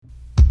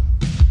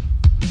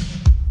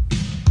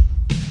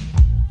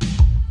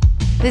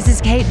This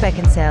is Kate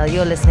Beckinsale.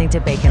 You're listening to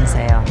Bacon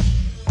Sale.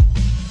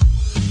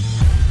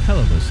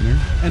 Hello, listener,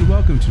 and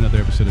welcome to another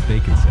episode of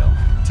Bacon Sale.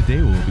 Today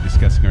we will be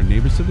discussing our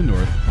neighbors to the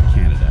north,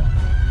 Canada.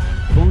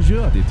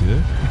 Bonjour à tous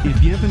et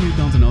bienvenue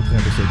dans un autre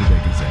épisode de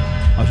Bacon Sale.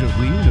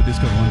 Aujourd'hui, nous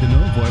discuterons de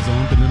nos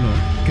voisins de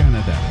le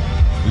Canada,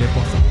 les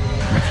poissons,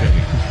 ma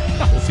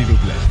chérie. S'il vous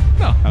plaît.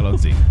 No.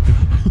 Allons-y.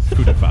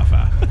 Coup de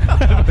fafa.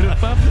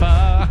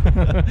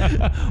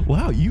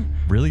 Wow, you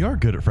really are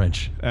good at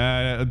French.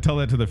 Tell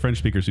that to the French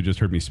speakers who just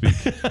heard me speak.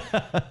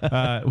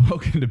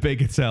 Welcome to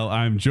Bacon Sale.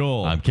 I'm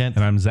Joel. I'm Kent.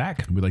 And I'm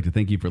Zach. We'd like to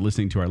thank you for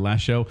listening to our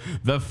last show,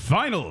 the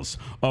finals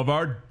of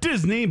our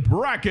Disney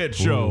Bracket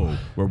Show,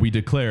 where we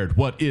declared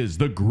what is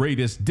the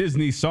greatest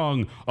Disney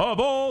song of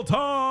all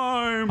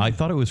time. I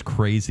thought it was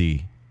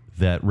crazy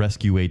that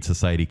Rescue Aid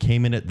Society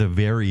came in at the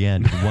very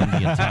end and won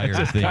the entire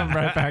thing. Come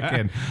right back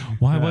in.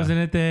 Why wasn't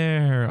it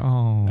there?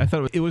 Oh. I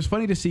thought it was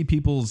funny to see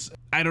people's,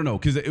 I don't know,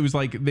 because it was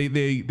like they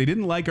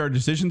didn't like our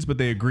decisions, but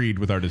they agreed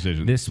with our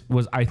decisions. This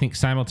was, I think,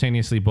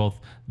 simultaneously both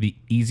the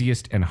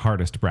easiest and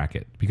hardest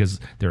bracket because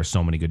there are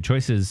so many good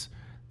choices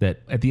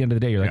that at the end of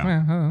the day, you're like,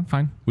 Yeah.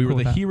 fine. We cool were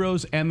with the that.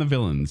 heroes and the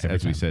villains, Every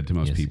as we time. said to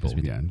most Yes, people. yes,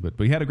 we did. Yeah, but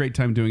we had a great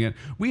time doing it.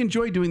 We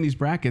enjoy doing these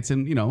brackets,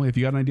 and if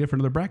you got an idea for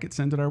another bracket,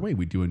 send it our way.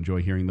 We do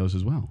enjoy hearing those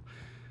as well.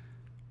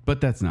 But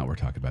that's not what we're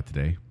talking about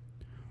today.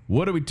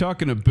 What are we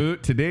talking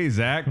about today,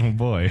 Zach? Oh,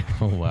 boy.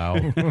 Oh, wow.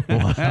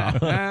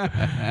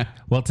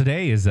 Well,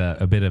 today is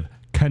a bit of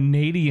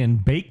Canadian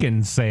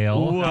bacon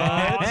sale. What?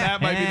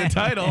 That might be the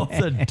title.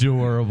 It's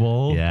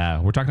adorable. Yeah,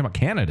 we're talking about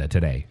Canada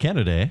today.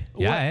 Canada, eh?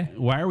 Yeah. eh?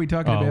 Why are we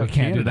talking Oh, about we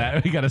can't do Canada?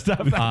 that. We got to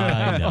stop that.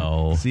 I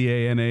know.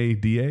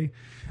 Canada.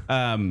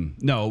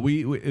 No,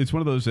 we it's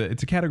one of those.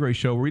 It's a category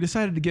show where we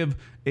decided to give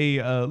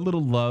a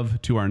little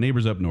love to our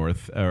neighbors up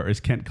north, or as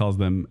Kent calls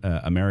them,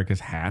 America's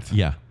hat.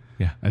 Yeah.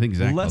 Yeah. I think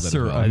Zach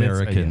Lesser called that as well.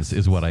 Americans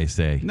is what I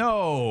say.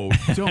 No,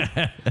 don't.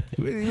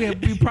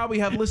 we probably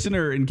have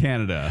listener in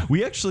Canada.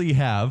 We actually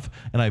have,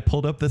 and I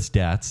pulled up the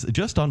stats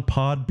just on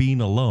Podbean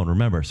alone.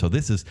 Remember, so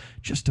this is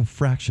just a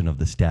fraction of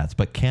the stats,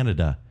 but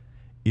Canada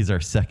is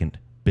our second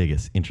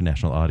biggest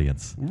international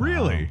audience.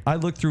 Really? I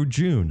looked through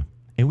June,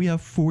 and we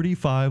have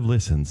 45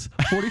 listens,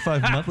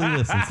 45 monthly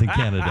listens in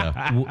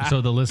Canada.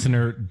 So the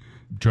listener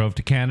drove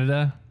to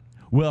Canada.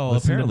 Well,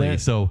 Listen to apparently,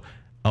 that. so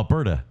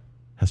Alberta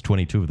has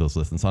 22 of those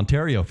listens.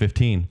 Ontario,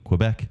 15.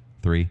 Quebec,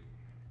 3.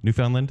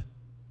 Newfoundland,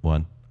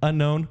 1.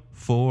 Unknown,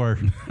 4.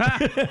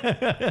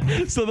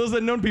 So those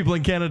unknown people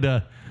in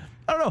Canada,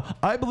 I don't know.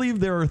 I believe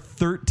there are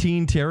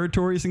 13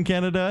 territories in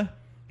Canada.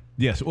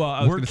 Yes. Well,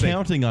 I was We're gonna say,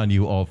 counting on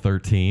you, all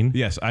 13.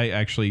 yes,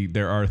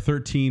 there are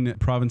 13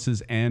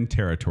 provinces and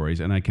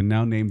territories, and I can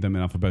now name them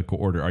in alphabetical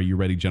order. Are you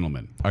ready,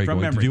 gentlemen? Are you From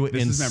going memory. to do it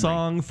This in is memory.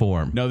 song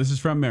form? No, this is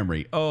from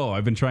memory. Oh,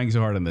 I've been trying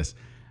so hard on this.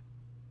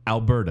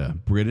 Alberta,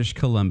 British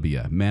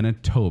Columbia,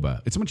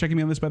 Manitoba. Is someone checking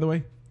me on this, by the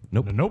way?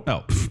 Nope. Nope.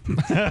 Oh.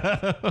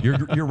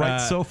 You're right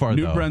so far,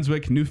 New though.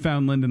 Brunswick,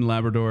 Newfoundland and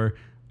Labrador,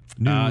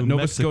 New Nova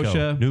Mexico,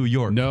 Scotia, New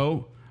York.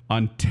 No,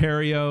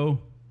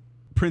 Ontario,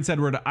 Prince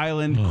Edward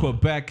Island,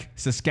 Quebec,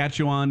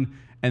 Saskatchewan,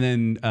 and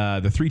then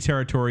the three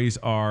territories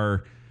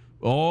are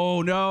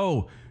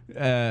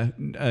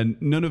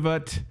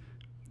Nunavut,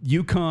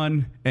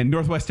 Yukon, and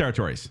Northwest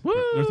Territories.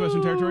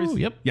 Northwestern Territories.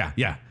 Yep.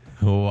 Yeah.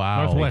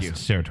 Wow.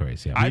 Northwest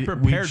territories. Yeah. I We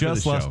prepared for just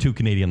this lost show. 2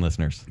 Canadian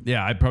listeners.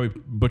 Yeah, I probably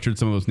butchered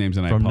some of those names,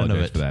 and I From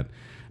apologize Nunavut. for that.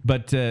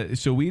 But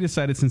so we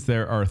decided, since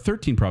there are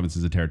 13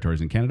 provinces and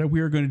territories in Canada, we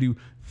are going to do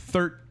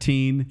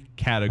 13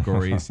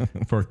 categories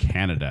for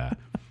Canada.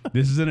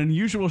 This is an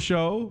unusual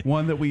show,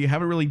 one that we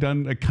haven't really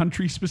done a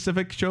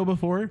country-specific show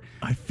before,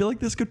 I feel like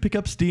this could pick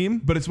up steam.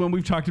 but it's one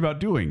we've talked about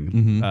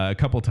doing a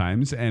couple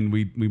times, and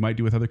we might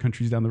do with other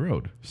countries down the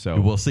road.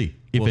 So We'll see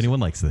if We'll anyone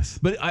likes this.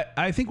 But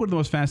I think one of the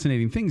most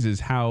fascinating things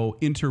is how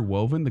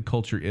interwoven the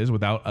culture is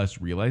without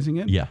us realizing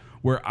it. Yeah.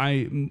 Where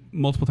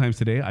multiple times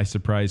today, I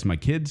surprised my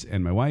kids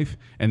and my wife,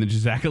 and then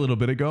just Zach a little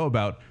bit ago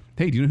about,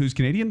 hey, do you know who's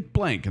Canadian?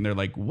 Blank. And they're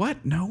like,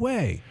 what? No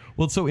way.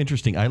 Well, it's so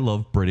interesting. I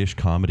love British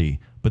comedy,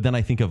 but then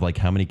I think of like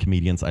how many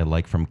comedians I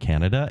like from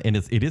Canada, and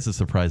it is a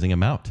surprising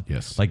amount.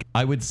 Yes. Like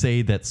I would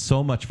say that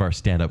so much of our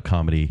stand-up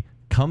comedy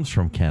comes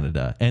from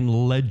Canada, and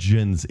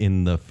legends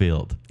in the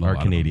field A are lot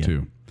of them, Canadian.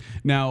 too.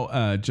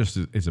 Now, just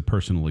as a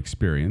personal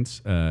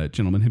experience,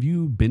 gentlemen, have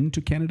you been to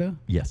Canada?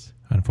 Yes.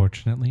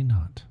 Unfortunately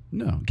not.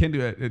 No.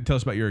 Tell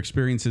us about your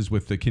experiences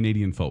with the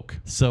Canadian folk.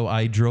 So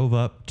I drove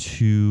up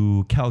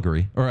to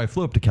Calgary, or I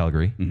flew up to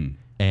Calgary,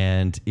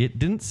 and it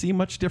didn't seem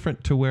much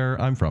different to where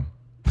I'm from.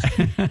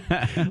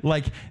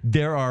 Like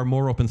there are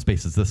more open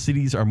spaces. The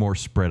cities are more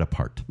spread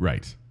apart.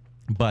 Right.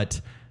 But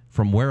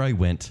from where I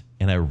went,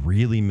 and I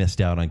really missed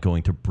out on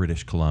going to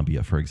British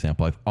Columbia, for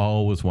example. I've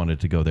always wanted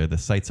to go there. The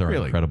sites are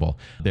Really? incredible.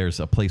 There's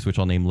a place which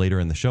I'll name later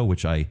in the show,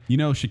 which I... You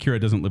know Shakira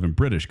doesn't live in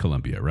British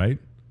Columbia, right?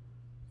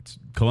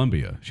 it's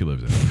Colombia she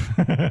lives in.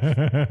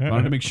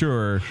 Wanted to make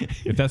sure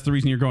if that's the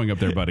reason you're going up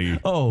there, buddy.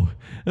 Oh,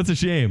 that's a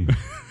shame.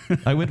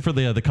 I went for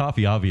the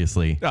coffee,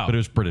 obviously, Oh. but it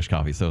was British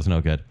coffee, so it was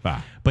no good.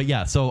 Ah. But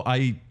yeah, so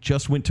I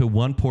just went to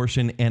one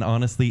portion, and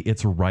honestly,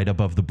 it's right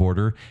above the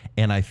border,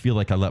 and I feel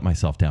like I let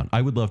myself down.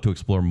 I would love to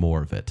explore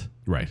more of it.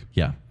 Right.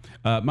 Yeah.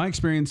 My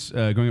experience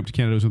going up to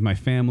Canada was with my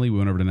family. We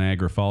went over to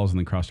Niagara Falls and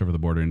then crossed over the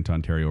border into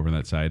Ontario over on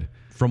that side.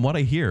 From what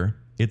I hear,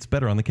 it's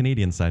better on the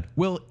Canadian side.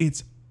 Well,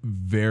 it's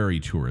very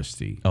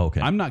touristy. Oh, okay.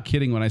 I'm not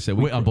kidding when I say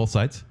Wait, on both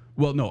sides?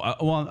 Well, no.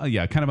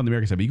 Yeah, kind of on the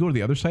American side. But you go to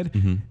the other side,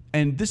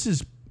 and this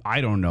is, I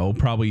don't know,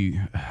 probably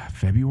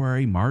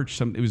February, March.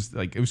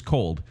 It was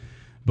cold,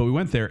 but we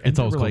went there. And It's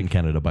they always were cold in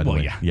Canada, by the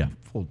way. Yeah, Yeah.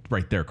 Well,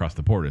 right there across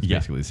the border, it's Yeah.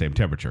 basically the same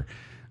temperature.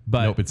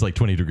 But Nope, it's like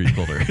 20 degrees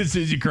colder. as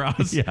soon as you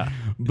cross, Yeah.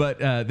 But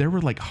there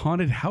were like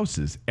haunted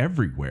houses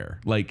everywhere.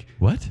 Like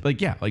What?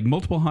 Like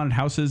multiple haunted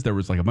houses. There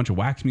was like a bunch of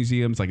wax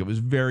museums. Like it was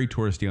very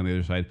touristy on the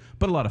other side,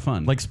 but a lot of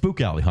fun. Like Spook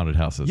Alley haunted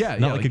houses. Yeah, Not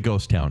yeah, like like- a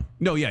ghost town.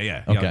 No,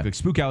 yeah. Okay. Like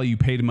Spook Alley, you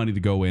paid money to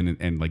go in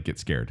and like get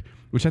scared,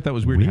 which I thought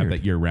was weird to have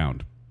Weird. that year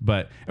round.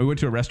 But we went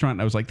to a restaurant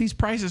and I was like, these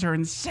prices are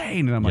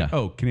insane. And I'm like, Yeah.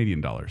 oh,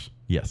 Canadian dollars.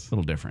 Yes. A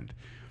little different.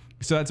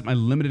 So that's my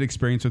limited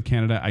experience with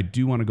Canada. I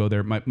do want to go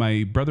there.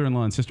 My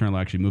brother-in-law and sister-in-law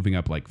are actually moving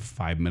up like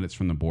 5 minutes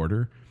from the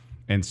border.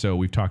 And so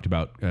we've talked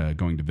about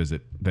going to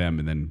visit them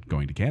and then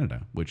going to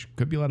Canada, which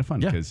could be a lot of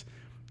fun Yeah. because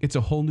it's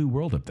a whole new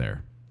world up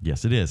there.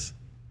 Yes, it is.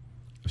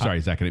 Sorry,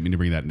 Zach, I didn't mean to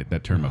bring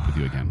that term up with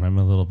you again. I'm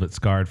a little bit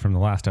scarred from the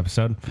last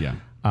episode. Yeah.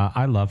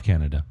 I love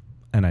Canada,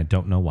 and I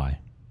don't know why.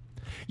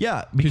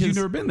 Yeah, Because you've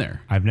never been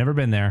there. I've never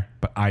been there,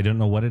 but I don't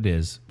know what it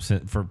is.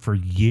 For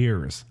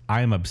years,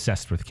 I am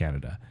obsessed with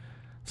Canada.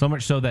 So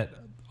much so that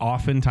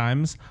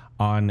oftentimes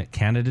on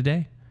Canada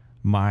Day,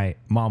 my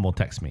mom will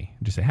text me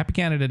and just say, Happy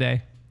Canada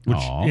Day, which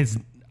Aw. is,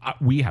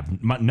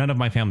 none of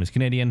my family is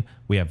Canadian.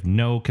 We have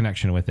no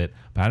connection with it,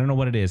 but I don't know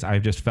what it is.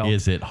 I've just felt,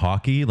 Is it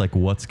hockey? Like,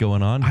 what's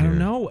going on I here? don't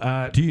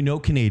know. Do you know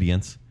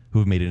Canadians who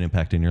have made an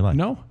impact in your life?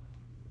 No,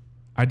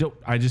 I don't.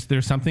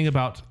 There's something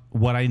about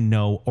what I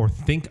know or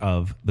think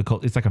of the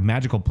cult. It's like a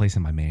magical place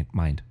in my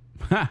mind.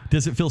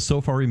 Does it feel so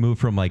far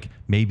removed from like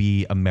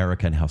maybe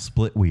America and how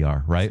split we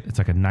are, right? It's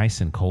like a nice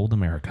and cold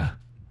America.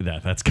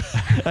 That's I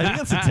think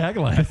that's the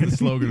tagline. The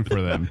slogan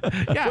for them.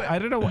 Yeah, I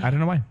don't know. I don't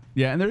know why.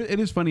 Yeah, and it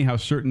is funny how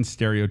certain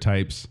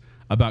stereotypes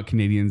about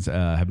Canadians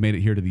have made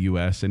it here to the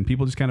U.S. and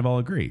people just kind of all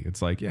agree.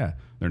 It's like, yeah,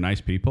 they're nice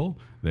people.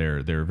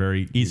 They're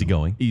very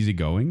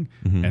Easygoing.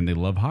 and they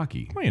love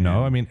hockey. Well, you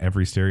know, I mean,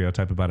 every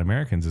stereotype about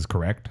Americans is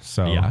correct.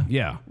 So Yeah.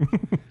 Yeah,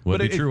 Would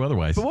be it- true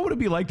otherwise. But what would it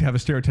be like to have a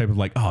stereotype of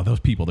like, oh,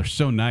 those people, they're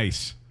so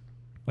nice.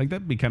 Like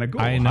that'd be kind of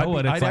cool. I know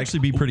what it's I'd like.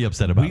 actually be pretty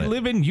upset about we it.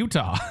 live in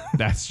Utah.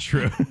 That's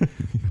true.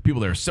 People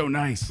there are so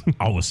nice.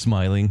 Always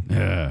smiling.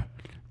 Yeah.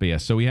 But yeah,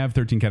 so we have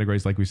 13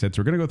 categories, like we said. So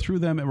we're going to go through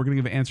them and we're going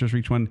to give answers for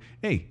each one.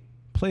 Hey,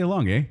 play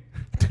along, eh?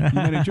 You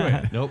might enjoy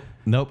it.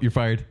 Nope, you're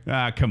fired.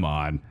 Ah, come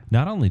on.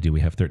 Not only do we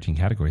have 13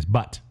 categories,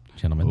 but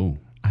gentlemen, Ooh.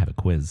 I have a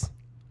quiz.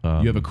 You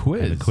have a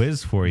quiz. A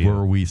quiz for you.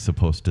 Were we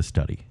supposed to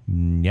study?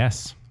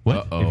 Yes. What?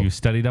 Uh-oh. If you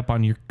studied up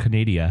on your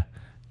Canada,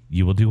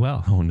 you will do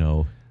well. Oh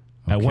no.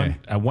 Okay.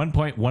 At one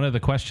point, one of the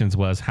questions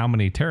was, how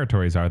many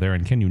territories are there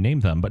and can you name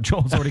them? But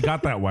Joel's already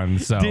got that one.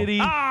 So Did he?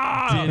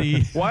 Ah! Did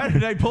he? Why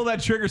did I pull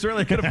that trigger so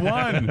early? I could have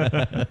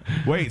won.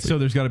 Wait, so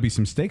there's got to be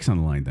some stakes on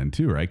the line then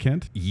too, right,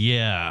 Kent?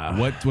 Yeah.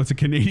 What's a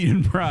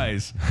Canadian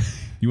prize?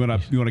 You want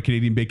a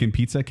Canadian bacon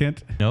pizza,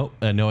 Kent? No,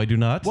 no, I do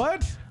not.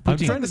 What? I'm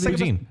Poutine. trying to think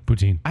of Poutine.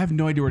 Poutine. I have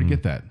no idea where to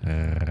get that.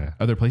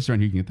 Are there places around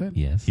here you can get that?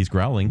 Yes. He's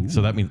growling,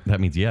 so that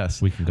means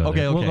yes. We can go Okay,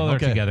 there. okay, We'll go there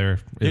okay. together.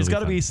 It'll It's be got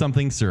to fun. be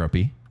something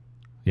syrupy,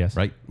 Yes.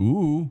 right?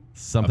 Ooh,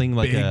 Something a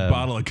like big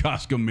bottle of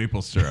Costco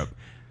maple syrup.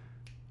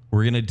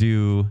 We're gonna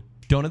do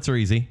donuts are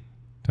easy.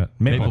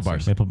 Maple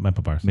bars. Maple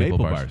bars. Maple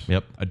bars.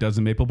 Yep. A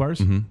dozen maple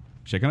bars.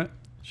 Shake on it.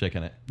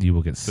 Shaking it. You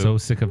will get so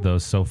sick of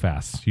those so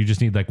fast. You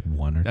just need like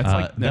one or two. That's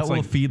like that will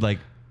like feed like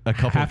a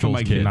couple half of of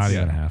my Joel's kids. kids. Not yeah.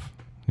 even half.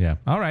 Yeah.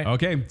 All right.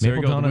 Okay, so Maple there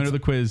we go. The winner donuts of the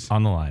quiz.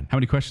 on the line. How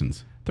many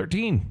questions?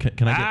 13.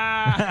 Can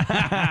I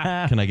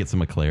get can I get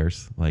some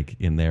eclairs like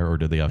in there, or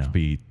do they have to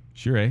be?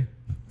 Sure, eh?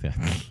 Yeah.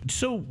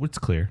 So it's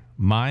clear.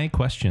 My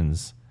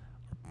questions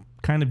are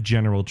kind of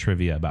general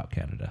trivia about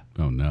Canada.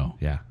 Oh no.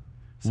 Yeah.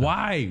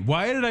 Why?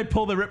 Why did I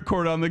pull the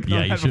ripcord on the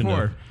Yeah, you shouldn't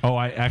have. Oh,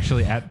 I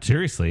actually,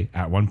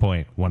 at one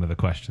point, one of the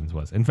questions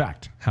was, in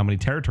fact, how many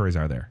territories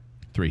are there?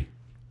 3.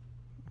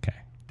 Okay.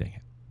 Dang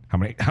it. How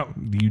many?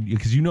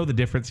 Because you know the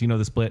difference, you know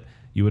the split.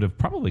 You would have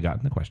probably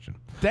gotten the question.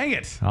 Dang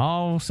it.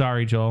 Oh,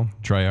 sorry, Joel.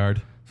 Try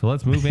hard. So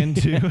let's move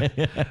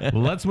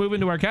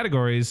into our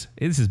categories.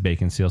 This is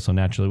Bacon Seal, so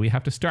naturally we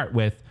have to start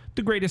with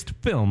the greatest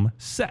film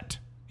set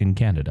in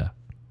Canada.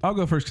 I'll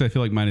go first because I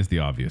feel like mine is the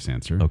obvious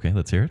answer. Okay,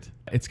 let's hear it.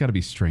 It's got to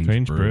be Strange,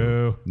 Strange Brew.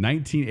 Brew.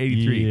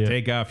 1983. Yeah.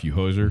 Take off, you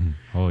hoser.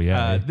 Oh,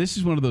 yeah. This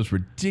is one of those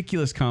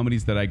ridiculous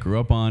comedies that I grew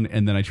up on,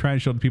 and then I try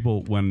and show it to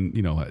people when,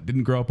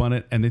 didn't grow up on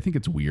it, and they think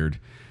it's weird.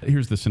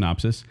 Here's the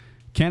synopsis.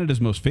 Canada's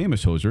most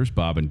famous hosers,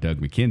 Bob and Doug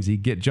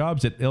McKenzie, get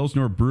jobs at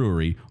Elsnore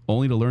Brewery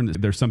only to learn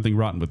that there's something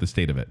rotten with the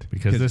state of it.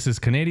 Because this is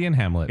Canadian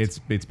Hamlet.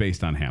 It's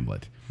based on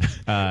Hamlet.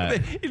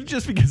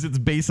 Just because it's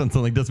based on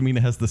something doesn't mean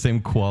it has the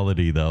same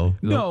quality, though.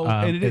 No,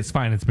 and it it's is.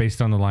 fine. It's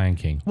based on The Lion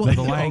King. Well,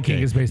 The Lion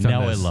King is based on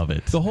Now this. I love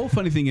it. The whole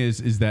funny thing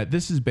is that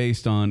this is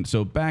based on.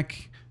 So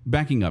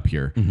backing up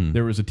here,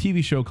 there was a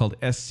TV show called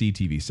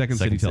SCTV, Second City Second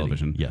City,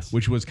 Television, yes.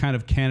 which was kind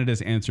of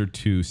Canada's answer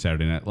to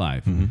Saturday Night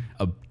Live.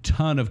 A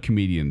ton of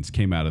comedians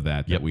came out of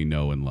that we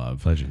know and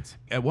love. Legends.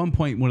 At one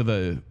point, one of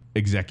the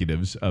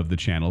executives of the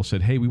channel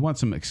said, "Hey, we want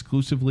some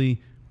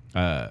exclusively,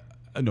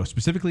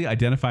 specifically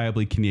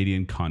identifiably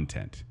Canadian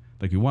content.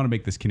 Like, we want to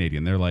make this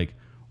Canadian." They're like,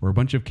 "We're a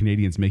bunch of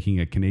Canadians making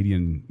a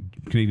Canadian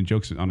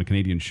jokes on a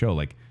Canadian show.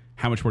 Like,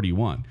 how much more do you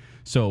want?"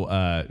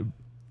 So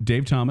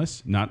Dave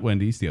Thomas, not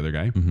Wendy's, the other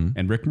guy,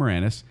 and Rick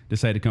Moranis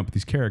decided to come up with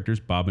these characters,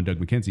 Bob and Doug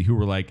McKenzie, who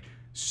were like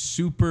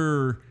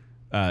super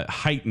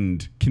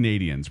heightened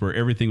Canadians, where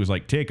everything was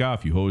like, "Take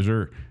off, you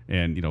hoser,"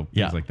 and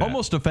things like that.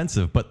 Almost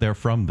offensive, but they're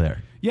from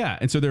there. Yeah,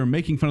 and so they were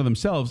making fun of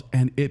themselves,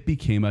 and it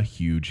became a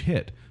huge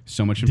hit.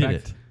 So much, in Did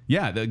fact, it?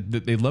 yeah,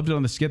 they loved it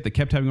on the skit. They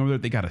kept having it over there.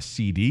 They got a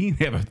CD.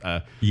 They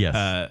have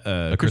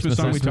a Christmas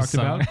song we talked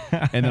about,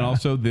 and then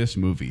also this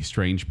movie,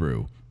 Strange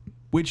Brew,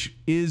 which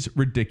is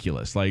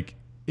ridiculous. Like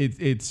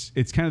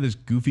it's kind of this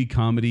goofy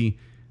comedy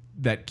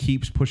that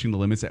keeps pushing the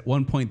limits. At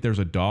one point, there's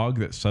a dog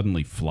that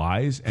suddenly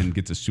flies and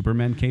gets a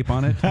Superman cape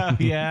on it.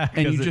 Yeah,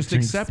 and 'cause you it just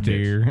drinks accept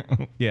beer.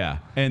 it. Yeah,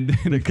 and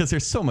then Because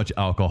there's so much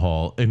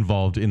alcohol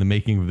involved in the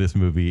making of this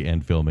movie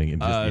and filming.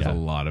 And just, there's a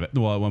lot of it.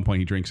 Well, at one point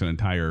he drinks an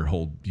entire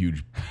whole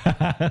huge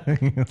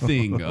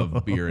thing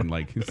of beer and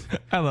like,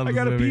 I love I this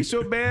gotta movie. pee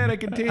so bad I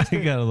can taste I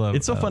it. gotta love.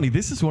 It's so funny.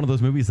 This is one of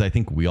those movies that I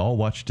think we all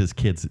watched as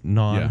kids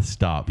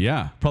non-stop.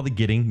 Yeah. Probably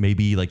getting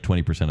maybe like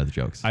 20% of the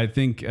jokes. I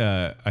think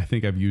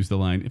I've used the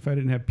line, "If I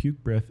didn't have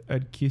puke breath,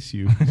 I'd kiss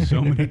you,"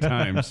 so many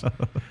times.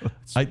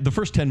 The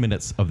first 10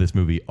 minutes of this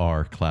movie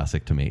are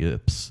classic to me.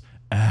 It's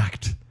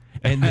act.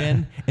 And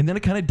then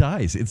it kind of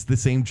dies. It's the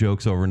same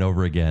jokes over and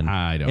over again.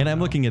 I don't And I'm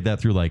know. looking at that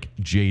through like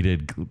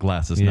jaded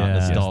glasses, not Yeah.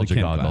 Yes, the nostalgia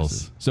Kent goggles.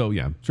 glasses. So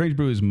yeah, Strange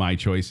Brew is my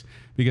choice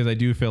because I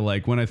do feel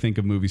like when I think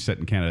of movies set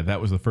in Canada,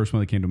 that was the first one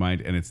that came to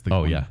mind, and it's the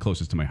one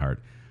closest to my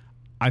heart.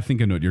 I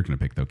think I know what you're going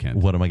to pick though, Kent.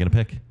 What am I going to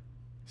pick?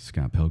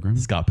 Scott Pilgrim.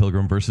 Scott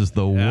Pilgrim versus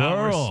the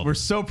World. We're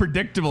so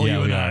predictable, you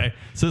we and are. I.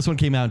 So this one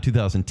came out in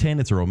 2010.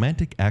 It's a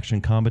romantic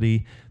action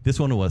comedy. This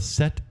one was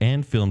set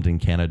and filmed in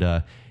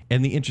Canada.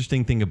 And the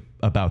interesting thing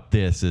about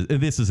this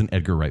is an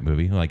Edgar Wright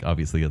movie. Like,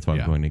 obviously, that's why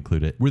I'm going to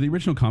include it. Were the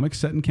original comics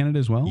set in Canada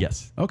as well?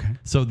 Yes. Okay.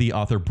 So the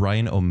author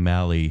Brian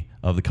O'Malley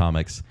of the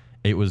comics,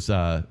 it was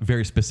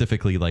very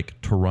specifically like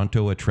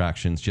Toronto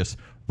attractions, just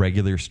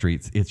regular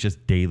streets. It's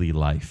just daily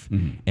life.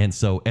 And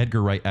so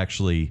Edgar Wright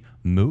actually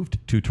moved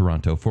to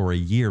Toronto for a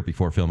year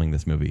before filming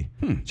this movie,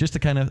 just to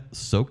kind of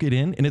soak it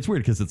in. And it's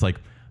weird because it's like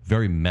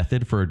very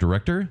method for a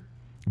director.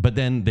 But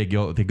then they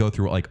go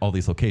through like all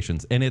these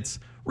locations, and it's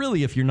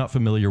really, if you're not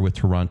familiar with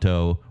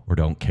Toronto or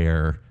don't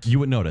care, you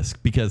would notice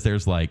because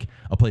there's like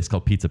a place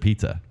called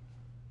Pizza,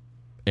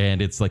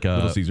 and it's like a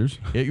Little Caesars.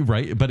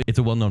 right? But it's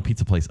a well-known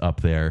pizza place up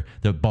there.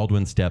 The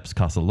Baldwin Steps,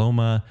 Casa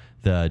Loma,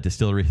 the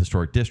Distillery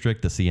Historic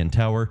District, the CN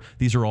Tower.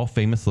 These are all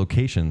famous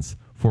locations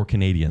for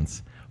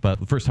Canadians. But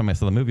the first time I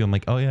saw the movie, I'm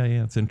like, oh yeah,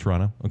 it's in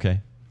Toronto.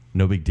 Okay,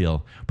 no big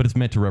deal. But it's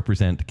meant to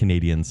represent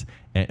Canadians,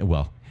 and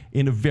well,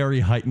 in a very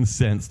heightened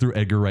sense through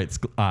Edgar Wright's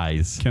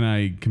eyes. Can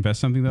I confess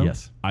something though?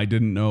 Yes. I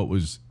didn't know it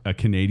was a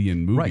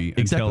Canadian movie Right,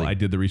 exactly. until I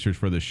did the research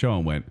for the show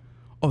and went,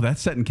 "Oh,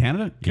 that's set in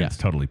Canada?" Yeah. Kent's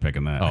totally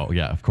picking that. Oh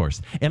yeah, of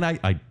course. And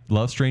I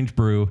love Strange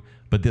Brew,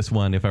 but this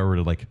one, if I were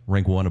to like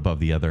rank one above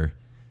the other,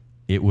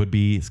 it would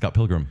be Scott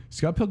Pilgrim.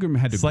 Scott Pilgrim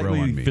had to grow on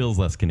Slightly me. feels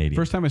less Canadian.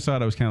 First time I saw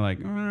it, I was kind of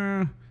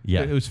like,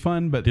 Yeah. It was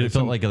fun, but Did it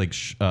feel like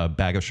a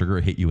bag of sugar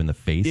hit you in the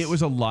face? it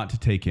was a lot to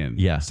take in.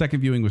 Yeah.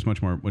 Second viewing was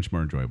much more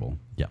enjoyable.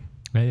 Yeah.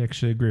 I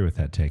actually agree with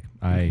that take.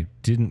 I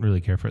didn't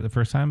really care for it the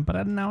first time,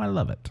 but now I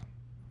love it.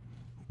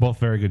 Both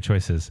very good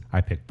choices.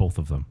 I picked both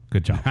of them.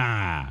 Good job.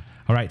 Ah.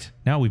 All right.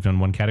 Now we've done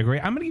one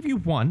category. I'm going to give you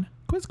one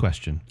quiz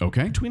question.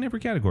 Okay. Between every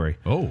category.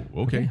 Oh,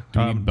 okay. Do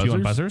we need Do you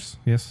want buzzers?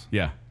 Yes.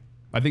 Yeah.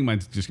 I think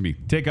mine's just gonna be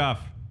take off.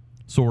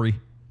 Sorry.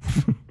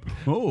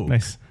 Oh,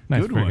 Nice.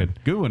 Nice. Good Very one.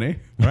 good. Good one, eh?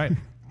 All right.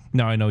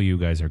 Now I know you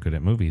guys are good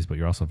at movies, but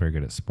you're also very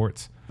good at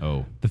sports.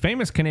 Oh, The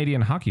famous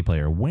Canadian hockey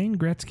player Wayne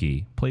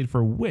Gretzky played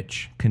for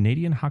which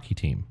Canadian hockey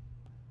team?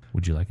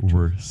 Would you like it?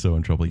 We're so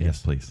in trouble.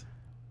 Yes, please.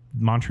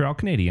 Montreal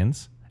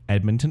Canadiens,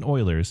 Edmonton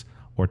Oilers,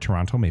 or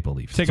Toronto Maple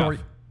Leafs? Take Sorry.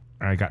 off.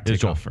 I got It's take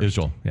Joel. off first. It's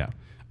Joel. Yeah.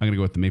 I'm gonna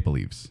go with the Maple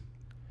Leafs.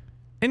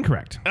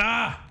 Incorrect.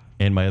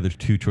 And my other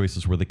two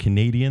choices were the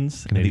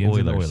Canadians and the Canadiens Oilers.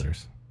 and the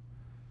Oilers.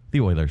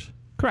 The Oilers.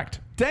 Correct.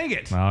 Dang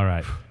it! All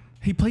right.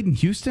 He played in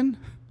Houston.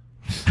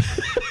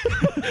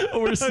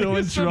 We're so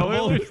in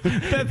trouble.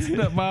 That's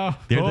the, wow.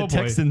 They're the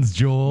Texans,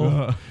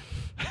 Joel.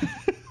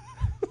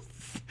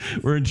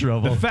 We're in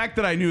trouble. The fact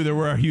that I knew there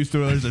were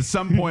Houston Oilers at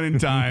some point in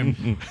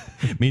time.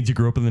 Means you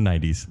grew up in the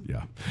 90s.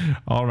 Yeah.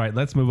 All right.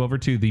 Let's move over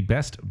to the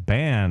best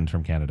band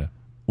from Canada.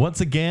 Once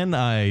again,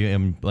 I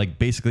am like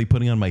basically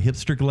putting on my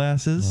hipster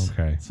glasses.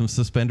 Okay. Some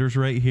suspenders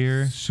right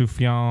here.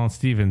 Sufjan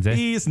Stevens. Eh?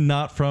 He's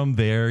not from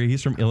there.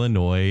 He's from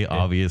Illinois,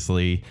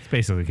 obviously. It's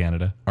basically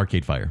Canada.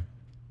 Arcade Fire.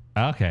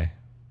 Okay.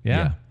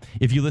 Yeah.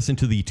 If you listen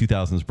to the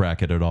 2000s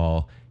bracket at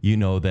all, you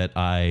know that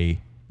I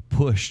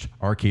pushed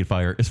Arcade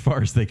Fire as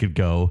far as they could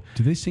go.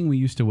 Do they sing We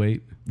Used to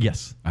Wait?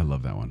 Yes. I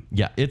love that one.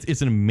 Yeah,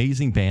 it's an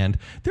amazing band.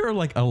 There are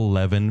like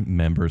 11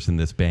 members in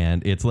this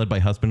band. It's led by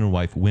husband and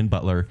wife Win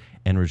Butler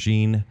and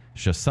Regine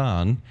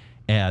Chassan.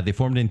 They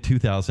formed in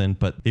 2000,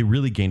 but they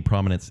really gained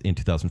prominence in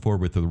 2004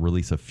 with the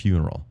release of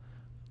Funeral.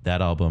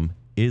 That album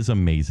is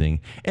amazing,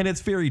 and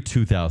it's very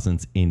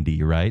 2000s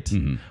indie, right?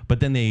 Mm-hmm.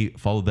 But then they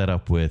followed that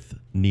up with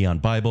Neon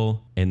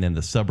Bible and then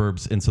The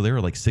Suburbs, and so there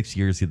were like 6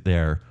 years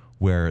there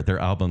where their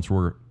albums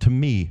were, to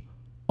me,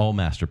 all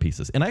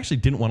masterpieces. And I actually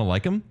didn't want to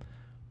like them,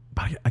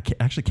 but I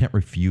actually can't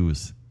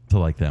refuse to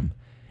like them.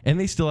 And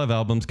they still have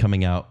albums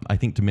coming out, I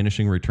think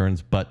diminishing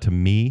returns, but to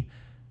me,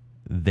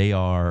 they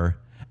are,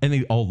 and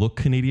they all look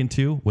Canadian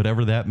too,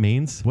 whatever that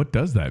means. What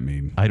does that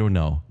mean? I don't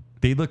know.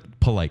 They look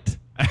polite.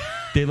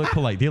 They look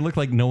polite. They look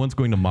like no one's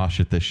going to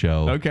mosh at this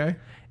show. Okay.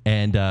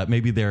 And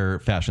maybe their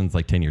fashion's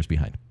like 10 years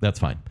behind. That's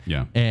fine.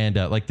 Yeah. And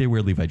like they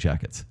wear Levi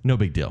jackets. No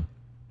big deal.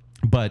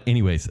 But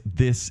anyways,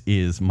 this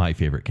is my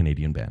favorite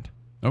Canadian band.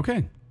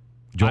 Okay.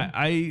 Joel?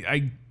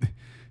 I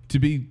to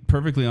be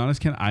perfectly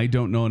honest, Ken, I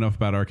don't know enough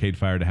about Arcade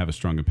Fire to have a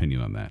strong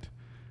opinion on that.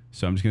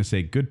 So I'm just going to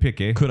say good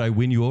pick, eh? Could I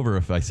win you over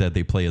if I said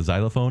they play a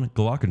xylophone,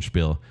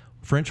 glockenspiel,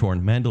 French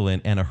horn,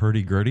 mandolin, and a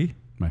hurdy-gurdy?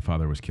 My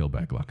father was killed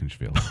by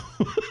Glockenspiel.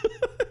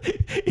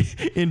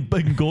 in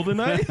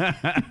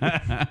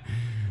GoldenEye?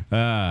 No,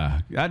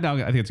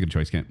 I think it's a good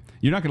choice, Kent.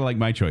 You're not going to like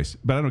my choice,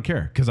 but I don't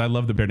care because I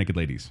love the Bare Naked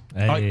Ladies.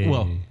 Hey.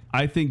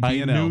 I think I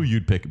BNL. knew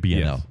you'd pick BNL.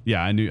 Yes.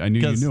 Yeah, I knew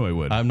you knew I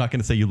would. I'm not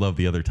going to say you love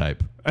the other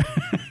type.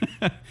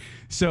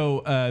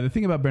 So the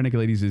thing about Bare Naked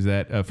Ladies is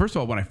that, first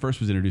of all, when I first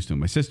was introduced to him,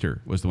 my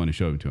sister was the one who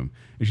showed him to him.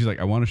 And she's like,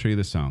 I want to show you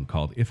this song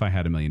called If I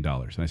Had $1 Million.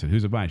 And I said,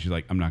 who's it by? And she's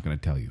like, I'm not going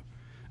to tell you.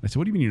 And I said,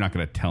 what do you mean you're not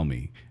going to tell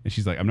me? And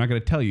she's like, I'm not going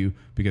to tell you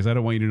because I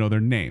don't want you to know their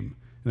name.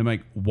 And I'm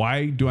like,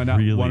 why do I not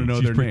Really? want to know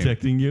She's their name?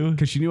 protecting you?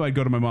 Because she knew I'd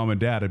go to my mom and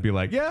dad. I'd be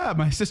like, yeah,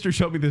 my sister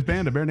showed me this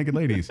band of Bare Naked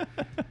Ladies.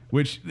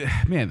 Which,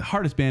 man, the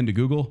hardest band to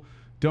Google.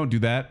 Don't do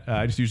that.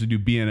 I just usually do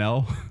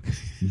BNL.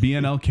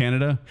 BNL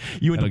Canada.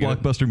 You went to That'll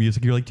get it. Blockbuster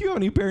Music. You're like, do you have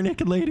any Bare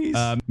Naked Ladies?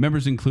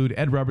 Members include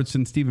Ed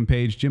Robertson, Stephen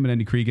Page, Jim and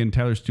Andy Cregan,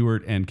 Tyler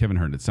Stewart, and Kevin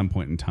Hearn at some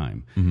point in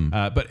time.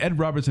 But Ed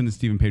Robertson and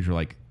Stephen Page were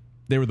like,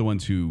 they were the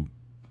ones who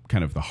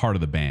kind of the heart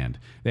of the band.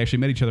 They actually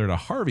met each other at a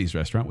Harvey's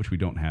restaurant, which we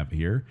don't have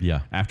here.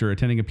 Yeah. After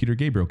attending a Peter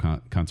Gabriel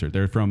concert.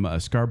 They're from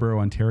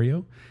Scarborough,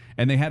 Ontario.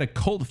 And they had a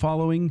cult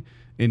following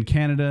in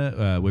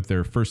Canada with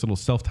their first little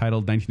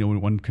self-titled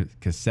 1901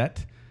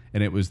 cassette.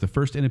 And it was the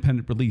first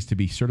independent release to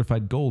be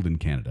certified gold in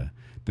Canada.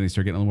 Then they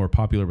started getting a little more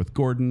popular with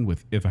Gordon,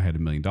 with If I Had $1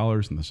 Million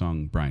and the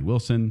song Brian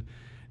Wilson.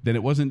 Then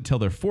it wasn't until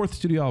their fourth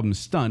studio album,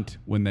 Stunt,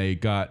 when they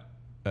got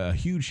a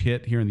huge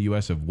hit here in the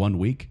U.S. of 1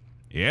 week.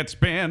 It's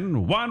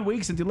been 1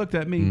 week since you looked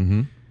at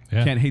me.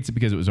 Yeah. Kent hates it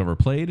because it was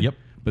overplayed. Yep.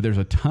 But there's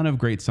a ton of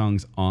great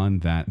songs on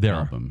that There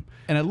are. album.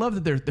 And I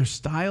love that their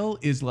style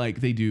is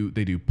like they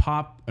do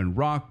pop and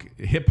rock,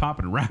 hip hop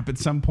and rap at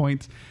some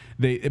points.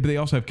 But they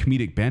also have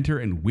comedic banter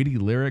and witty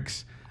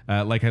lyrics.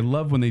 Like I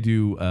love when they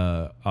do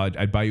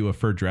I'd buy you a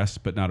fur dress,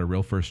 but not a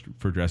real fur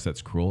dress.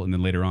 That's cruel. And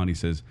then later on he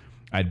says,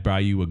 I'd buy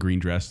you a green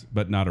dress,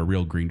 but not a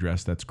real green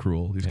dress. That's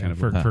cruel. He's kind of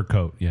fur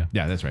coat. Yeah.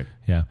 yeah, that's right.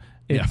 Yeah.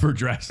 Yeah, fur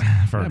dress.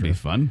 That'd be dress.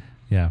 fun.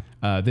 Yeah.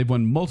 They've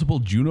won multiple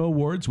Juno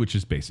Awards, which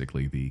is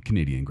basically the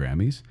Canadian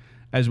Grammys,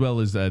 as well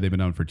as they've been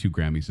known for 2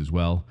 Grammys as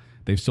well.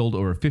 They've sold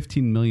over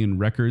 15 million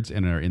records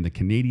and are in the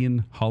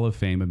Canadian Hall of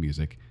Fame of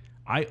Music.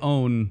 I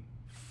own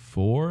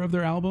 4 of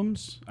their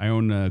albums. I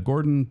own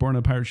Gordon, Born on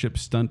a Pirate Ship,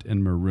 Stunt,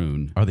 and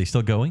Maroon. Are they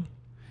still going?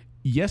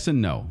 Yes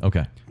and no.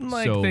 Okay.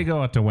 Like So- they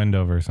go out to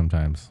Wendover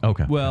sometimes.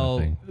 Okay. Well,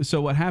 thing. so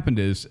what happened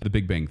is The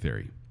Big Bang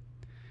Theory.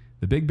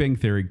 The Big Bang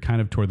Theory kind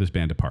of tore this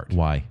band apart.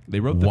 Why? They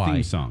wrote the Why?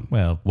 theme song.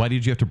 Well, Why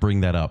did you have to bring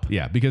that up?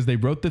 Yeah, because they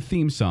wrote the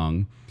theme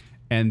song,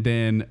 and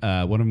then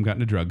one of them got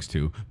into drugs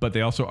too. But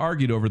they also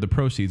argued over the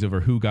proceeds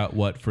over who got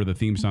what for the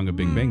theme song of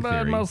Big Bang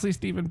Theory. mostly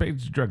Stephen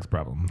Page's drugs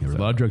problem. There was a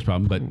lot of drugs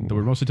problem, but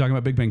we're mostly talking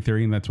about Big Bang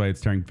Theory, and that's why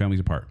it's tearing families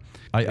apart.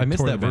 I missed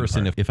tore that the band verse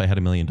in apart. if I had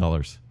 $1 million.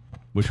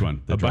 Which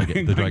one? The drug-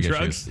 Buying the drug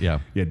drugs? issues, yeah.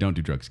 Yeah, don't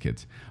do drugs,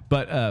 kids.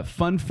 But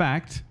fun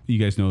fact, you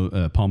guys know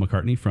Paul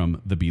McCartney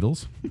from The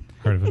Beatles.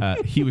 Heard of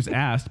it? He was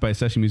asked by a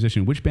session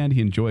musician which band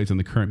he enjoys on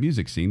the current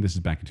music scene. This is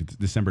back in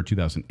December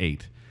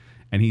 2008.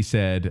 And he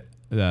said,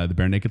 the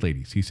Bare Naked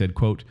Ladies. He said,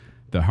 quote,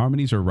 the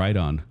harmonies are right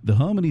on. The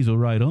harmonies are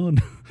right on.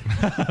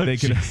 They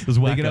could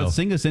wacko.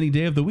 outsing us any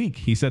day of the week.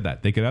 He said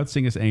that. They could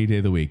outsing us any day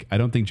of the week. I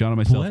don't think John and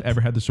myself What?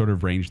 ever had the sort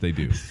of range they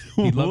do.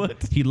 He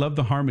loved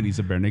the harmonies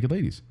of Bare Naked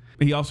Ladies.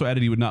 He also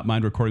added he would not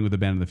mind recording with the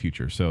band in the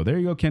future. So there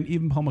you go, Ken.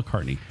 Even Paul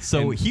McCartney.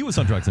 So he was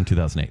on drugs in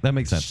 2008. That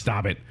makes sense.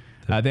 Stop it.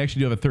 They actually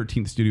do have a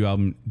 13th studio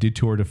album,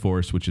 Detour de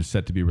Force, which is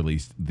set to be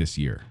released this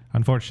year.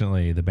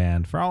 Unfortunately, the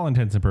band, for all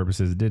intents and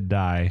purposes, did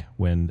die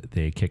when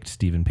they kicked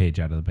Stephen Page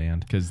out of the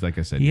band. Because, like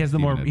I said, He has the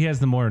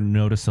Stephen more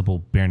noticeable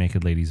Bare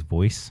Naked Ladies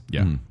voice.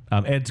 Yeah.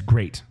 Ed's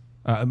great.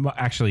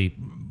 Actually,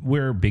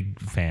 we're big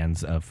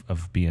fans of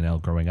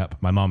BNL growing up.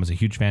 My mom is a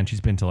huge fan.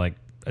 She's been to like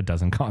a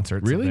dozen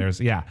concerts. Really?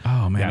 Yeah.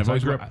 Oh, man, Yeah, I've so I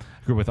always grew up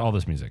with all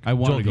this music. I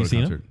wanted Joel, to go you to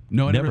seen concert. him?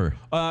 No, I Never.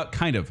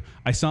 Kind of.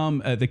 I saw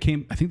them. I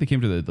think they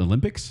came to the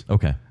Olympics.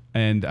 Okay.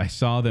 And I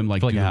saw them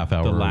like For like do a half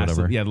hour the or last,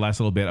 whatever. Yeah, the last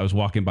little bit. I was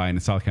walking by and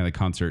I saw kind of the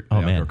concert, Oh,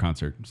 the man. outdoor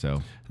concert.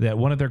 So That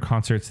one of their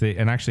concerts, they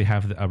and actually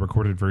have a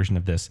recorded version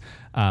of this.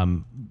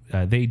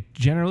 They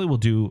generally will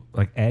do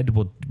like Ed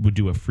would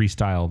do a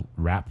freestyle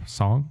rap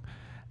song.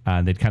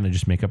 They'd kind of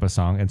just make up a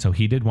song, and so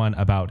he did one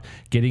about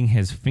getting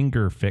his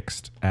finger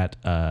fixed at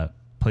a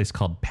place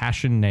called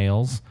Passion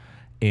Nails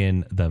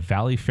in the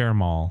Valley Fair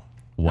Mall.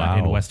 Wow.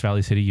 In West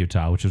Valley City,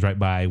 Utah, which is right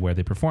by where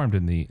they performed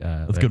in the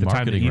That's at good the time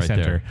marketing the right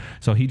E-Center. there.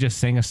 So he just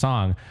sang a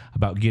song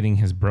about getting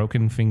his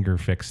broken finger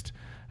fixed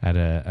at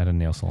a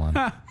nail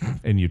salon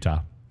in Utah.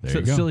 There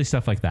you go. Silly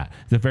stuff like that.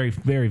 It's a very,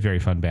 very, very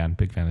fun band.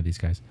 Big fan of these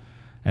guys.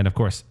 And of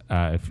course,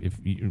 if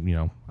you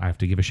know, I have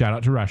to give a shout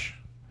out to Rush.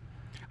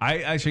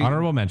 I actually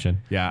Honorable mention.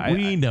 Yeah,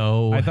 We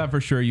know. I thought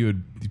for sure you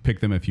would pick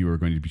them if you were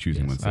going to be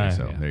choosing one today.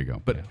 So yeah. there you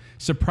go. But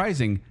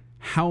surprising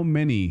how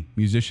many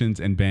musicians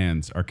and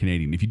bands are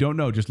Canadian. If you don't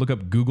know, just look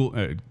up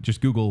Google. Just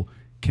Google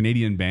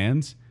Canadian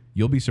bands.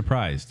 You'll be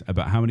surprised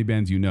about how many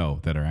bands you know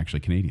that are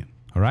actually Canadian.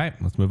 All right,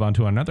 let's move on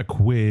to another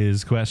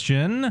quiz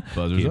question.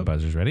 Buzzers Get up.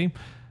 buzzers ready.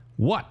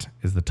 What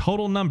is the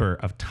total number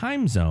of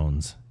time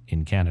zones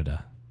in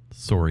Canada?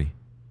 Sorry.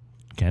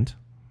 Kent?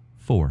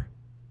 4.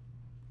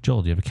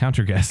 Joel, do you have a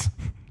counter guess?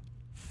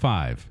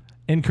 5.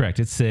 Incorrect.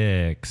 It's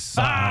 6. It's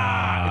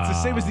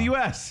the same as the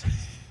U.S.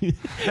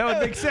 That would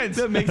make sense.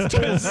 That makes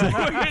total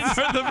sense.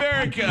 North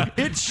America.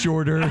 It's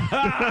shorter.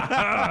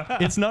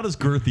 It's not as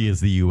girthy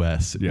as the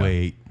U.S. Yeah.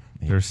 Wait.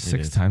 There's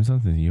 6 time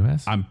zones in the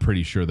U.S.? I'm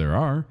pretty sure there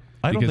are.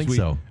 I don't because think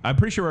so. I'm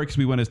pretty sure because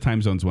we went as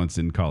time zones once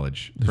in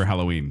college for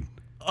Halloween.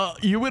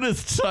 You went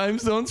as time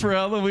zones for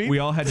Halloween? We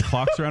all had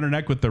clocks around our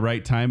neck with the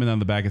right time, and on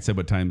the back it said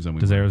what time zone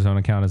we Does were.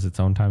 Arizona count as its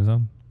own time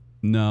zone?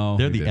 No.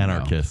 They're we the didn't, no.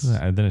 anarchists.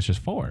 Then it's just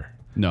 4.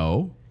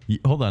 No.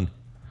 Hold on.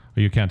 Are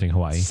you counting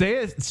Hawaii? Say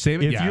it. Say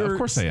it. Yeah, of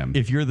course I am.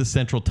 If you're the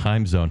central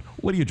time zone,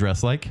 what do you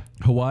dress like?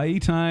 Hawaii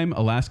time,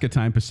 Alaska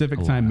time, Pacific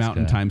time, Alaska.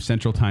 Mountain time,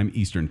 Central time,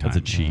 Eastern time. That's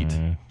a cheat.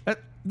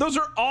 Those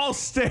are all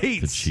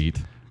states. It's a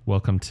cheat.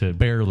 Welcome to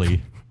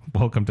Barely.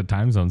 welcome to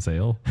time zone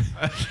sale.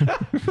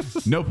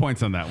 No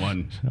points on that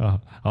one.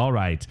 All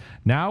right.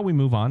 Now we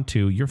move on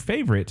to your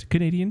favorite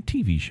Canadian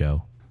TV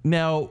show,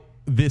 Now,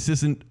 this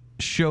isn't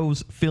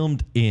shows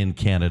filmed in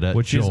Canada,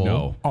 which is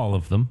no. all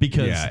of them.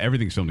 because Yeah,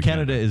 everything's filmed in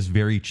Canada is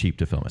very cheap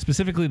to film it.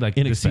 Specifically, like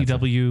the Inexpensive.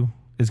 CW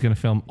is going to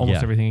film almost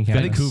Yeah. everything in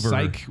Canada. Vancouver.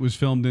 Psych was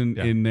filmed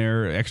in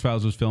there.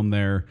 X-Files was filmed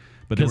there.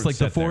 But they Because weren't like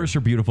the set there. forests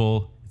are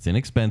beautiful, it's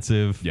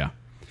inexpensive. Yeah.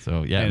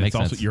 So yeah, And it makes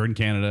it's also, sense. you're in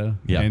Canada.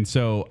 Yeah. And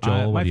so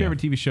Joel, what my do you favorite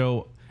TV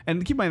show,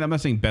 and keep in mind, I'm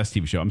not saying best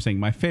TV show. I'm saying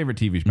my favorite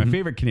TV show, my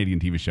favorite Canadian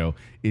TV show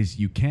is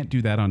You Can't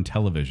Do That on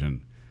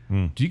Television.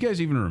 Do you guys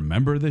even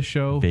remember this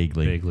show?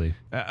 Vaguely.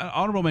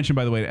 Honorable mention,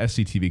 by the way, to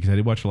SCTV, because I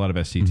did watch a lot of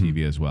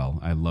SCTV as well.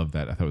 I love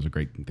that. I thought it was a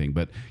great thing.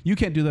 But You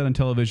Can't Do That on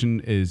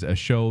Television is a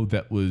show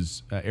that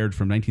was aired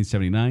from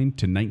 1979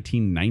 to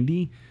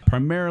 1990,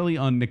 primarily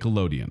on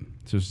Nickelodeon.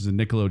 So this is a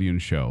Nickelodeon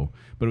show,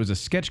 but it was a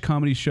sketch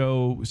comedy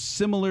show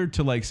similar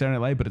to like Saturday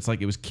Night Live, but it's like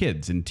it was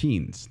kids and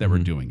teens that were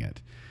doing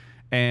it.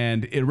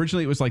 And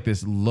originally it was like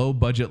this low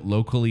budget,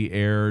 locally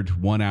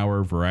aired 1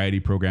 hour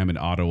variety program in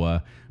Ottawa.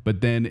 But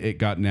then it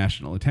got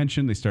national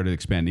attention. They started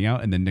expanding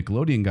out, and then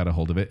Nickelodeon got a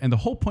hold of it. And the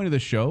whole point of the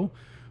show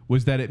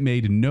was that it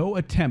made no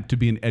attempt to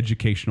be an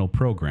educational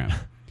program.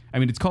 I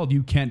mean, it's called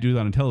You Can't Do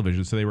That on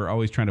Television. So they were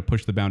always trying to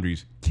push the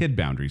boundaries, kid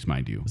boundaries,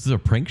 mind you. This is a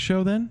prank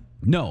show then?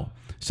 No.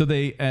 So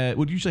they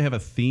would usually have a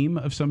theme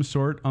of some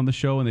sort on the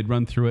show, and they'd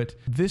run through it.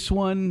 This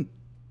one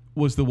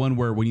was the one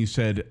where when you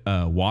said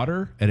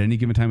water at any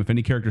given time, if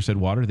any character said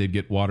water, they'd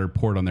get water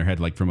poured on their head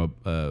like from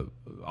a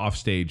off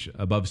stage,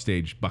 above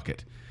stage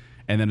bucket.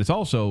 And then it's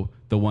also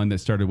the one that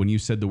started when you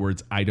said the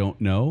words "I don't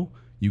know,"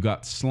 you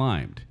got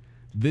slimed.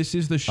 This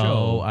is the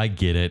show Oh, I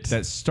get it.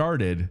 that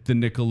started the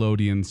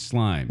Nickelodeon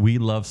slime. We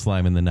love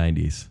slime in the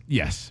 90s.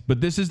 Yes, but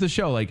this is the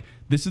show. Like,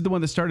 this is the one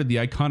that started the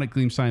iconic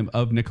theme slime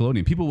of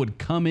Nickelodeon. People would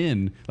come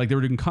in, like they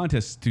were doing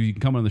contests to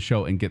come on the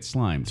show and get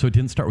slimed. So it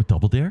didn't start with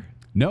Double Dare?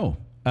 No.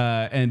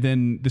 And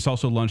then this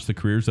also launched the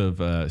careers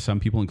of some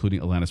people,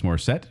 including Alanis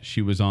Morissette.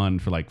 She was on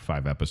for like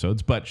 5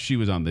 episodes, but she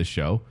was on this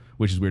show,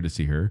 which is weird to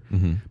see her.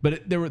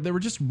 But there were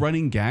just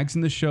running gags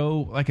in the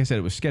show. Like I said,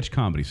 it was sketch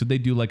comedy. So they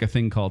do like a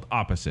thing called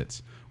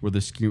opposites, where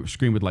the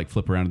screen would like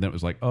flip around, and then it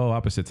was like, oh,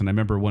 opposites. And I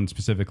remember one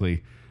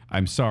specifically.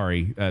 I'm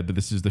sorry, but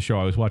this is the show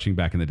I was watching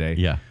back in the day.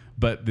 Yeah.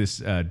 But this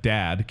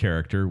dad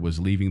character was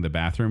leaving the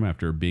bathroom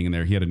after being in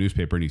there. He had a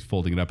newspaper and he's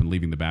folding it up and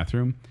leaving the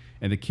bathroom.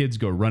 And the kids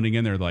go running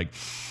in there like,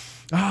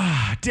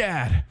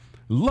 Dad,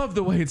 love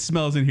the way it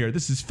smells in here.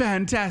 This is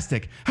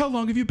fantastic. How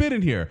long have you been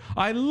in here?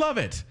 I love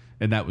it.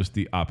 And that was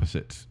the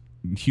opposite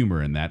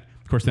humor in that.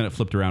 Of course, then it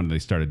flipped around and they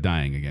started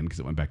dying again because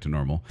it went back to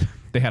normal.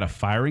 They had a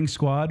firing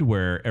squad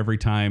where every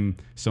time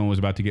someone was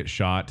about to get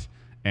shot,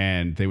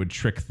 and they would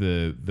trick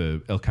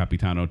the El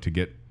Capitano to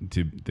get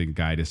to the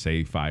guy to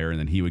say fire, and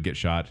then he would get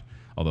shot,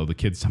 although the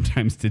kids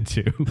sometimes did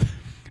too.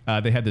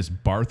 They had this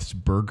Barth's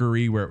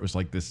Burgery where it was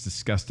like this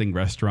disgusting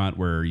restaurant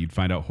where you'd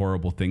find out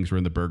horrible things were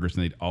in the burgers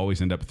and they'd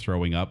always end up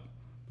throwing up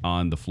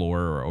on the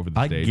floor or over the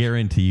I stage.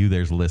 guarantee you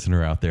there's a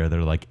listener out there that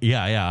are like,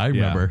 yeah, I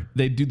remember.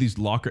 They do these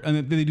locker, and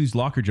they do these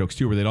locker jokes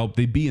too, where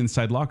they'd be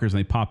inside lockers and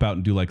they pop out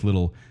and do like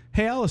little,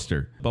 hey,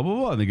 Alistair, blah, blah,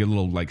 blah. And they get a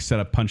little like set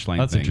up punchline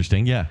That's thing.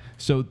 interesting. Yeah.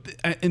 So,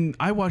 and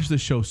I watched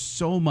this show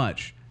so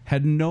much,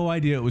 had no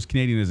idea it was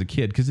Canadian as a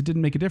kid because it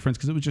didn't make a difference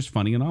because it was just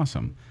funny and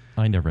awesome.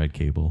 I never had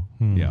cable.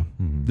 Yeah.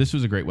 This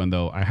was a great one,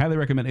 though. I highly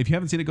recommend. If you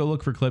haven't seen it, go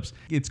look for clips.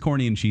 It's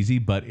corny and cheesy,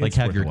 but it's Like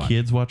have worth your a watch.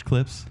 kids watch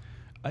clips.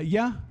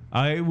 Yeah,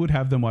 I would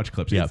have them watch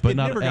clips. Yeah, It's- but it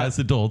not never got- as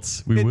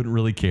adults. We wouldn't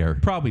really care.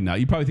 Probably not.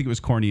 You probably think it was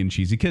corny and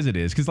cheesy because it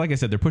is. Because like I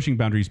said, they're pushing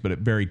boundaries, but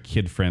very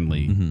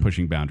kid-friendly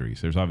pushing boundaries.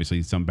 There's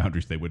obviously some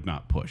boundaries they would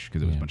not push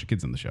because it was a bunch of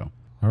kids on the show.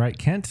 All right,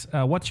 Kent,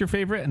 what's your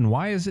favorite and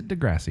why is it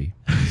Degrassi?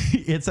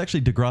 It's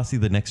actually Degrassi: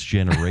 The Next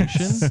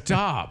Generation.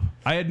 Stop!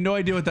 I had no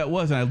idea what that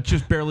was, and I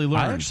just barely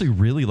learned. I actually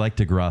really like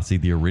Degrassi,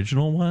 the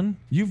original one.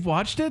 You've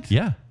watched it?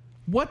 Yeah.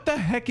 What the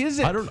heck is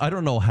it? I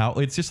don't know how.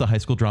 It's just a high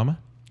school drama.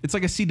 It's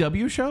like a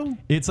CW show?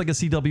 It's like a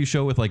CW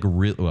show with like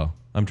real. Well,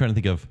 I'm trying to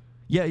think of.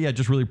 Yeah,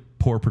 just really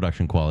poor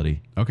production quality.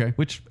 Okay.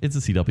 Which it's a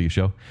CW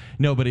show.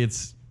 No, but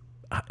it's.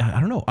 I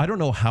don't know. I don't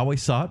know how I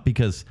saw it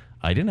because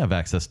I didn't have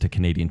access to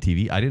Canadian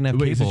TV. I didn't have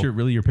Wait, cable. is this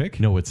really your pick?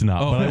 No, it's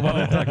not. But I want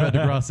to talk about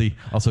Degrassi.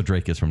 Also,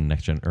 Drake is from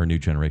Next Gen or New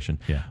Generation.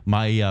 Yeah.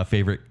 My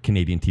favorite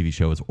Canadian TV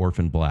show is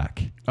Orphan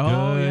Black.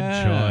 Oh, Good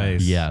yeah.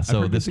 choice. Yeah.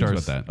 So heard this good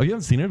things stars. about that. Oh, you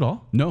haven't seen it at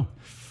all? No.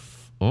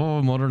 Oh,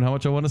 I'm wondering how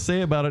much I want to say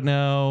about it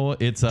now.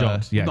 It's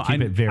Don't. Yeah, No, keep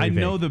it very I vague.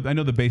 know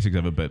the basics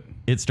of it, but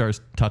It stars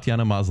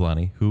Tatiana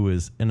Maslany, who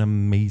is an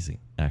amazing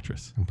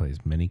actress. And plays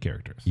many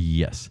characters.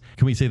 Yes.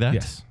 Can we say that?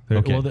 Yes.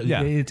 Okay. Well,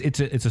 Yeah.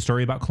 it's a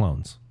story about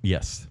clones.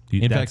 Yes.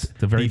 You- In that's fact,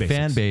 the very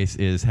fan basics. base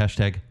is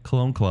hashtag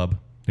Clone Club.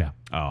 Yeah.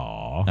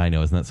 oh, I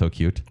know, isn't that so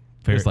cute?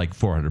 There's like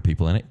 400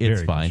 people in it.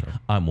 It's Very fine. good show.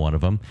 I'm one of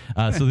them.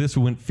 So this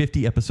went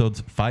 50 episodes,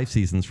 5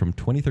 seasons from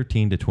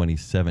 2013 to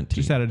 2017.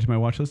 just added to my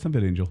watch list on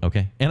VidAngel.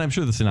 Okay. And I'm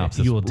sure the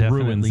synopsis You will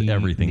definitely ruins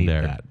everything need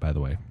there. that, by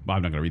the way. Well,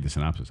 I'm not going to read the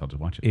synopsis. I'll just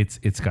watch it.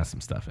 It's got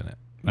some stuff in it.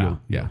 Wow.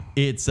 Yeah.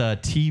 It's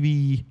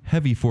TV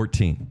heavy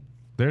 14.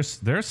 There's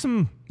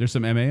some There's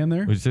some MA in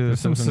there. Which is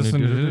some something-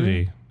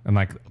 sensitivity. And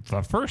like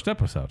the first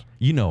episode.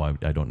 You know I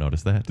don't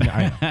notice that.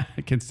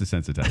 Against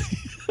desensitized.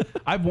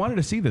 I've wanted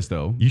to see this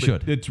though. You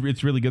But should.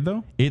 It's really good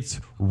though. It's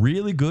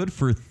really good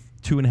for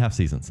 2.5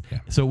 seasons. Yeah.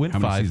 So it went How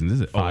many 5 seasons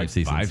is it? Oh, 5 it's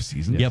seasons. 5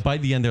 seasons? Yeah, by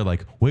the end they're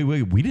like, wait,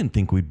 we didn't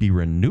think we'd be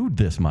renewed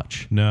this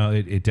much. No,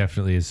 it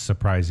definitely is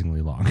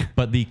surprisingly long.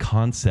 But the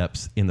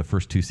concepts in the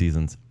first 2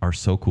 seasons are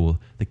so cool.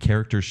 The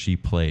characters she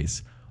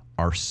plays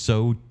are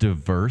so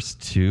diverse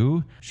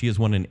too. She has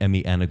won an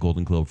Emmy and a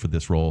Golden Globe for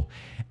this role.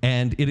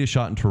 And it is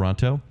shot in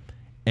Toronto.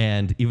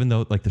 And even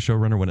though like the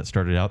showrunner, when it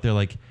started out, they're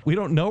like, we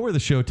don't know where the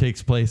show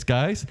takes place,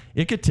 guys.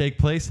 It could take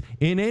place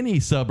in any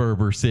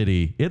suburb or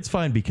city. It's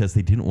fine because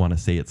they didn't want to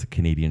say it's a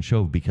Canadian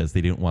show because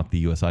they didn't want the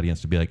U.S.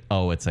 audience to be like,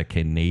 oh, it's a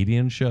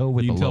Canadian show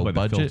with You a can tell low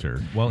by the budget.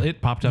 filter. Well,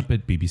 it popped up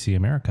at BBC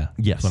America.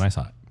 Yes. When I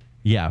saw it.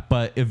 Yeah,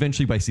 but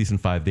eventually by season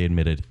 5, they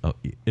admitted, oh,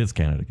 it's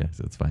Canada,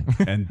 guys. It's fine.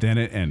 And then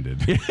it ended.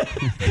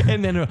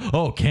 And then,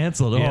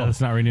 canceled. Yeah, Oh,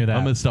 let's not renew that.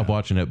 I'm going to stop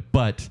watching it.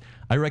 But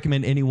I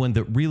recommend anyone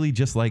that really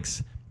just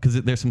likes,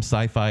 because there's some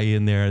sci-fi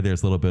in there.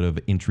 There's a little bit of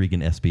intrigue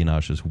and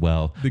espionage as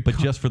well. But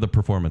just for the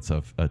performance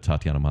of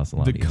Tatiana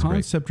Maslany. The it's great.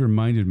 concept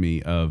reminded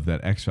me of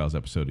that X-Files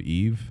episode,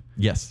 Eve,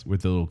 Yes.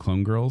 with the little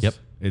clone girls. Yep.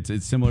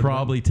 It's similar.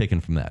 Probably taken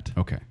from that. To that?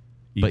 Okay.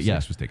 Eve But yeah.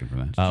 6 was taken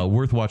from that.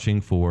 Worth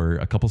watching for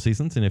a couple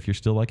seasons. And if you're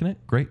still liking it,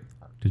 great.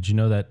 Did you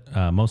know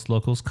that most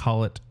locals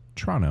call it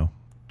Toronto?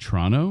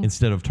 Toronto.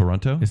 Instead of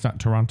Toronto. It's not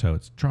Toronto,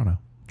 it's Toronto.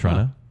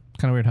 Toronto.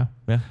 Kind of weird, huh?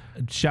 Yeah.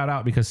 Shout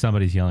out because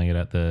somebody's yelling it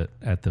at the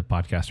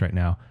podcast right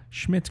now.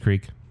 Schmitz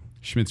Creek.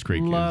 Schmitz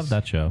Creek. Love is,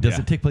 that show. Does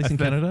it take place in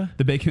Canada?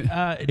 The bacon.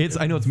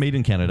 I know it's made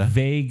in Canada.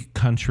 Vague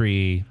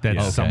country that's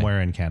Okay.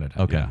 somewhere in Canada.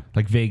 Okay. Yeah.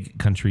 Like vague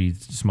country,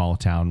 small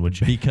town,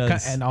 which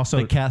Because and also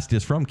the cast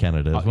is from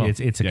Canada as well. it's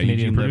a Yeah, Canadian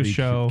Eugene produced Levy,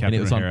 show. Captain and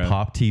it was on O'Hara.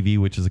 Pop TV,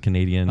 which is a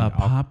Canadian.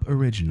 Pop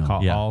original.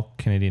 Call Yeah. all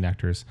Canadian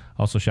actors.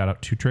 Also, shout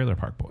out to Trailer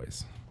Park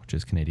Boys, which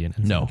is Canadian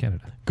and set no, in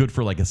Canada. good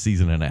for like a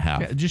season and a half.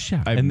 Yeah, just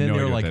shout. I have and then no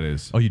they're idea like, what that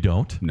is. "Oh, you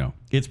don't? No.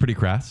 It's pretty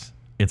crass.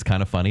 It's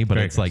kind of funny, but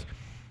Very it's crass. like,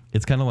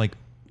 it's kind of like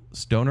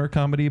stoner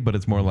comedy, but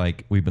it's more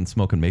like we've been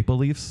smoking maple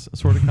leafs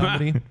sort of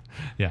comedy.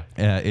 Yeah.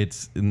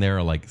 It's and there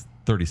are like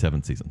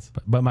 37 seasons.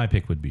 But my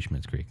pick would be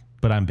Schmitz Creek.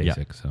 But I'm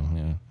basic, so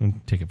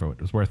take it for what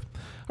it was worth.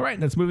 All right,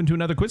 let's move into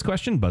another quiz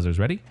question. Buzzer's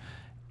ready.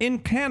 In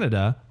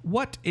Canada,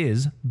 what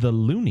is the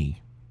loonie?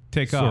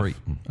 Take Sorry,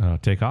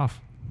 off. Take off.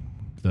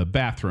 The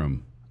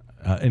bathroom.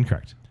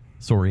 Incorrect.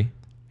 sorry,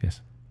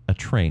 Yes. a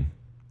train.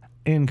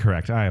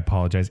 Incorrect. I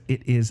apologize.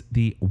 It is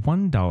the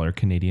 $1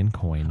 Canadian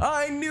coin.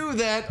 I knew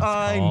that.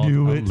 I called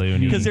knew a it. loonie.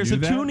 Because there's You a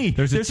knew that? toonie.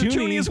 There's a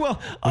toonie as well.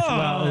 Which,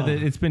 well,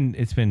 it's been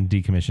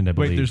decommissioned, I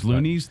believe. Wait, there's but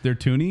loonies? They're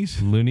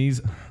toonies?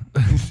 Loonies.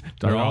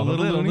 They're all a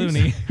little loony.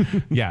 loonies?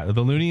 Yeah,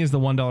 the loonie is the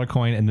 $1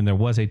 coin, and then there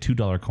was a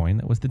 $2 coin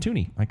that was the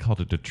toonie. I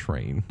called it a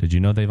train. Did you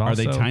know they've also... Are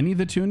they tiny,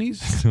 the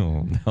toonies?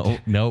 Oh, no.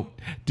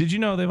 Nope. Did you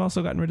know they've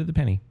also gotten rid of the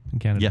penny in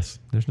Canada? Yes.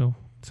 There's no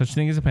such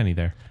thing as a penny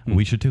there.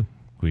 We should too.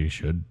 We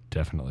should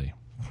definitely.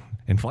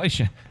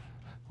 Inflation.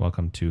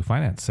 Welcome to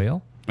Finance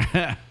Sale.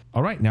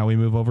 All right, now we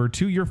move over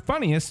to your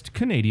funniest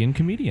Canadian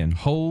comedian.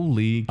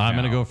 Holy cow. I'm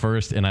going to go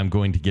first, and I'm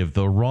going to give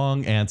the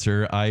wrong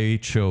answer. I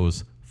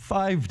chose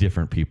 5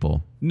 different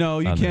people. No,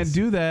 you on can't this.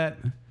 do that.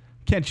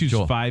 Can't choose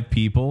Joel. 5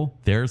 people.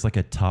 There's like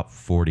a top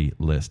 40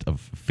 list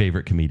of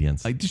favorite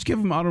comedians. Like, just give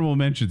them honorable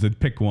mentions and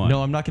pick one.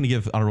 No, I'm not going to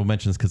give honorable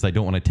mentions because I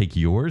don't want to take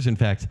yours. In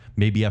fact,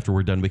 maybe after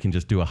we're done, we can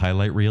just do a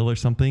highlight reel or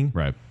something.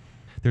 Right.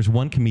 There's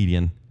one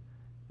comedian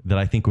that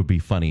I think would be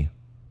funny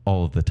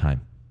all of the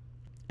time,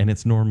 and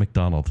it's Norm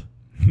Macdonald.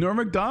 Norm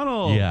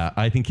Macdonald. Yeah,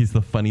 I think he's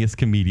the funniest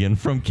comedian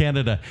from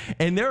Canada,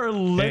 and there are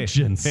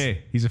legends.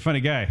 Hey, he's a funny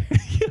guy.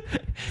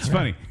 It's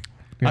funny.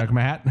 You like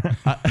my hat?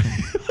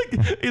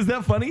 Is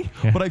that funny?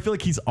 But I feel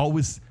like he's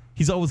always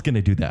going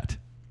to do that.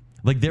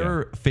 Like there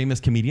are famous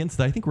comedians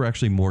that I think were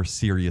actually more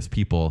serious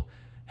people,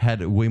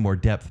 had way more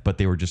depth, but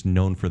they were just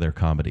known for their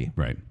comedy.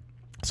 Right.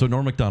 So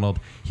Norm Macdonald,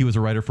 he was a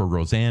writer for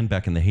Roseanne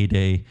back in the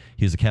heyday.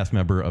 He was a cast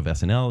member of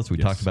SNL, as we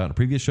talked about in a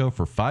previous show,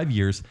 for 5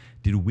 years.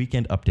 Did a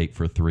Weekend Update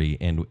for 3,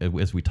 and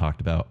as we talked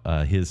about,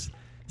 his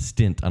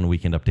stint on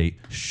Weekend Update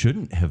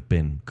shouldn't have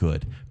been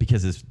good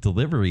because his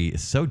delivery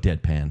is so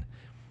deadpan.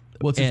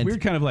 Well, it's this And-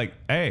 weird kind of like,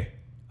 hey,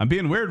 I'm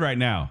being weird right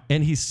now.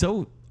 And he's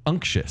so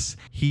unctuous.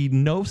 He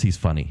knows he's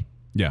funny.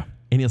 Yeah.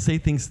 And he'll say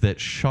things that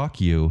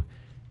shock you.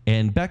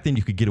 And back then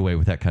you could get away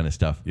with that kind of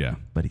stuff. Yeah.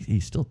 But he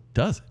still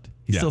does it.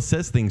 He Yeah. still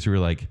says things where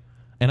you're like,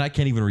 and I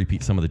can't even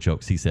repeat some of the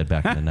jokes he said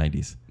back in the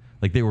 90s.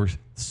 Like they were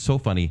so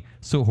funny,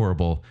 so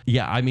horrible.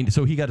 Yeah, I mean,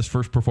 so he got his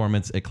first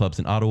performance at clubs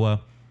in Ottawa.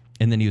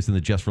 And then he was in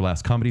the Just for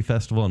Laughs Comedy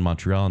Festival in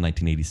Montreal in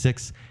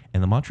 1986.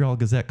 And the Montreal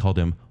Gazette called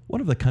him one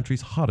of the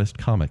country's hottest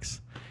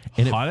comics.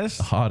 And Hottest?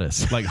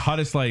 Hottest. Like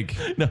hottest, like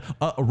No,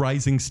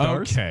 rising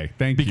stars. Okay,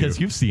 thank you. Because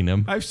you've seen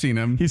him. I've seen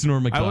him. He's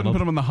Norm I Macdonald. wouldn't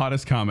put him on the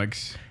hottest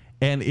comics.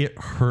 And it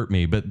hurt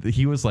me. But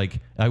he was like,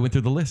 I went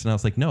through the list and I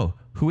was like, no,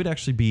 who would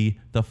actually be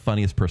the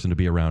funniest person to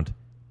be around?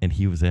 And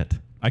he was it.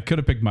 I could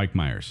have picked Mike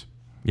Myers.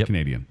 Yep.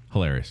 Canadian.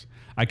 Hilarious.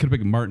 I could have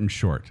picked Martin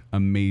Short.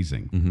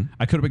 Amazing.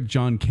 I could have picked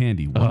John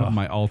Candy. One of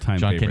my all-time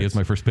John favorites. Candy was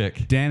my first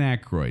pick. Dan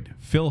Aykroyd,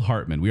 Phil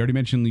Hartman. We already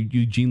mentioned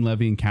Eugene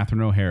Levy and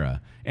Catherine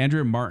O'Hara.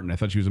 Andrea Martin. I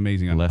thought she was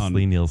amazing.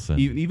 Leslie Nielsen.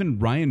 Even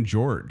Ryan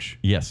George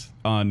Yes.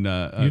 on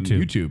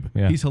YouTube.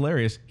 Yeah. He's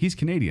hilarious. He's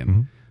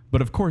Canadian.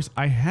 But of course,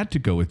 I had to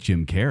go with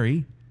Jim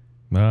Carrey.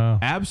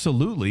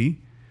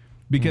 Absolutely.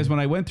 Because when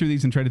I went through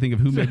these and tried to think of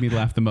who made me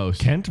laugh the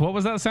most, Kent, what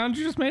was that sound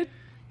you just made?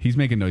 he's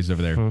making noises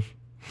over there.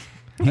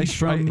 He's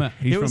from.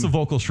 It was a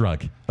vocal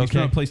shrug. He's from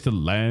Okay. a place to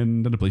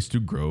land and a place to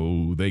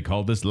grow. They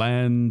call this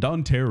land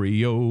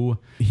Ontario.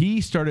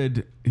 He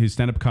started his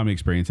stand-up comedy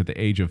experience at the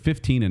age of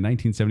 15 in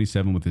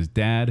 1977 with his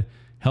dad,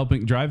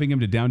 driving him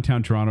to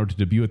downtown Toronto to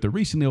debut at the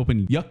recently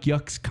opened Yuck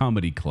Yucks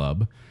Comedy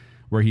Club,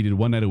 where he did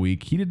one night a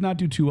week. He did not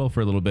do too well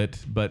for a little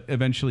bit, but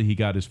eventually he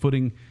got his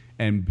footing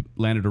and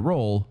landed a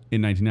role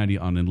in 1990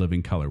 on In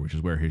Living Color, which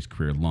is where his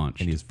career launched.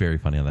 And he was very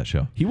funny on that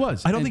show. He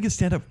was. I don't And- think his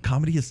stand-up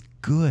comedy is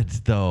good,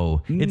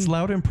 though. It's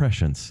loud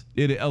impressions.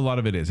 A lot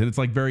of it is, and it's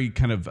like very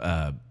kind of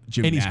And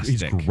gymnastic.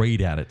 he's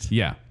great at it.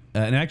 Yeah.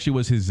 And it actually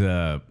was his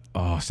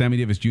Sammy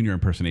Davis Jr.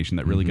 impersonation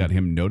that really got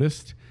him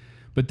noticed.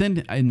 But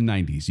then in the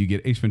 90s, you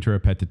get Ace Ventura,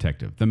 Pet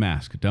Detective, The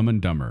Mask, Dumb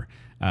and Dumber.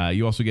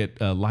 You also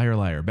get Liar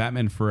Liar,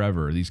 Batman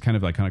Forever, these kind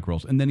of iconic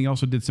roles. And then he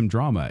also did some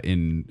drama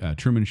in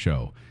Truman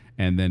Show,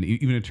 and then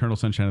even Eternal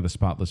Sunshine of the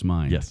Spotless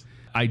Mind. Yes.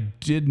 I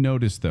did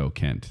notice, though,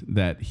 Kent,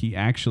 that he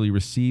actually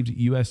received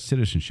U.S.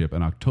 citizenship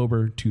in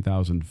October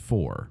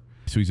 2004.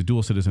 So he's a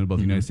dual citizen of both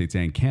the United States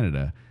and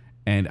Canada.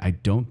 And I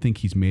don't think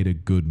he's made a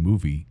good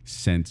movie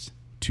since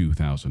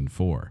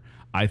 2004.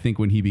 I think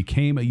when he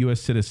became a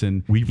U.S.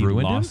 citizen, We've he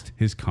ruined him? lost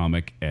his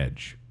comic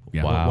edge.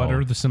 Yeah. Wow. What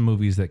are some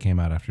movies that came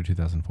out after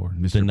 2004?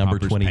 Mr. The number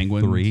Popper's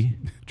 23.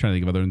 Penguins. Trying to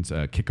think of other ones.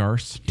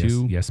 Kick-Arse,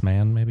 too. Yes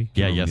Man, maybe?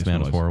 Yeah, Yes Yes Man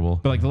was horrible.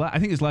 But like I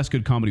think his last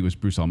good comedy was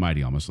Bruce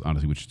Almighty,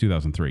 honestly, which is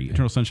 2003.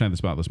 Eternal Sunshine of the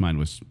Spotless Mind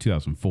was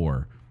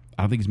 2004.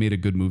 I don't think he's made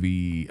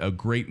a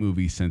great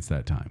movie since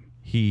that time.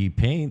 He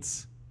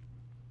paints.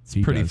 It's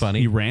He pretty does. funny.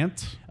 He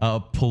rants.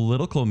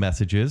 Political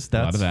messages. A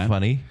lot That's of that.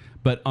 funny.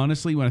 But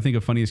honestly, when I think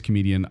of funniest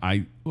comedian,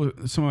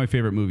 some of my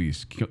favorite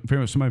movies, some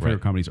of my favorite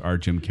comedies are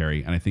Jim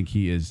Carrey, and I think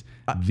he is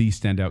the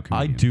standout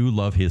I comedian. do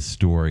love his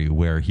story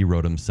where he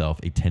wrote himself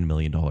a $10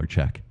 million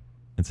check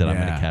and said, I'm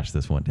going Yeah. to cash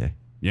this one day.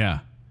 Yeah.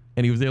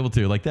 And he was able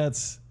to. Like,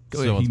 that's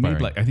so he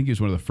inspiring. made I think he was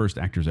one of the first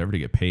actors ever to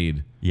get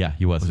paid. Yeah,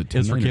 he was. Was it It 10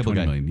 was for million or Cable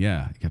 20 Guy. million?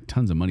 Yeah, he got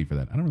tons of money for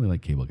that. I don't really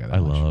like Cable Guy that I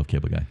much. love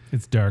Cable Guy.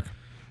 It's dark.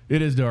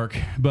 It is dark,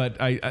 but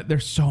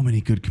there's so many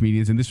good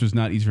comedians, and this was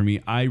not easy for me.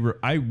 I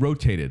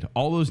rotated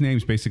all those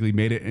names, basically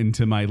made it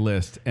into my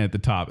list at the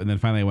top, and then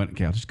finally I went,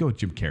 okay, I'll just go with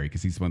Jim Carrey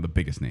because he's one of the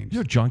biggest names. You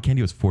know, John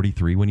Candy was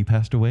 43 when he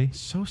passed away.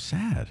 So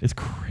sad. It's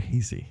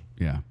crazy.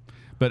 Yeah,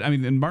 but I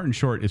mean, and Martin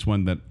Short is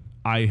one that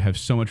I have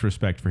so much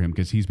respect for him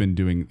because he's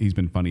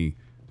been funny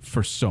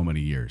for so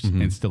many years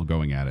and still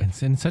going at it.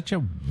 It's in such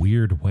a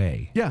weird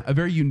way. Yeah, a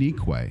very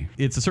unique way.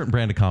 It's a certain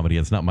brand of comedy.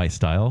 It's not my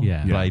style.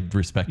 Yeah. But Yeah. I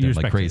respect You him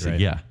respect like it, crazy. right?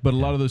 Yeah. But a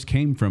lot of those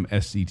came from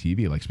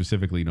SCTV, like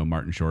specifically,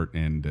 Martin Short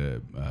and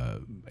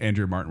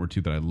Andrew Martin were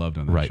two that I loved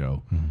on that Right.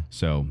 show.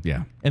 So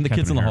yeah, And the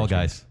Kids in the Hall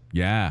Harris. guys.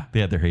 Yeah,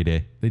 They had their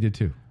heyday. they did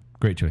too.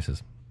 Great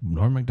choices.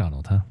 Norm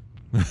Macdonald, huh?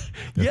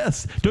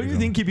 Yes. Don't you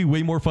think he'd be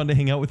way more fun to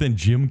hang out with than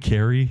Jim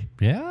Carrey?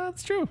 Yeah,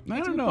 that's true. I That's a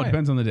don't good know. It point.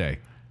 depends on the day.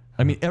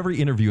 I mean, every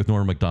interview with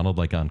Norm Macdonald,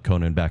 like on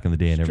Conan back in the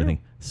day and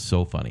everything,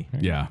 so funny.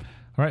 Yeah.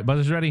 All right,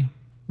 buzzers ready.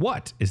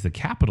 What is the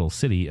capital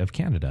city of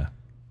Canada?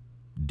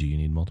 Do you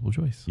need multiple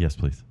choice? Yes,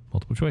 please.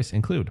 Multiple choice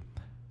include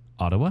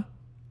Ottawa,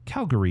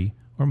 Calgary,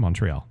 or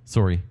Montreal.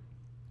 Sorry.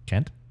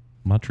 Kent?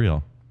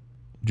 Montreal.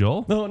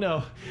 Joel? Oh,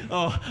 no.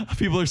 Oh,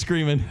 people are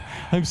screaming.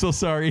 I'm so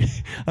sorry.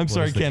 I'm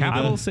sorry, What is the Canada.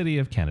 capital city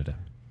of Canada?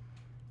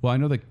 Well, I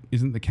know that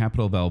isn't the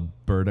capital of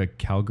Alberta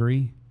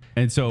Calgary,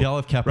 and so They all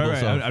have capitals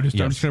Right, of- I'm just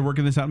yes. kind of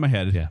working this out in my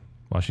head. Yeah.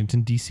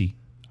 Washington, D.C.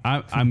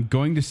 I'm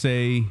going to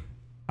say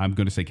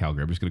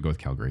Calgary. I'm just going to go with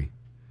Calgary.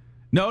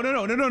 No. You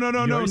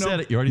already said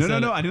it. You already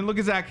said it. I didn't look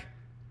at Zach.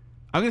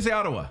 I'm going to say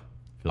Ottawa.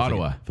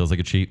 Feels like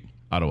a cheat.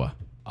 Ottawa.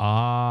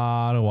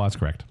 Ottawa's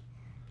correct.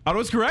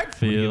 Ottawa's correct?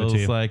 give it to Feels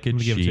you. like a I'm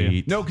gonna give it to you.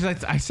 cheat. No,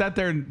 because I sat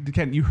there and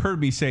Ken, you heard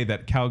me say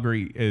that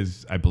Calgary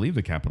is, I believe,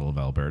 the capital of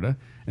Alberta,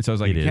 and so I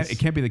was like, It is. it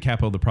can't be the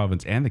capital of the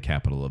province and the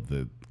capital of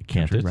the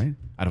Can't country, it? right?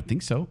 I don't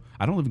think so.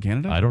 I don't live in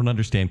Canada. I don't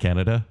understand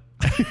Canada.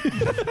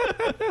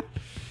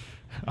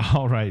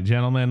 All right,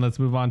 gentlemen, let's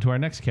move on to our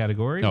next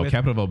category. No, with-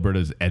 capital of Alberta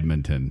is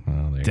Edmonton.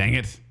 there you Dang go.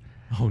 it!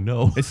 Oh,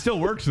 no. It still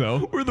works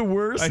though. We're the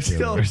worst. I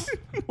still.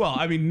 Well,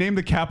 I mean, name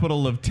the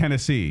capital of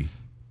Tennessee.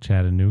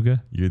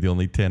 Chattanooga. You're the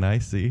only 10 I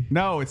see.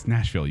 No, it's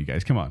Nashville. You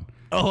guys, come on.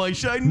 Oh, I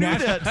knew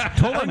that.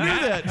 I knew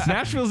that.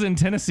 Nashville's in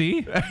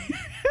Tennessee.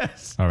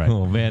 All right.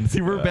 Oh, man.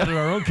 See, we're bad in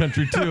our own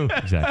country, too.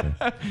 Exactly.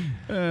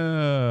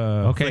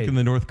 Okay. Like in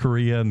the North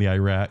Korea and the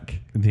Iraq.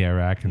 The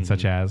Iraq and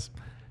such as.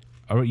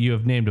 All right, you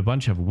have named a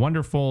bunch of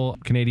wonderful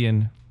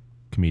Canadian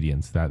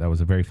comedians. That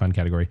was a very fun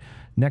category.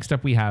 Next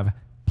up, we have,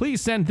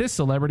 please send this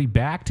celebrity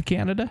back to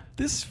Canada.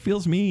 This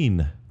feels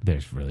mean.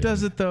 There's really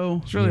Does it though?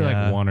 It's really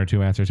Yeah. like one or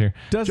two answers here.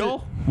 Does Joel?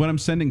 it? When I'm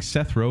sending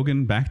Seth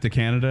Rogen back to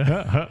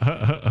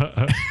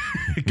Canada,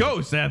 go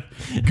Seth,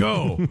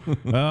 go.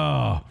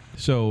 Oh,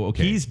 so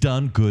okay. He's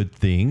done good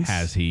things.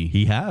 Has he?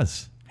 He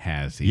has.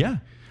 Has he? Yeah.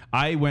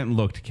 I went and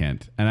looked,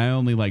 Kent, and I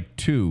only like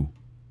two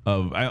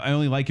of. I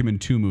only like him in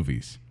two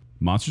movies: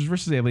 Monsters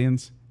vs.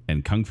 Aliens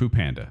and Kung Fu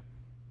Panda.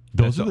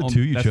 Those are the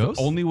two you that's chose?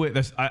 The only way.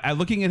 I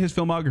looking at his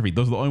filmography.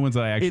 Those are the only ones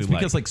that I actually It's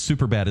because like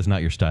Superbad is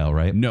not your style,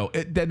 right? No,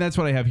 that's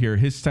what I have here.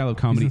 His style of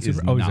comedy He's in is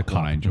Super- oh, he's a not cop.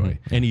 what I enjoy.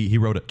 And he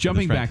wrote it. with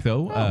Jumping his back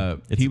friends.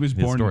 though, It's he was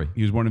his born. story.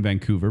 He was born in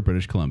Vancouver,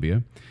 British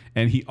Columbia,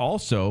 and he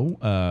also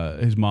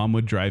his mom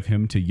would drive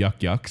him to Yuck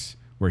Yucks,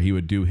 where he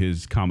would do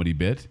his comedy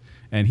bit,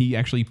 and he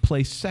actually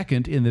placed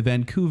second in the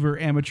Vancouver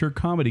Amateur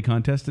Comedy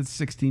Contest at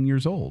 16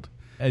 years old.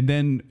 And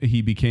then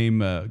he became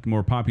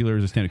more popular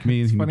as a stand-up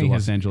comedian. He moved to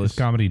Los Angeles. His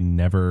comedy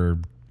never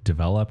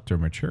developed or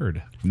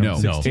matured. from No,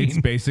 16. it's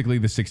basically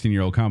the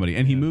 16-year-old comedy.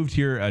 And he moved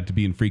here to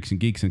be in Freaks and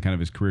Geeks, and kind of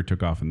his career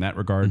took off in that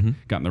regard.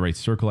 Got in the right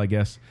circle, I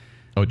guess.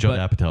 Oh, Judd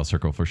But- Apatow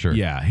circle for sure.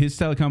 Yeah, his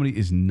style of comedy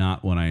is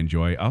not one I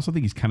enjoy. I also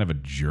think he's kind of a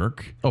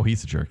jerk. Oh,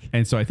 he's a jerk.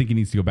 And so I think he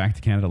needs to go back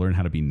to Canada, learn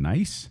how to be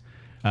nice.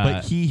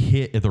 But he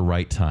hit at the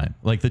right time.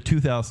 Like the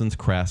 2000s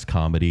crass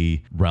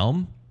comedy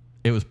realm,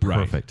 it was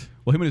perfect.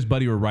 Well, him and his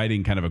buddy were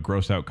writing kind of a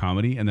gross out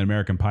comedy, and then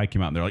American Pie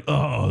came out, and they're like,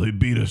 "Oh, they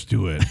beat us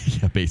to it."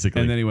 Yeah,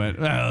 basically. And then he went,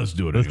 "Let's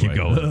do it. Let's keep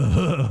anyway."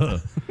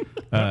 going.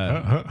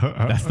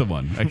 That's the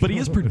one. But he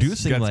is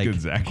producing That's like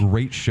good, Zach.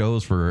 great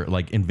shows for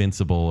like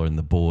Invincible and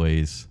The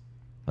Boys.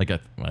 Like I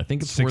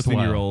think it's worthwhile.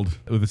 16-year-old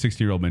with a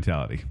 60-year-old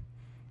mentality.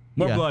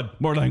 More Yeah. blood,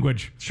 more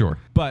language. Sure.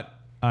 But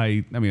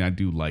I mean, I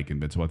do like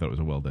Invincible. I thought it was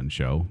a well done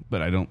show,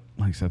 but I don't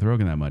like Seth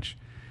Rogen that much.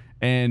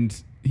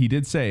 And he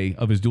did say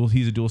of his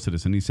he's a dual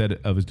citizen. He said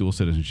of his dual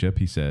citizenship,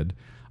 he said,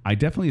 "I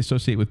definitely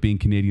associate with being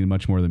Canadian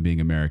much more than being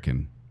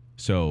American.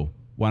 So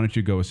why don't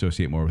you go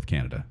associate more with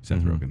Canada?"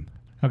 Seth Rogen.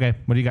 Okay,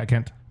 what do you got,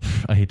 Kent?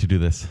 I hate to do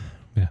this.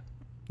 Yeah.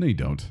 No, you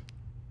don't.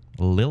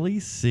 Lily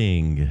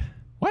Singh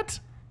What?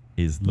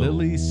 is the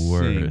Lily worst.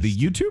 Singh, the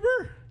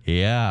YouTuber.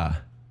 Yeah.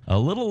 A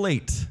little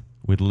late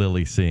with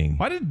Lily Singh.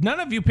 Why did none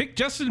of you pick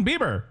Justin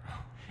Bieber?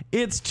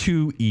 It's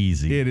too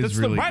easy. It is That's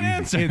the really right easy.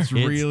 answer. It's It's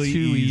really too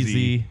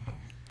easy.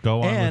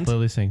 Go on And- with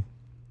Lily Singh.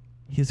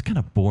 He's kind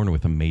of born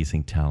with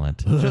amazing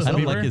talent. I don't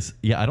Bieber? like his.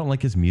 Yeah, I don't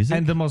like his music.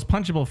 And the most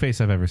punchable face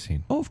I've ever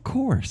seen. oh, of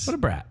course. What a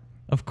brat.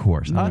 Of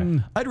course.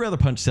 I'd rather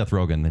punch Seth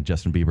Rogen than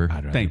Justin Bieber. I'd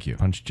rather Thank you.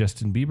 punch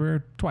Justin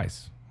Bieber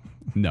twice.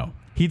 No.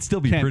 He'd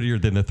still be Ken, prettier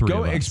than the three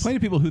Go of us. explain to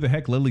people who the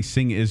heck Lily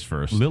Singh is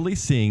first. Lily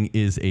Singh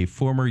is a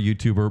former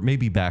YouTuber,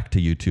 maybe back to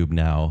YouTube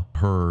now.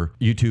 Her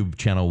YouTube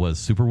channel was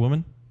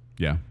Superwoman,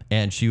 Yeah.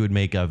 and she would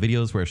make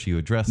videos where she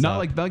would dress Not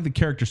up. like the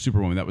character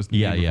Superwoman. That was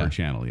the name of her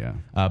channel, yeah.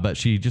 But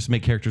she just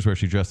make characters where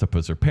she dressed up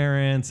as her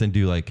parents and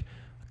do like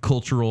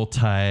cultural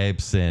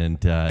types,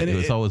 and it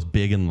was always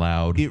big and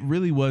loud. It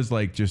really was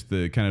like just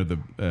the kind of the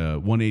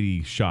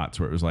 180 shots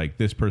where it was like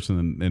this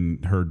person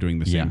and her doing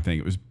the same Yeah. thing.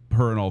 It was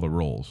her in all the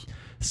roles.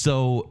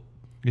 So,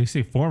 You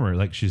say former,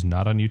 like she's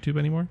not on YouTube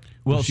anymore?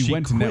 well, she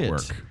went to quit.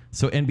 network.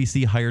 So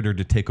NBC hired her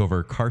to take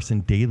over Carson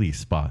Daly's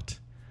spot.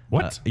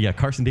 What? Yeah,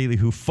 Carson Daly,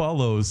 who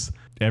follows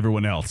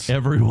Everyone else.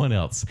 everyone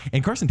else.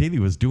 And Carson Daly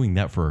was doing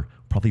that for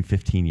probably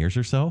 15 years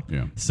or so.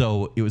 Yeah.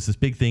 So it was this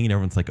big thing, and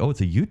everyone's like, oh,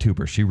 it's a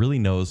YouTuber. She really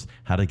knows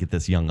how to get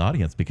this young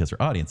audience because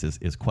her audience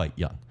is quite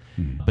young.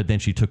 But then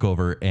she took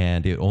over,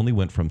 and it only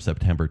went from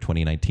September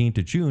 2019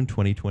 to June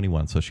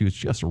 2021. So she was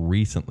just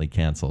recently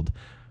canceled.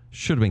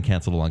 Should have been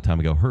canceled a long time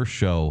ago. Her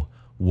show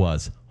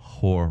was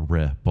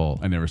horrible.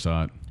 I never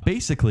saw it.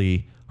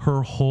 Basically,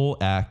 her whole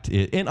act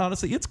and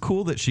honestly, it's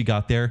cool that she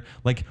got there.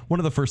 Like, one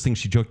of the first things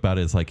she joked about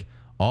is like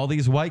all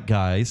these white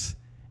guys,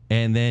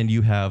 and then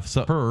you have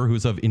her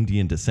who's of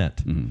Indian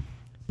descent.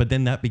 But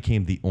then that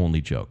became the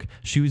only joke.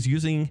 She was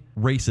using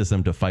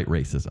racism to fight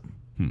racism,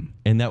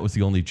 and that was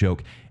the only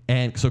joke.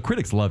 And so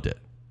critics loved it.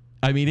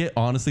 I mean,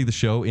 honestly, the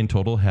show in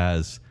total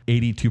has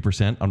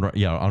 82%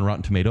 on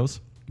Rotten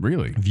Tomatoes.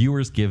 Really?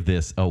 Viewers give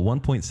this a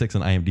 1.6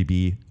 on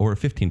IMDb or a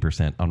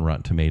 15% on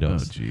Rotten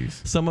Tomatoes. Oh,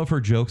 jeez. Some of her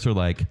jokes are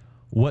like,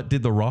 what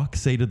did the rock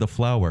say to the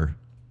flower?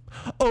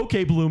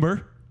 Okay,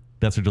 bloomer.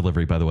 That's her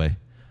delivery, by the way.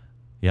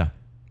 Yeah.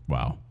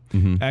 Wow.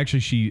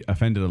 Actually, she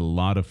offended a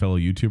lot of fellow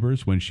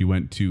YouTubers when she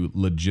went to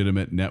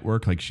legitimate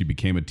network, like she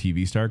became a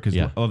TV star. Because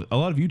Yeah. a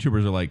lot of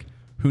YouTubers are like,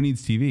 who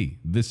needs TV?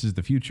 This is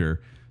the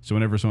future. So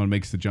whenever someone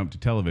makes the jump to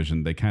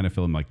television, they kind of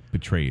feel like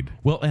betrayed.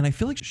 Well, and I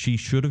feel like she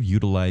should have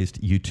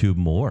utilized YouTube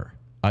more.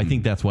 I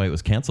think that's why it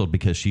was canceled,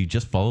 because she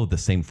just followed the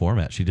same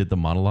format. She did the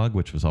monologue,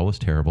 which was always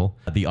terrible.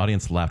 The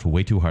audience laughed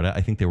way too hard.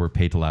 I think they were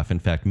paid to laugh. In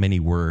fact, many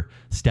were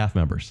staff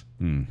members.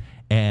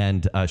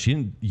 And she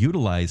didn't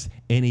utilize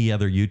any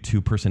other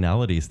YouTube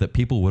personalities that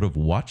people would have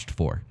watched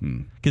for.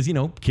 Because,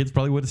 kids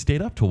probably would have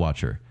stayed up to watch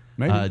her.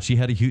 Maybe. She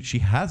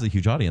has a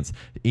huge audience.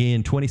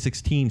 In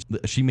 2016,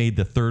 she made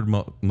the third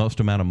most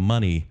amount of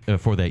money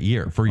for that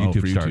year for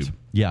YouTube for stars. YouTube.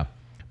 Yeah.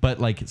 But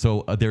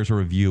there's a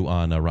review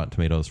on Rotten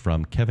Tomatoes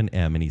from Kevin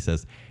M. And he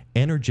says,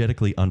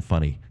 energetically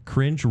unfunny,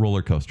 cringe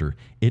roller coaster.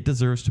 It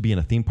deserves to be in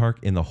a theme park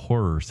in the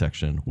horror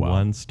section. Wow.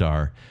 1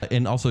 star.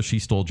 And also she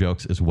stole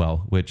jokes as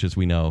well, which, as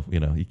we know, you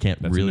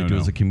can't That's a really do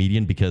no-no. as a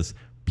comedian because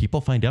people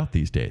find out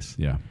these days.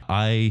 Yeah.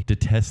 I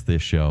detest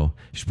this show.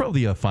 She's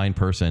probably a fine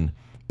person,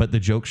 but the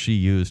jokes she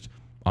used,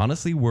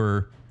 honestly,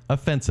 were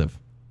offensive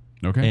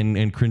Okay.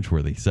 and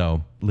cringeworthy.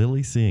 So,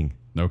 Lily Singh.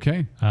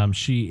 Okay.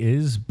 She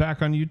is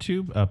back on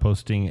YouTube,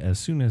 posting as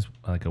soon as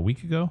like a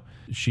week ago.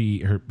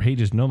 Her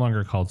page is no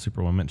longer called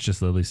Superwoman. It's just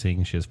Lily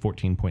Singh. She has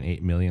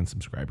 14.8 million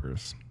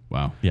subscribers.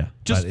 Wow. Yeah.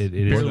 Just it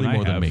is barely more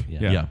more than than I me.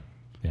 have. Yeah.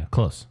 Yeah,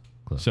 close.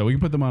 So we can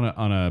put them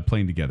on a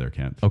plane together,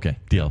 Kent. Okay,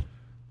 deal.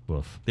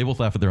 Woof. They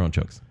both laugh at their own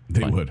jokes. They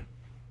Fine. would.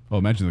 Oh,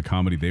 imagine the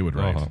comedy they would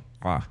write.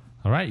 Uh-huh.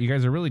 All right, you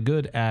guys are really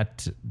good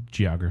at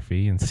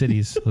geography and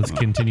cities. Let's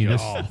continue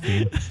this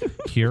theme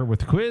here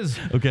with the quiz.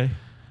 Okay.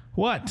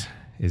 What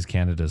is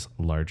Canada's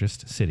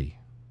largest city?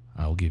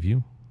 I'll give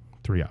you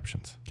 3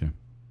 options. Okay.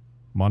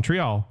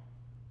 Montreal,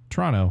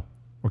 Toronto,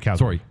 or Calgary.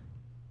 Sorry,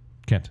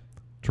 Kent.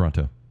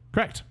 Toronto.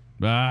 Correct.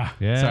 Ah,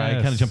 Yeah. Sorry,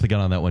 I kind of jumped the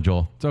gun on that one,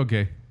 Joel. it's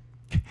okay.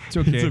 It's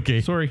okay. It's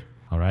okay. Sorry.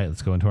 All right,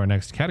 let's go into our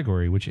next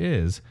category, which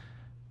is,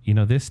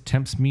 this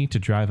tempts me to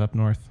drive up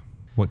north.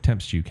 What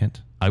tempts you,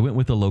 Kent? I went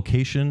with a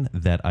location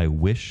that I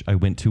wish I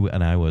went to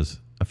and I was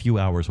a few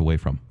hours away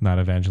from. Not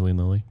Evangeline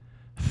Lilly.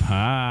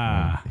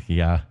 Ah.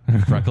 Yeah.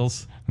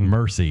 Freckles.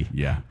 Mercy.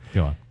 Yeah.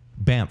 Go on.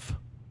 Banff.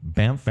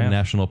 Banff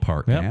National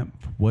Park. Yep. Banff.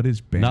 What is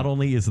Banff? Not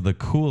only is it the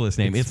coolest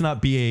name, it's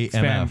not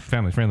B-A-M-F.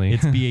 Family friendly.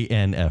 It's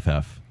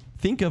B-A-N-F-F.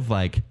 Think of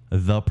like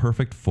the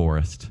perfect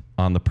forest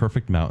on the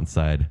perfect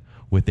mountainside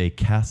with a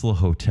castle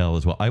hotel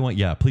as well.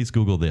 Please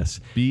Google this.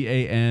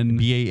 B-A-N.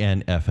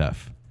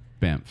 B-A-N-F-F.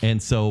 Banff.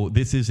 And so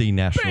this is a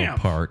national Banff.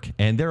 park,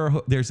 and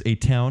there's a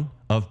town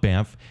of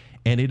Banff,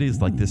 and it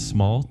is like this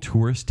small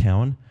tourist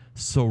town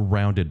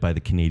surrounded by the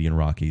Canadian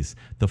Rockies.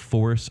 The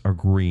forests are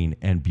green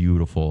and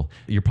beautiful.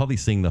 You're probably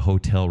seeing the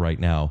hotel right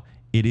now.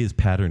 It is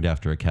patterned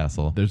after a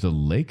castle. There's a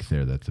lake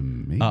there that's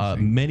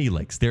amazing. Many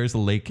lakes. There's a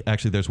lake.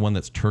 Actually, there's one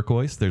that's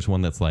turquoise. There's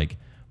one that's like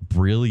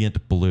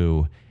brilliant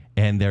blue.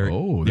 And they're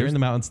in the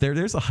mountains.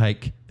 There's a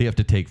hike they have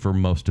to take for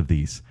most of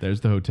these. There's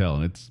the hotel,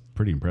 and it's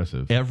pretty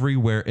impressive.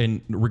 Everywhere,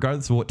 and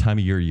regardless of what time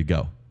of year you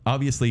go.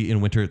 Obviously,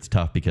 in winter, it's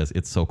tough because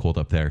it's so cold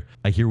up there.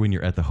 I hear when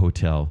you're at the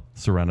hotel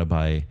surrounded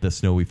by the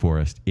snowy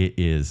forest, it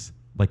is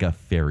like a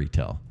fairy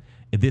tale.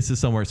 And this is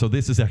somewhere. So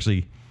this is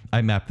actually,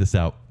 I mapped this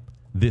out.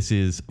 This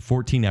is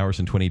 14 hours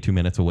and 22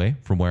 minutes away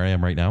from where I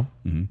am right now.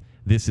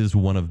 This is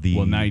one of the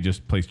Well, now you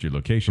just placed your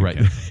location. right.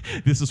 Ken.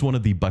 This is one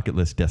of the bucket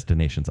list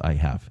destinations I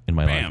have in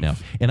my life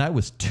Banff. now, and I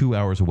was 2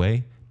 hours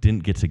away,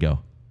 didn't get to go,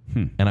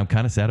 and I'm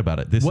kind of sad about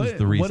it. This is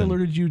the reason. What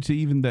alerted you to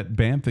even that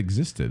Banff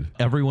existed?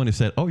 Everyone who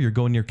said, "Oh, you're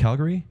going near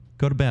Calgary?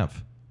 Go to Banff."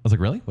 I was like,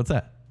 "Really? What's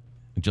that?"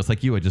 And just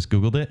like you, I just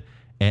Googled it,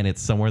 and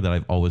it's somewhere that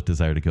I've always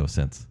desired to go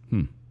since.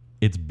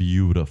 It's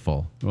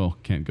beautiful. Well,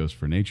 Kent goes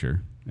for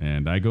nature,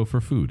 and I go for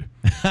food.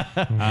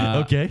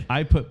 Okay.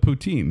 I put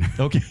poutine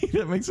Okay,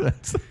 that makes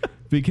sense.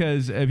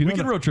 because if you We don't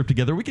can know, road trip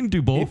together. We can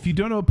do both. if you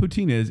don't know what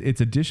poutine is,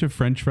 it's a dish of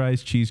French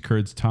fries, cheese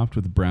curds topped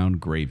with brown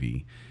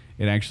gravy.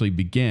 It actually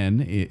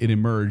it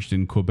emerged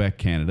in Quebec,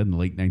 Canada in the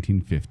late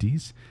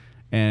 1950s.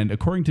 And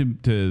according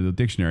to the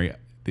dictionary,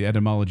 the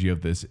etymology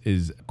of this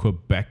is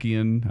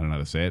Quebecian. I don't know how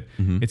to say it.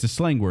 It's a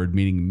slang word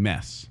meaning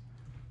mess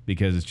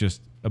because it's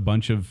just a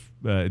bunch of,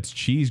 it's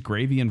cheese,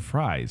 gravy, and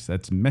fries.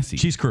 That's messy.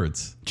 Cheese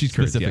curds. Cheese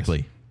curds, specifically.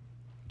 yes.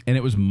 And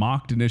it was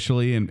mocked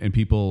initially, and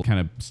people kind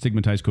of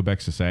stigmatized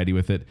Quebec society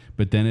with it.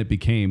 But then it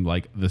became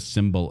like the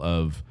symbol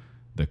of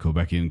the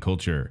Quebecian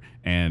culture.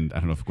 And I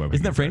don't know if Quebec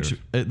Isn't that French?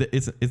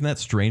 Isn't that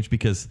strange?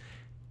 Because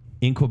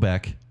in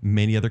Quebec,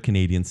 many other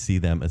Canadians see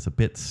them as a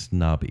bit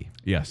snobby,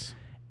 Yes.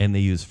 and they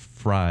use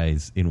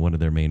fries in one of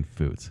their main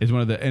foods. Is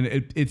one of the, and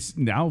it's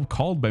now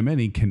called by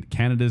many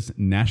Canada's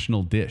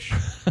national dish.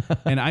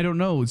 And I don't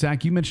know,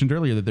 Zach, you mentioned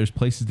earlier that there's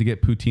places to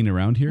get poutine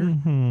around here.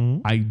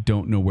 I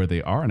don't know where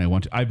they are,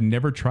 and I've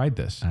never tried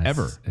this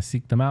ever. I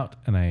seek them out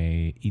and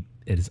I eat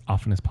it as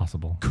often as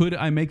possible. Could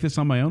I make this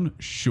on my own?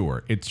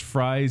 Sure. It's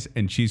fries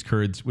and cheese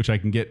curds, which I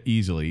can get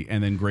easily,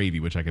 and then gravy,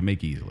 which I can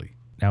make easily.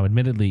 Now,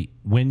 admittedly,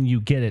 when you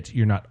get it,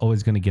 you're not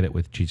always going to get it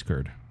with cheese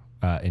curd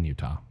in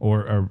Utah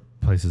or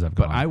places I've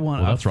gone. But I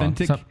want Well, that's wrong.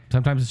 authentic.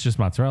 Sometimes it's just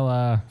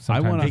mozzarella. I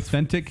Sometimes want it's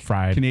authentic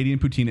fried. Canadian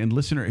poutine. And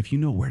listener, if you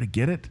know where to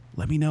get it,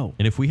 let me know.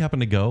 And if we happen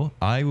to go,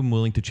 I am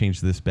willing to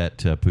change this bet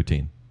to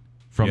poutine.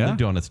 From Yeah? the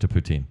donuts to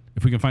poutine.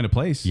 If we can find a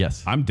place,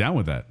 Yes. I'm down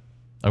with that.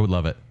 I would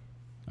love it.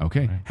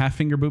 Okay, half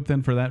finger boop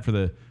then for that for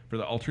the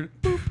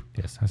alternate boop.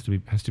 Yes, has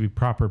to be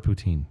proper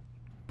poutine.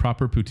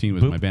 Proper poutine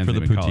was Boop my band's for the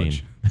name in poutine.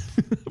 college.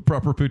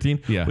 Proper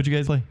poutine? Yeah. What'd you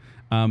guys play?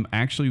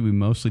 Actually, we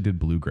mostly did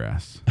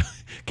bluegrass,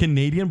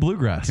 Canadian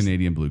bluegrass.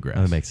 Canadian bluegrass.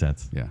 Oh, that makes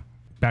sense. Yeah.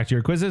 Back to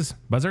your quizzes,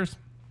 buzzers.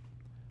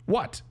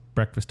 What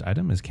breakfast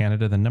item is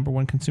Canada the number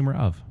one consumer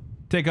of?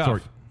 Take off.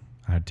 Sorry,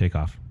 I had to take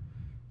off.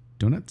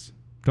 Donuts.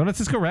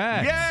 Donuts is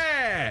correct.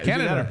 Yeah,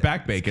 Canada. Canada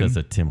back bacon. Because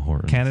of Tim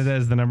Hortons. Canada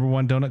is the number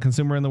one donut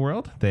consumer in the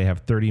world. They have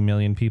 30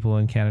 million people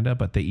in Canada,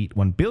 but they eat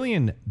 1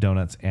 billion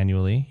donuts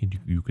annually.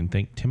 You can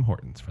thank Tim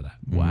Hortons for that.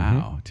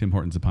 Wow, Tim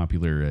Hortons a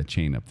popular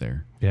chain up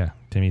there. Yeah,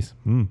 Timmy's.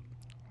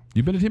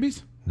 You been to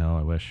Timmy's? No,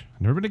 I wish.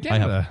 I've never been to I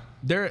have.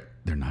 Canada.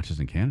 They're not just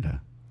in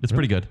Canada. It's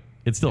pretty good.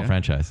 It's still a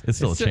franchise. It's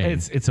still a chain.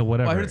 It's a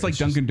whatever. Well, I heard it's like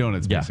just- Dunkin'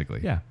 Donuts, Yeah.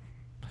 basically. Yeah.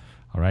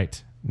 All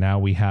right. Now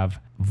we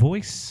have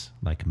voice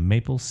like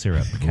maple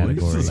syrup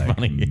category. is like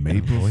funny.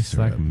 Maple voice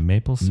syrup. like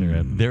maple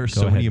syrup. There are Go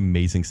so many ahead.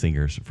 amazing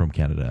singers from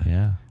Canada.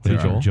 Yeah. There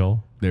Joel. are.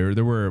 Joel.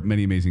 There were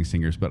many amazing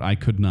singers, but I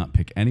could not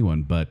pick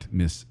anyone but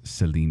Miss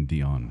Celine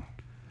Dion.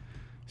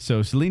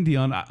 So Celine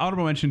Dion,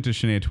 honorable mention to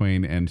Shania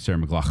Twain and Sarah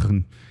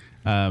McLachlan.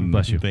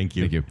 Bless you. Thank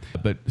you. Thank you.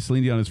 But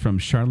Celine Dion is from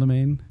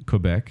Charlemagne,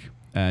 Quebec.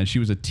 She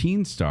was a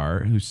teen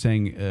star who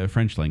sang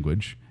French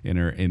language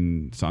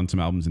on some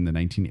albums in the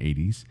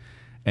 1980s,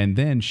 and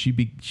then she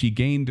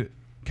gained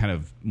kind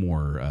of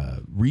more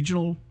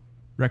regional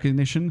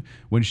recognition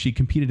when she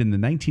competed in the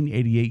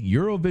 1988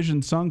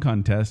 Eurovision Song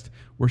Contest,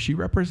 where she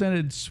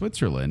represented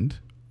Switzerland,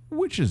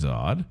 which is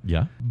odd.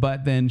 Yeah.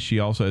 But then she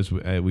also, as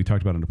we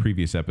talked about in a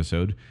previous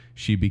episode,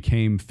 she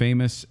became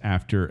famous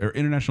after her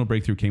international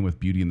breakthrough came with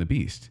Beauty and the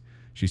Beast.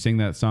 She sang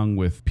that song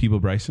with Peebo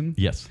Bryson.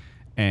 Yes.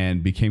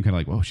 And became kind of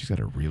like, whoa, she's got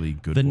a really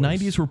good The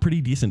voice. 90s were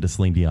pretty decent to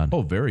Celine Dion.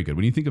 Oh, very good.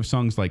 When you think of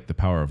songs like The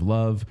Power of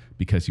Love,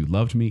 Because You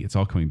Loved Me, It's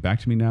All Coming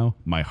Back to Me Now,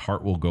 My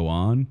Heart Will Go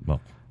On.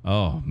 Well.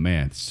 Oh,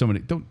 man. So many.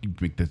 Don't you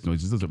make those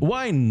noises. Those are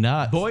Why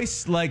not?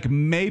 voice like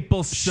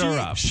maple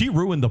syrup. She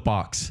ruined the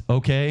box,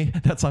 okay?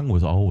 That song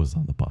was always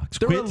on the box.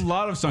 There were a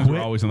lot of songs that were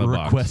always on the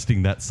box.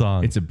 requesting that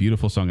song. It's a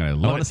beautiful song, and I I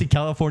love want it. to see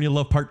California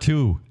Love Part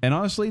 2. And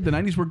honestly, the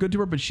 90s were good to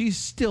her, but she's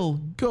still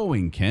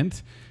going,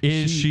 Kent.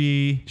 Is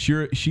she?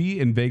 She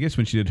in Vegas,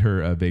 when she did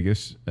her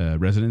Vegas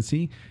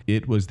residency,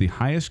 it was the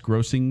highest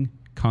grossing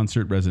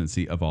concert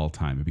residency of all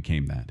time. It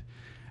became that.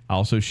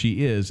 Also,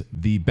 she is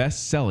the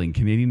best-selling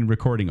Canadian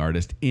recording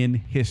artist in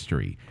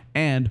history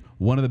and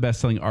one of the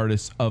best-selling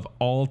artists of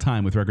all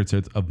time with record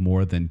sales of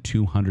more than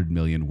 200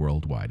 million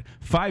worldwide.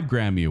 5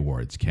 Grammy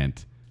Awards,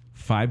 Kent.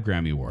 5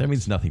 Grammy Awards. That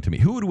means nothing to me.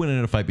 Who would win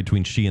in a fight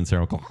between she and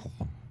Sarah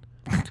McLachlan?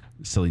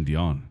 Celine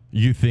Dion.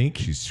 You think?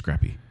 She's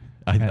scrappy.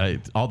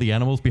 All the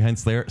animals behind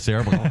Sarah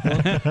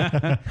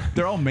McLachlan?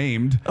 They're all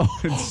maimed.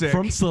 And sick.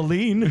 From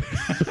Celine.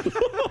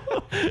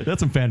 That's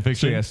some fan So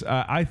fiction. yes,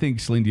 I think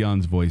Celine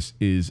Dion's voice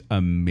is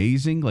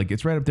amazing. Like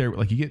it's right up there.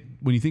 Like you get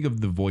when you think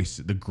of the voice,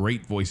 the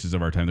great voices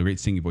of our time, the great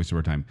singing voice of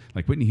our time.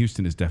 Like Whitney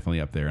Houston is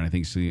definitely up there, and I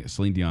think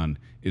Celine Dion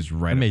is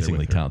right Amazingly up there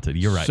with her. talented.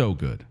 You're right. So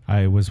good.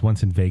 I was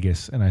once in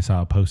Vegas and I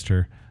saw a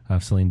poster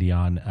of Celine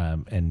Dion,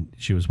 and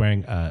she was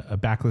wearing a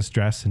backless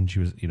dress, and she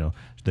was,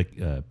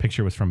 the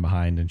picture was from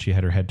behind, and she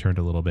had her head turned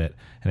a little bit,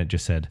 and it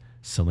just said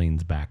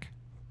Celine's back.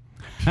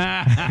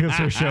 Because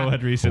her show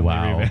had recently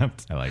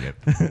revamped. I like it.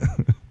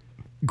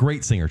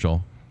 Great singer,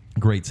 Joel.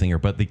 Great singer.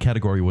 But the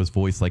category was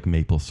voice like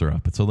maple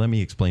syrup. So let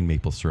me explain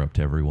maple syrup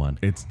to everyone.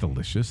 It's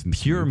delicious. And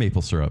Pure smooth.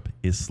 maple syrup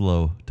is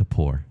slow to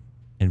pour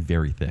and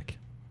very thick.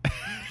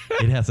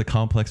 It has a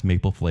complex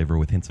maple flavor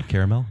with hints of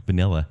caramel,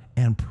 vanilla,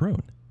 and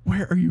prune.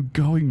 Where are you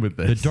going with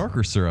this? The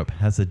darker syrup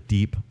has a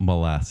deep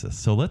molasses.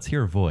 So let's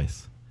hear a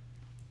voice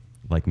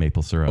like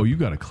maple syrup. Oh, you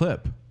got a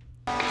clip.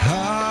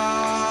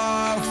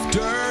 After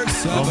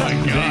Oh my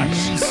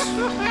gosh.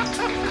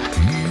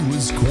 he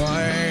was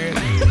quite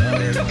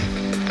tired.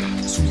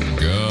 So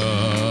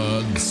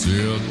God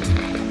said,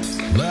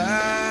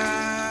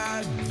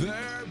 let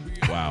there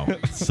be. Wow.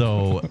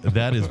 So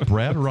that is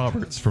Brad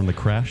Roberts from the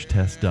Crash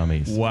Test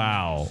Dummies.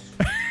 Wow.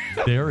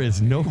 There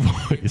is no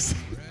voice.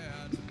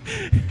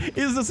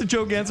 Is this a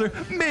joke answer?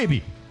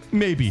 Maybe.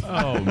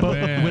 Oh, But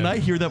man. when I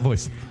hear that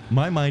voice,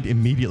 my mind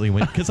immediately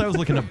went, because I was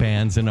looking at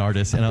bands and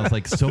artists, and I was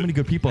like, so many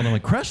good people. And I'm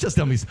like, Crash Test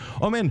Dummies.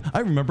 Oh, man, I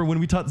remember when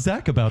we taught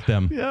Zach about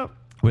them. Yep.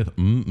 With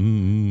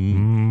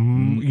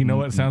You know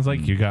what it sounds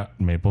like? You got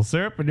maple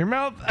syrup in your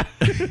mouth.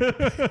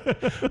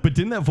 But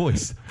didn't that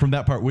voice from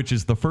that part, which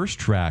is the first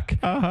track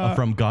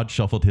from God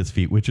Shuffled His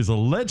Feet, which is a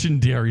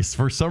legendary,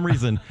 for some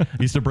reason, I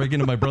used to break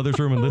into my brother's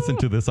room and listen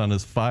to this on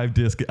his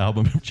 5-disc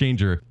album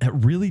changer. It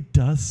really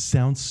does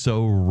sound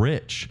so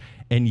rich.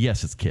 And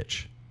yes, it's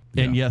kitsch.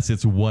 And yes,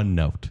 it's one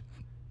note.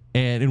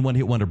 And in one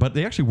hit wonder, but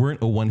they actually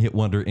weren't a one hit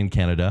wonder in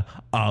Canada,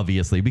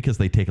 obviously, because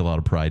they take a lot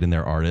of pride in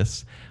their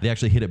artists. They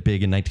actually hit it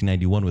big in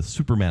 1991 with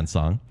Superman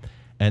Song,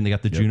 and they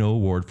got the Juno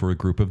Award for a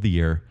Group of the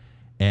Year.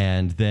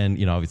 And then,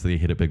 obviously they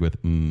hit it big with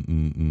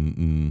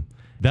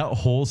That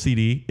whole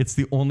CD, it's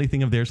the only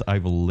thing of theirs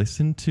I've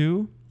listened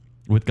to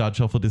with God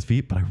Shuffled His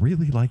Feet, but I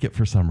really like it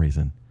for some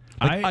reason.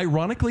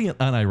 Ironically and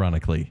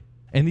unironically.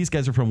 And these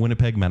guys are from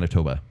Winnipeg,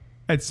 Manitoba.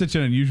 It's such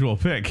an unusual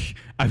pick.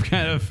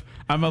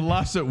 I'm a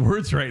loss at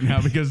words right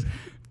now because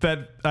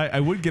that I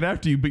would get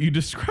after you, but you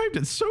described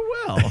it so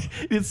well.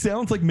 It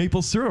sounds like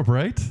maple syrup,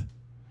 right?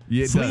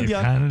 Yeah, Celine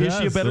Dion, is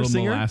she a better Little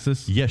singer?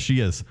 molasses. Yes, she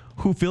is.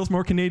 Who feels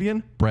more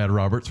Canadian? Brad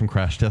Roberts from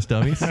Crash Test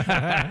Dummies.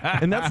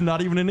 And that's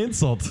not even an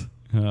insult.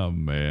 Oh,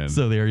 man.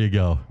 So there you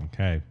go.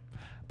 Okay.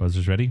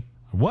 Buzzers ready?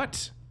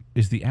 What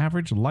is the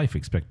average life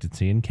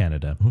expectancy in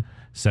Canada?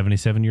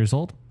 77 years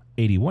old,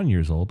 81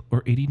 years old,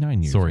 or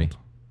 89 years Sorry. old?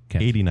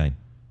 Can't. 89.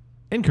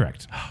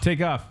 Incorrect.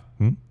 Take off.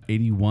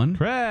 81?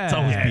 Correct. It's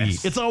always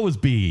B. It's always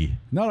B.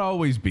 Not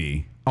always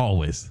be.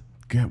 Always.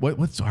 God,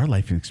 what's our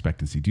life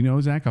expectancy? Do you know,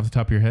 Zach, off the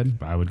top of your head?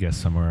 I would guess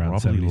somewhere around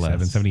Probably 77,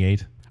 less.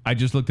 78. I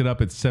just looked it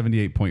up. It's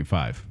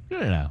 78.5.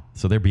 No.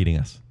 So they're beating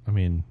us. I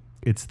mean,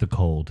 it's the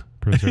cold.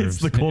 Preserves, It's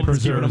the cold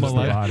that's keeping preserves them the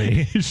alive.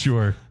 body.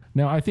 Sure.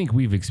 Now, I think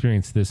we've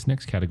experienced this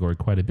next category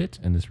quite a bit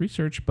in this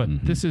research, but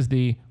this is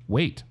the,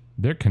 wait,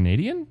 they're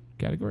Canadian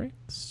category?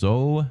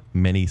 So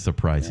many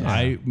surprises.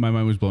 My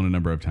mind was blown a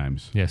number of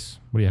times. Yes.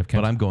 What do you have,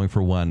 Ken? But I'm going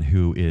for one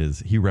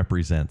he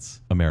represents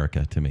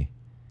America to me.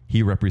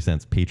 He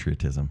represents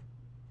patriotism.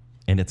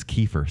 And it's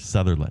Kiefer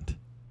Sutherland.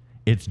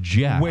 It's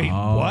Jack Wait,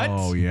 what?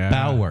 Oh, yeah.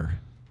 Bauer.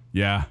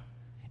 Yeah.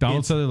 Donald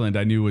It's- Sutherland,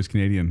 I knew was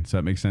Canadian, so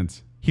that makes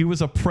sense. He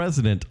was a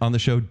president on the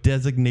show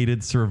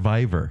Designated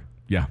Survivor.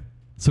 Yeah.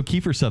 So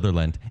Kiefer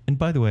Sutherland, and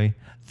by the way,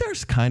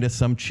 there's kind of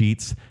some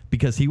cheats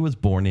because he was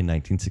born in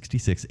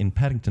 1966 in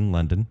Paddington,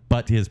 London,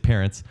 but his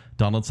parents,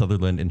 Donald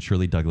Sutherland and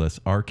Shirley Douglas,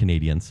 are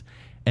Canadians.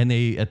 And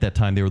at that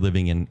time, they were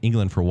living in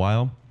England for a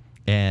while,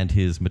 and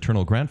his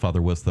maternal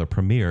grandfather was the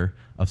premier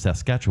of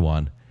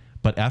Saskatchewan.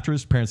 But after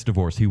his parents'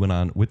 divorce, he went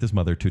on with his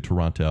mother to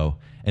Toronto,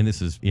 and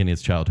this is in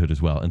his childhood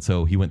as well. And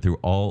so he went through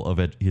all of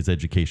his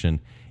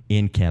education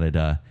in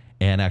Canada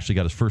and actually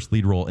got his first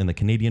lead role in the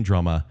Canadian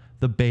drama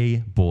The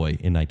Bay Boy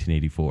in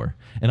 1984.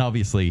 And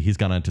obviously, he's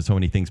gone on to so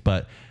many things,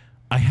 but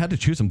I had to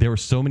choose him. There were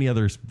so many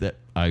others that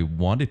I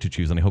wanted to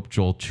choose, and I hope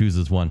Joel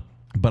chooses one.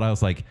 But I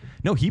was like,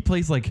 no, he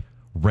plays like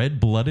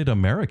red-blooded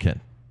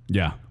American.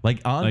 Yeah.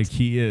 Like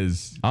he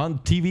is. on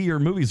TV or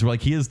movies,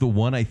 like he is the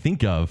one I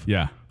think of.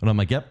 Yeah. And I'm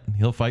like, yep,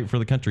 he'll fight for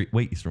the country.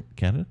 Wait, he's from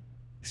Canada?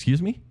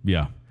 Excuse me?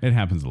 Yeah. It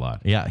happens a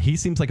lot. Yeah, he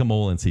seems like a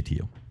mole in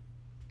CTU.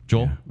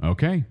 Joel?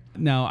 Okay.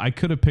 Now, I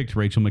could have picked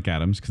Rachel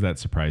McAdams because that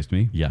surprised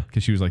me. Yeah.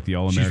 Because she was like the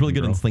all-American She's really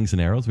good girl. in Slings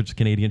and Arrows, which is a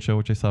Canadian show,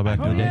 which I saw back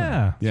in the day.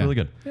 yeah. It's really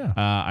good. Yeah.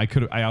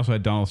 I also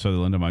had Donald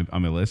Sutherland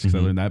on my list because I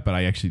learned that, but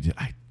I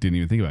didn't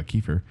even think about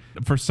Kiefer.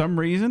 For some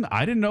reason,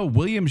 I didn't know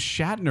William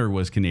Shatner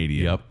was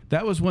Canadian. Yep.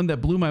 That was one that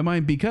blew my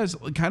mind because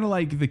kind of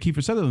like the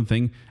Kiefer Sutherland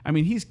thing, I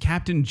mean, he's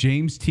Captain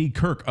James T.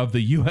 Kirk of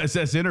the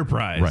USS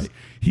Enterprise. Right.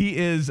 He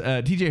is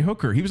TJ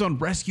Hooker. He was on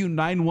Rescue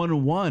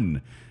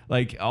 911.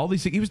 Like all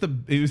these things.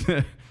 He was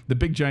the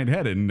big giant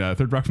head in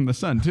Third Rock from the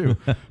Sun too.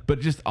 But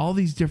just all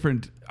these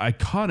different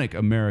iconic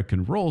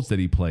American roles that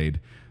he played.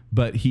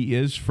 But he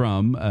is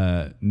from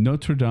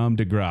Notre Dame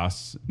de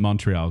Grace,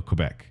 Montreal,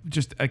 Quebec.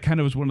 Just I kind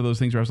of was one of those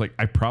things where I was like,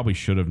 I probably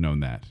should have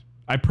known that.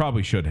 I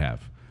probably should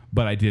have,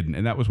 but I didn't.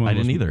 And that was one. I of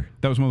those, didn't either.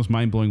 That was one of those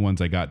mind-blowing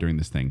ones I got during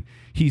this thing.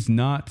 He's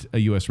not a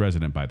U.S.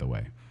 resident, by the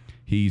way.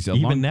 He's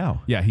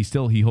now. Yeah,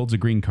 he holds a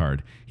green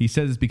card. He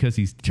says it's because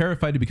he's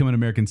terrified to become an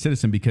American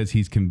citizen because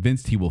he's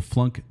convinced he will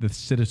flunk the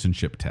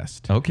citizenship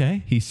test.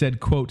 Okay. He said,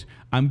 quote,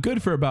 I'm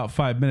good for about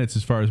 5 minutes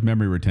as far as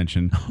memory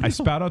retention. I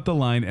spout out the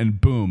line and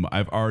boom,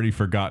 I've already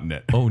forgotten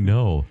it. Oh,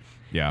 no.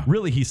 Yeah.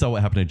 Really, he saw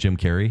what happened to Jim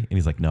Carrey, and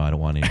he's like, no, I don't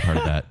want any part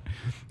of that.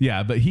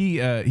 Yeah, but he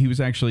was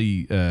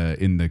actually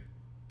in the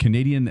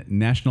Canadian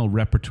National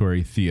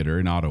Repertory Theatre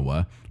in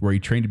Ottawa, where he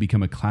trained to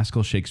become a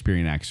classical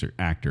Shakespearean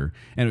actor.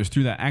 And it was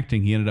through that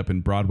acting he ended up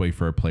in Broadway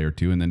for a play or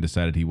two and then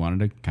decided he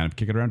wanted to kind of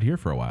kick it around here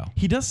for a while.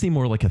 He does seem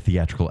more like a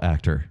theatrical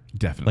actor.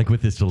 Definitely. Like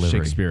with his delivery.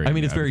 Shakespearean, I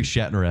mean, it's yeah. very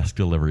Shatner-esque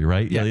delivery,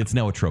 right? Yeah. It's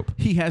now a trope.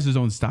 He has his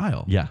own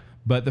style. Yeah.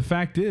 But the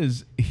fact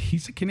is,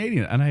 he's a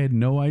Canadian, and I had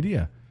no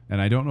idea.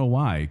 And I don't know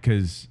why,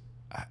 because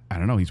I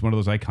don't know. He's one of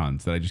those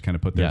icons that I just kind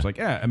of put there. Yeah. It's like,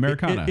 yeah,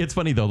 Americana. It's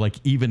funny, though, like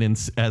even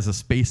as a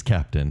space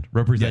captain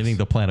representing Yes.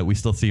 the planet, we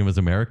still see him as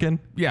American.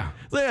 yeah.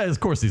 So, yeah, of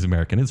course he's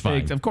American. It's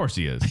fine. Of course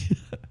he is.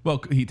 Well,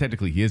 he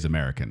is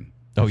American.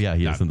 Oh, yeah,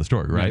 he Not is in the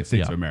story, right? United States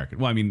Yeah. of America.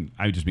 Well,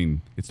 I just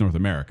mean it's North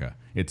America.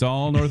 It's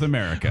all North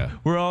America.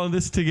 We're all in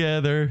this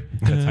together.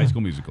 That's High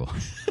School Musical.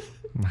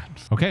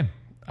 Okay.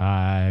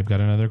 I've got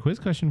another quiz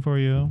question for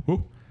you.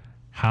 Woo.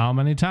 How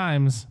many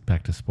times,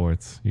 back to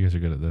sports, you guys are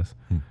good at this.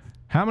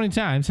 How many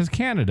times has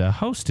Canada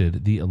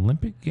hosted the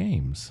Olympic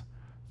Games?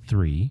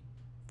 3,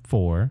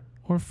 4,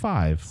 or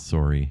 5?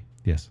 Sorry.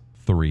 Yes.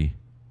 3.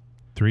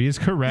 3 is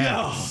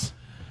correct.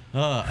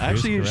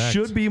 Actually, it correct.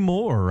 should be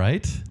more,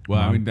 right? Well,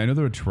 I mean, I know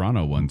there were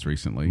Toronto ones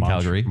recently.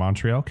 Calgary.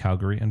 Montreal,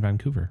 Calgary, and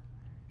Vancouver.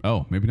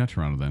 Oh, maybe not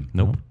Toronto then.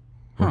 Nope.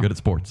 We're Huh. good at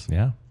sports.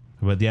 Yeah.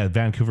 But yeah,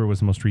 Vancouver was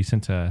the most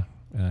recent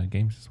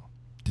games as well.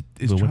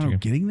 Is The Winter Toronto Games.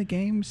 getting the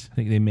games? I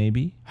think they may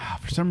be.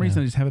 For some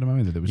reason, I just have it in my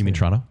mind that it was You mean there.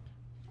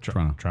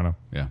 Toronto? Toronto.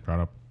 Yeah.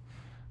 Toronto.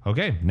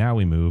 Okay, now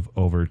we move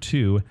over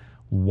to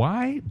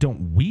why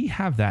don't we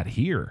have that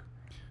here?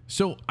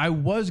 So I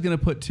was going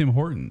to put Tim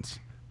Hortons,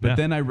 but Yeah.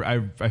 then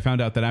I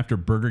found out that after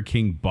Burger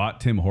King bought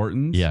Tim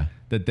Hortons, Yeah.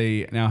 that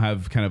they now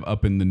have kind of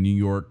up in the New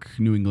York,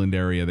 New England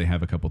area, they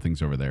have a couple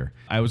things over there.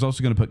 I was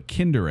also going to put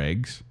Kinder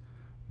Eggs,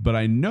 but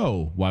I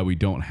know why we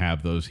don't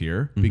have those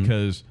here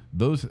because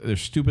there's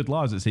stupid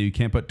laws that say you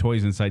can't put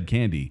toys inside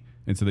candy.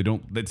 And so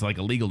it's like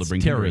illegal to bring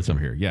Kinder Eggs terrorism.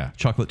 over here. Yeah.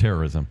 Chocolate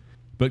terrorism.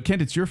 But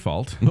Kent, it's your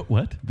fault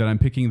What? that I'm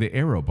picking the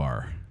Aero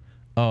Bar.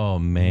 Oh,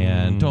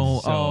 man.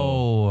 Don't.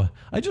 so-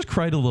 I just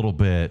cried a little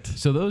bit.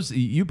 So those,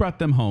 you brought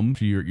them home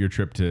for your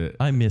trip to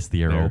I miss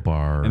the Aero there.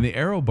 Bar. And the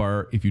Aero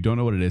Bar, if you don't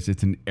know what it is,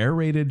 it's an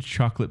aerated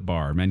chocolate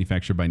bar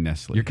manufactured by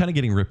Nestle. You're kind of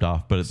getting ripped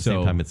off, but at the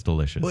same So- time, it's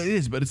delicious. Well, it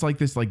is, but it's like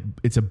this,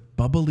 it's a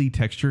bubbly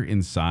texture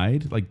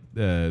inside, like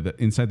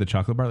inside the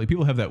chocolate bar. Like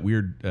people have that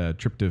weird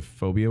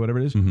tryptophobia, whatever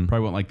it is. Probably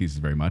won't like these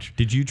very much.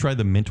 Did you try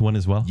the mint one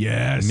as well?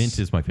 Yes. Mint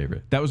is my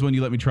favorite. That was one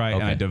you let me try,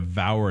 and Okay. I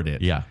devoured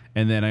it. Yeah.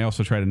 And then I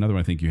also tried another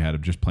one I think you had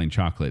of just plain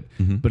chocolate.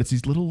 But it's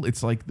these little,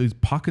 it's like these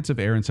pockets of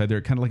air inside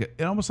there, kind of like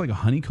almost like a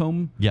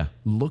honeycomb Yeah.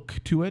 look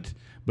to it.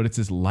 But it's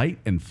this light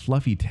and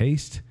fluffy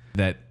taste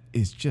that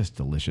is just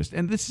delicious.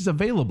 And this is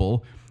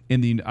available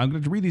in I'm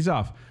going to read these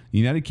off.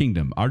 United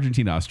Kingdom,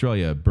 Argentina,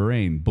 Australia,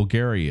 Bahrain,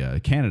 Bulgaria,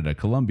 Canada,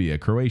 Colombia,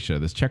 Croatia,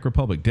 the Czech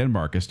Republic,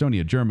 Denmark,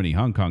 Estonia, Germany,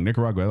 Hong Kong,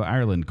 Nicaragua,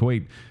 Ireland,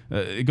 Kuwait.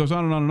 It goes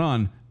on and on and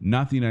on.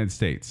 Not the United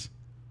States.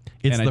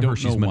 It's And I the don't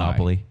Hershey's know why.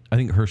 monopoly. I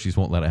think Hershey's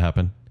won't let it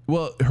happen.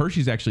 Well,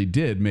 Hershey's actually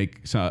did make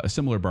a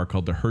similar bar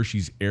called the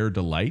Hershey's Air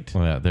Delight.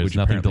 Oh, yeah, there's which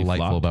nothing apparently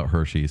delightful flopped. about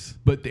Hershey's.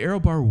 But the Aero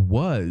Bar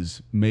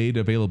was made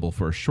available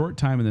for a short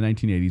time in the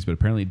 1980s, but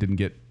apparently it didn't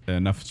get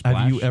enough splash.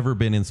 Have you ever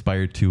been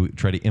inspired to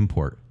try to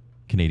import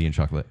Canadian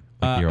chocolate?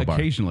 Like the Aero Bar?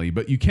 Occasionally,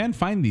 but you can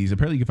find these.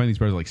 Apparently, you can find these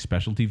bars like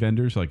specialty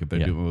vendors, like if they're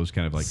Yeah. doing those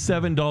kind of like.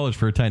 $7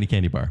 for a tiny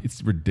candy bar.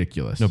 It's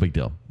ridiculous. No big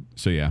deal.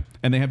 So yeah,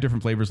 and they have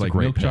different flavors like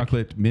great milk pick.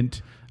 chocolate,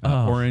 mint,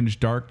 orange,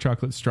 dark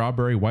chocolate,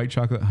 strawberry, white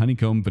chocolate,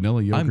 honeycomb,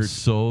 vanilla yogurt. I'm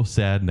so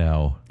sad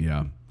now.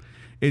 Yeah.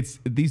 It's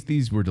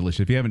these were delicious.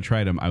 If you haven't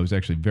tried them, I was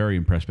actually very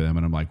impressed by them,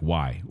 and I'm like,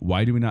 why?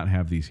 Why do we not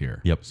have these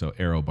here? Yep. So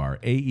Aero Bar,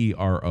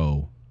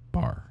 AERO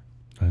Bar.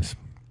 Nice.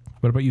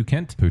 What about you,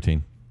 Kent?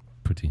 Poutine.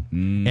 Poutine.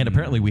 And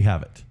apparently we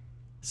have it.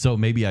 So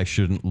maybe I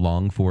shouldn't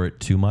long for it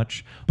too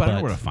much. But I don't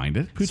know where to find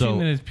it. Poutine So-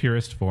 in its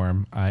purest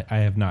form, I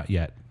have not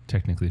yet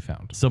technically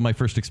found. So my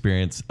first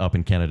experience up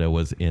in Canada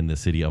was in the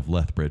city of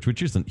Lethbridge,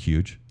 which isn't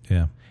huge.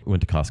 Yeah.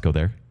 Went to Costco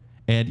there.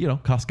 And,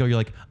 Costco, you're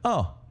like,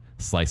 oh,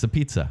 slice of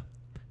pizza,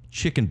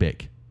 chicken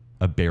bake,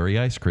 a berry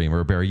ice cream or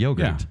a berry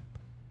yogurt.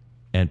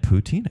 Yeah. And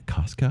poutine at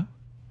Costco?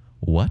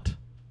 What?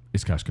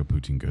 Is Costco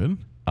poutine good?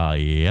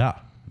 Yeah.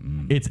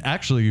 It's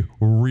actually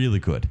really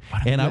good.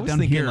 don't And we I have was down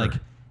thinking, here? like,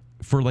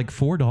 for like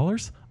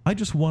 $4, I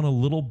just want a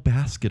little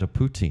basket of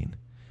poutine.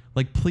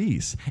 Like,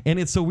 please. And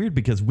it's so weird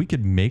because we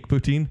could make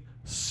poutine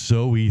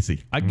so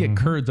easy. I can get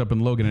curds up in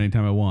Logan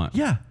anytime I want.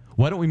 Yeah.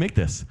 why don't we make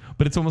this?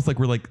 But it's almost like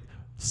we're like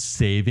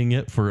saving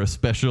it for a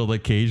special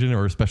occasion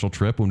or a special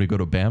trip when we go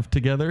to Banff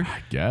together.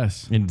 I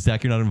guess. And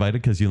Zach, you're not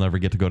invited because you'll never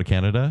get to go to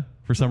Canada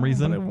for some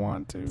reason. But I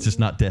want to. It's just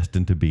not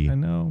destined to be. I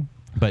know.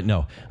 But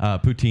no,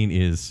 poutine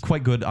is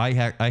quite good. I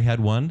had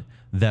one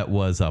that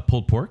was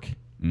pulled pork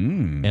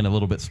and a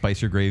little bit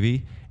spicier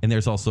gravy. And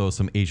there's also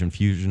some Asian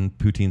fusion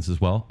poutines as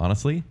well.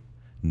 Honestly,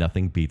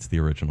 nothing beats the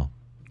original.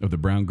 Of the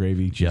brown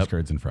gravy, cheese Yep.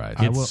 curds, and fries.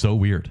 It's so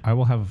weird. I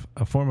will have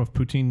a form of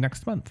poutine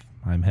next month.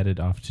 I'm headed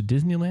off to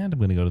Disneyland. I'm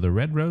going to go to the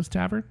Red Rose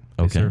Tavern.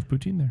 They Okay. serve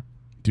poutine there.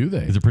 Do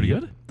they? Is it pretty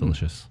good?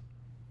 Delicious.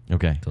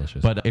 Okay.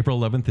 Delicious. But April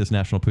 11th is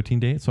National Poutine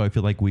Day, so I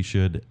feel like we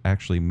should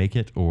actually make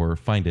it or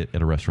find it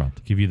at a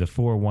restaurant. Give you the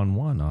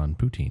 411 on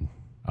poutine.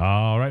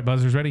 All right,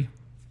 buzzers ready?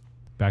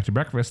 Back to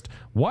breakfast.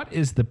 What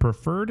is the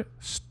preferred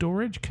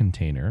storage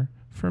container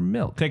for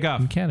milk? Take off.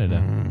 In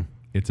Canada.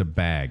 It's a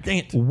bag. Dang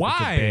it.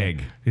 Why?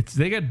 It's a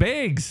bag. They got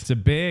bags. It's a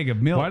bag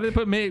of milk. Why do they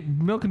put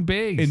milk in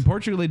bags? In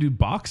Portugal, they do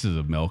boxes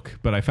of milk,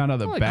 but I found out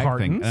that Like bag thing,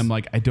 cartons. and I'm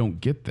like, I don't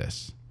get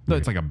this. No,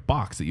 it's like a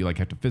box that you like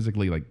have to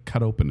physically like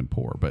cut open and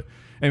pour. But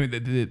I mean,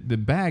 the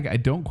bag, I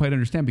don't quite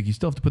understand because you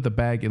still have to put the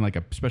bag in like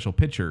a special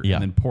pitcher Yeah.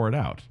 and then pour it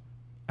out.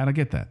 I don't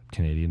get that.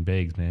 Canadian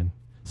bags, man.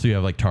 So you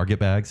have like Target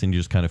bags and you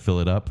just kind of fill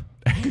it up.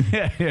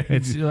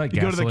 It's like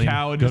You go to the gasoline.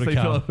 cow and Go just to they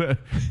cow.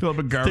 fill up a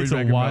It garbage takes a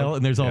bag of while, milk.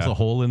 and there's also a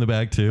hole in the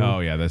bag too. Oh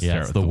yeah, that's yeah,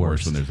 terrible. it's the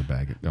worst. when there's a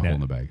hole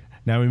in the bag.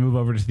 Now we move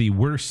over to the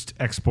worst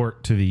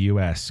export to the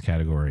U.S.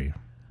 category.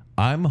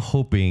 I'm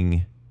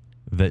hoping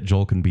that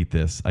Joel can beat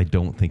this. I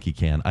don't think he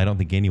can. I don't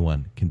think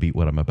anyone can beat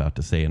what I'm about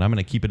to say, and I'm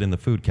going to keep it in the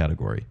food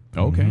category,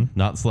 Okay,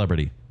 not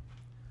celebrity.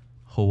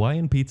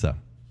 Hawaiian pizza.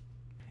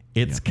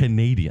 It's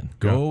Canadian.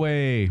 go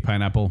away,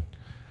 pineapple.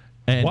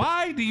 And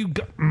Why do you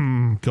go?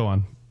 Go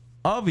on.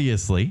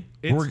 obviously,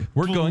 we're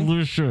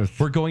delicious.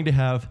 going to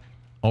have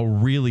a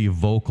really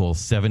vocal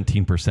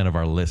 17% of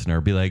our listener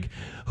be like,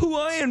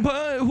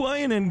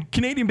 Hawaiian and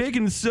Canadian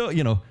bacon is so,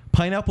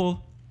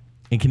 pineapple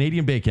and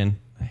Canadian bacon.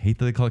 I hate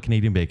that they call it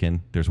Canadian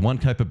bacon. There's one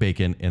type of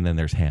bacon and then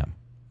there's ham.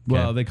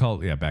 Well, Okay? they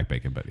call it back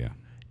bacon, but yeah.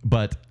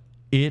 But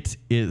it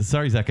is,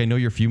 sorry, Zach, I know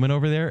you're fuming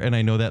over there, and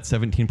I know that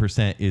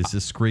 17% is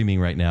just screaming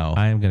right now.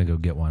 I am going to go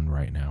get one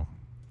right now.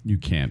 You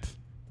can't.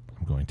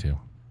 I'm going to.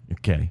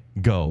 Okay,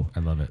 go.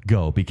 I love it.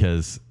 Go,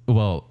 because,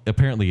 well,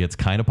 apparently it's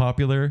kind of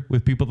popular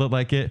with people that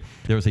like it.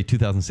 There was a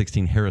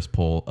 2016 Harris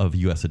poll of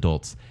U.S.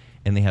 adults,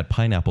 and they had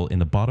pineapple in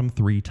the bottom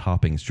 3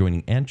 toppings,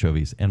 joining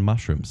anchovies and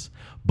mushrooms.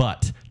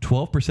 But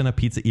 12% of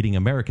pizza-eating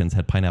Americans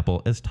had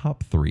pineapple as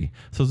top 3.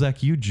 So,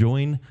 Zach, you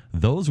join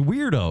those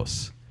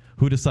weirdos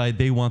who decide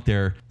they want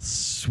their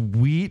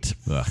sweet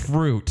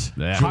fruit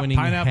Ugh. joining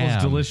Pineapple's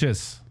ham.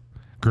 delicious.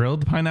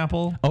 Grilled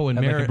pineapple. Oh, and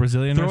at like a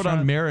Brazilian throw restaurant?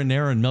 it on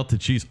marinara and melted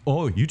cheese.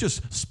 Oh, you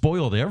just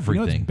spoiled You know what's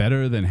everything.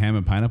 better than ham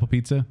and pineapple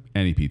pizza?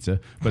 Any pizza.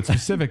 But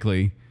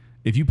specifically,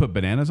 if you put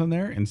bananas on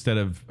there instead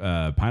of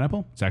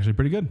pineapple, it's actually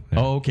pretty good.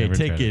 Oh, okay, Never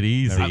take tried it it.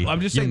 easy.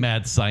 I'm just you saying-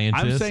 mad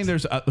scientist. I'm saying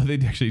there's, they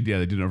actually, they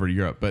did it over in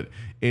Europe, but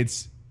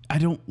I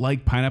don't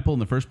like pineapple in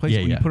the first place. Yeah,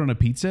 when yeah. you put it on a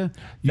pizza,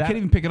 you can't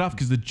even pick it off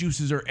because the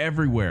juices are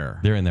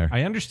everywhere. They're in there.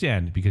 I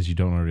understand because you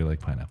don't really like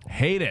pineapple.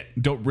 Hate it.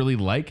 Don't really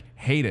like,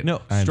 hate it.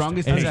 No,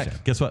 Strongest And taste.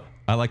 Zach, guess what?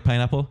 I like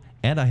pineapple,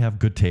 and I have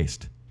good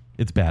taste.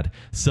 It's bad.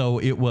 So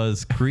it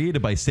was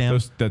created by Sam.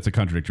 That's a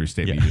contradictory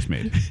statement Yeah. you just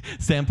made.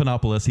 Sam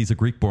Panopoulos, he's a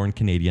Greek-born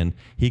Canadian.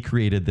 He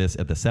created this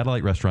at the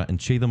Satellite Restaurant in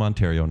Chatham,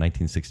 Ontario, in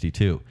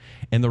 1962.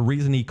 And the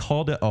reason he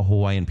called it a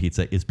Hawaiian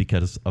pizza is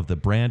because of the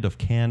brand of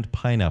canned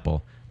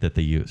pineapple that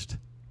they used.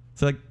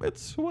 So like,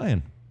 it's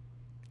Hawaiian.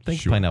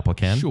 Thanks, Sure. Pineapple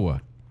Can.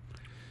 Sure.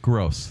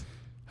 Gross.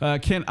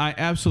 Ken, I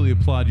absolutely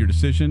applaud your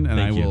decision, and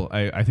Thank I you. will.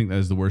 I think that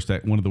is the worst,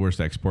 one of the worst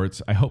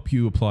exports. I hope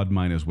you applaud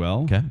mine as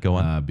well. Okay, go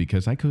on.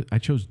 Because I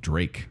chose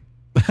Drake.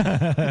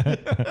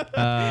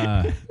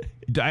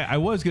 I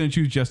was going to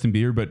choose Justin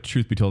Bieber, but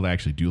truth be told, I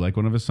actually do like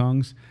one of his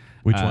songs.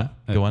 Which one?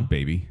 Go on.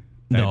 Baby.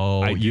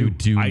 No, you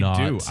do not.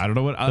 I do. I don't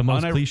know what The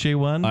most cliche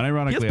one?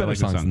 Unironically, He has I better like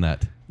the songs song. than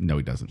that. No,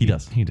 he doesn't. He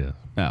does. He does.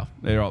 No,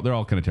 they're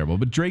all kind of terrible.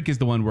 But Drake is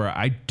the one where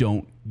I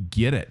don't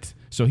get it.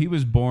 So he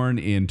was born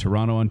in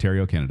Toronto,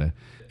 Ontario, Canada.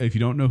 If you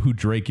don't know who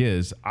Drake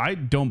is, I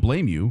don't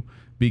blame you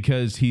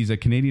because he's a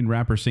Canadian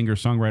rapper, singer,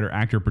 songwriter,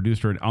 actor,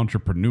 producer, and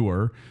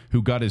entrepreneur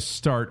who got his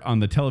start on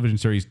the television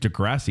series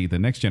Degrassi: The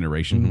Next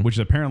Generation, which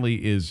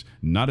apparently is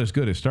not as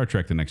good as Star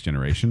Trek: The Next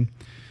Generation.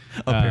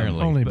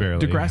 Apparently. Only But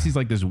barely. Degrassi's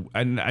like this,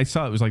 and I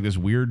saw it was like this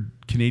weird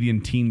Canadian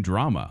teen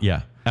drama.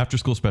 Yeah. After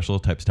school special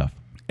type stuff.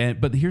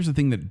 But here's the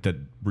thing that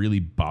really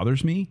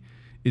bothers me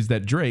is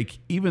that Drake,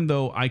 even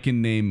though I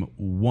can name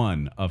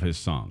one of his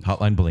songs,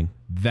 Hotline Bling.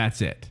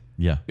 that's it.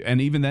 Yeah.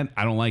 And even then,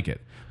 I don't like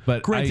it.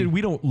 But Granted,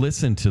 we don't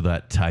listen to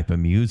that type of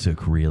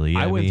music, really.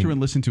 I went mean, through and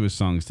listened to his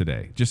songs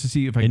today just to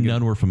see if I and can.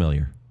 none were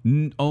familiar.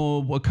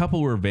 A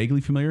couple were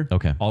vaguely familiar.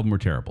 Okay. All of them were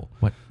terrible.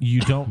 What?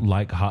 You don't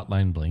like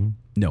Hotline Bling?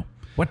 No.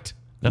 What?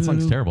 That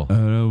song's terrible. I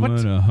don't want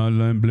a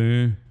hotline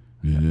bling.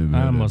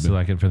 I mostly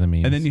like it for the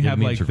memes. And then you have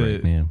memes like are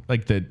great, yeah.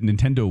 the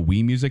Nintendo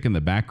Wii music in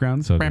the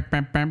background. So good.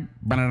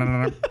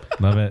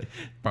 Love it.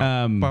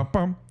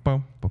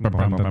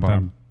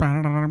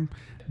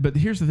 But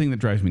here's the thing that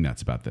drives me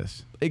nuts about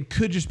this. It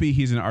could just be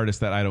he's an artist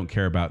that I don't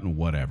care about and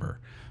whatever.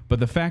 But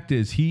the fact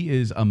is he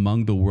is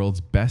among the world's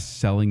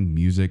best-selling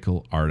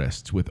musical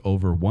artists with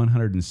over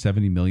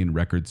 170 million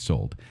records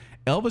sold.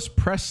 Elvis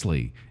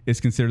Presley is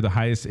considered the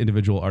highest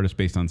individual artist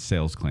based on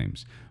sales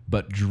claims,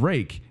 but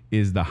Drake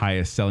is the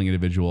highest selling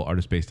individual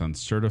artist based on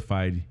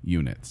certified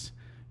units.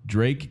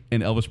 Drake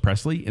and Elvis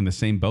Presley in the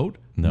same boat?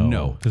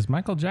 No. Does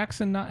Michael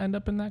Jackson not end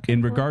up in that category?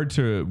 In regard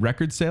to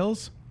record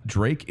sales,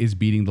 Drake is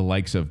beating the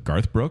likes of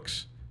Garth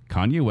Brooks,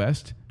 Kanye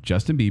West,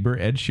 Justin Bieber,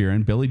 Ed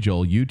Sheeran, Billy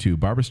Joel, U2,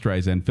 Barbra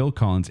Streisand, Phil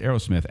Collins,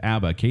 Aerosmith,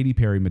 ABBA, Katy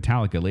Perry,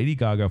 Metallica, Lady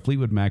Gaga,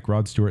 Fleetwood Mac,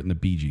 Rod Stewart, and the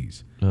Bee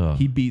Gees. Ugh.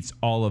 He beats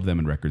all of them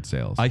in record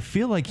sales. I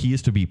feel like he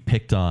used to be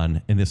picked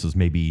on, and this was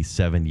maybe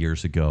 7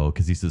 years ago,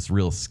 because he's this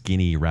real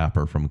skinny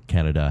rapper from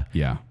Canada.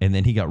 Yeah. And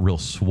then he got real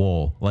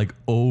swole, like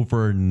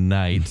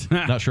overnight.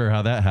 Not sure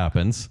how that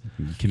happens.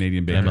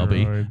 Canadian baby.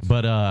 MLB.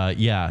 But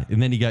yeah,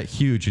 and then he got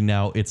huge, and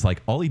now it's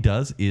like all he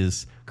does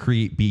is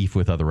create beef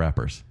with other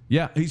rappers.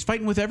 Yeah, he's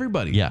fighting with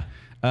everybody. Yeah.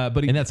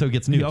 But And that's how it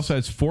gets He news. also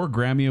has 4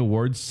 Grammy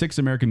Awards, 6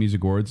 American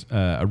Music Awards,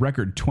 a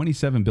record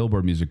 27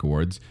 Billboard Music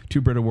Awards,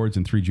 2 Brit Awards,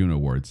 and 3 Juno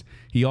Awards.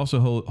 He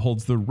also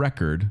holds the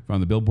record on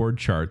the Billboard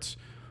charts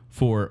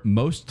for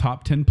most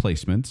top 10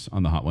 placements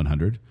on the Hot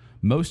 100,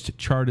 most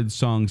charted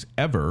songs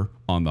ever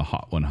on the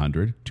Hot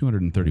 100,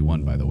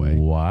 231 by the way.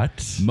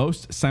 What?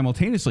 Most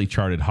simultaneously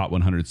charted Hot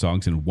 100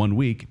 songs in 1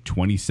 week,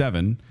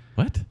 27.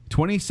 What?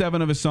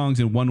 27 of his songs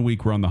in 1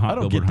 week were on the Hot I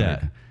don't Billboard get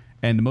 100. that.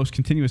 And the most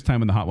continuous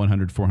time in the Hot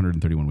 100,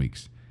 431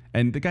 weeks.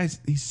 And the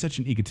guy's, he's such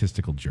an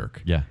egotistical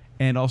jerk. Yeah.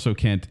 And also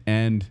Kent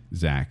and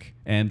Zach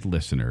and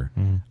listener.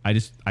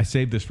 I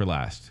saved this for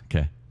last.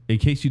 Okay. In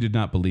case you did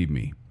not believe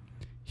me,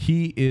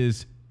 he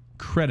is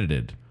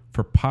credited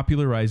for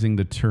popularizing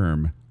the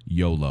term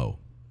YOLO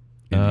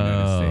in the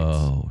United States.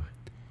 Oh.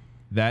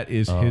 That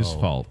is his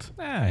fault.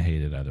 I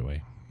hate it either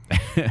way.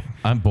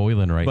 I'm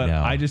boiling right But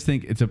now. I just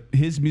think it's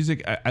his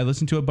music. I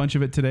listened to a bunch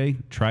of it today.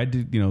 Tried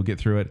to get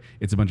through it.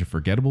 It's a bunch of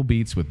forgettable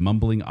beats with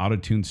mumbling,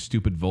 auto-tuned,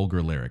 stupid,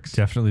 vulgar lyrics.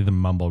 Definitely the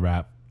mumble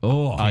rap.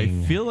 Oh, I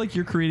feel like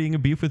you're creating a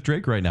beef with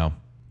Drake right now.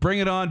 bring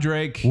it on,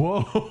 Drake.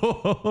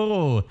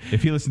 Whoa.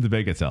 If he listens to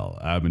Vegas Hell,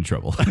 I'm in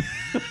trouble.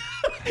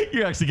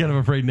 You're actually kind of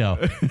afraid now.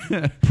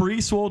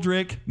 Pre-swole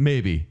Drake,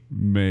 maybe.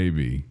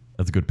 Maybe.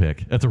 That's a good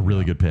pick. That's a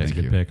really good pick. Thank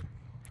you. Pick.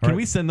 Can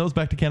we send those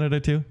back to Canada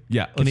too?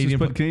 Yeah, let's Canadian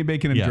just put Canadian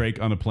Bacon and Yeah.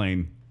 Drake on a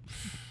plane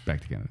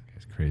back to Canada.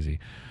 It's crazy.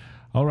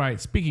 All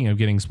right. Speaking of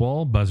getting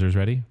swole, buzzers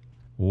ready.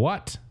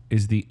 What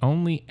is the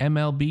only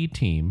MLB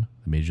team,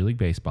 Major League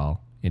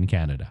Baseball, in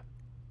Canada?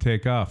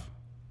 Take off.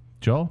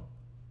 Joel?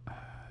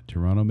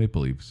 Toronto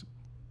Maple Leafs.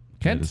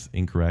 That Kent? is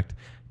incorrect.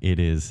 It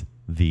is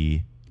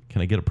the.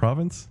 Can I get a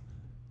province?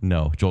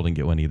 No, Joel didn't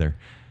get one either.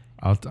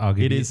 I'll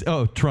give It you. is.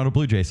 Oh, Toronto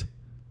Blue Jays.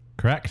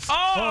 Correct.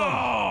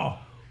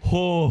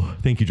 Oh,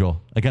 thank you,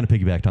 Joel. I kind of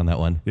piggybacked on that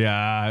one. Yeah,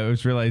 I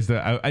just realized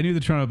that I knew the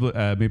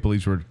Toronto Maple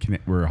Leafs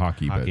were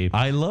hockey, Hockey. but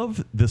I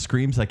love the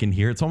screams I can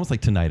hear. It's almost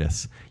like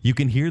tinnitus. You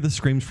can hear the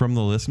screams from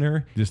the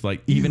listener, just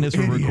like even "You as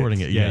we're idiots."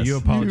 recording it. Yeah, Yes. you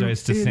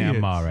apologize to You Sam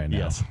idiots. Ma right now.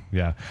 Yes.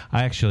 Yeah.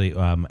 I actually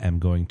am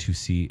going to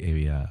see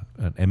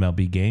an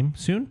MLB game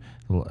soon,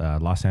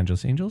 Los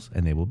Angeles Angels,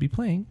 and they will be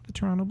playing the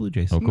Toronto Blue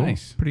Jays. Oh, cool.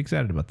 Nice. Pretty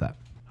excited about that.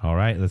 All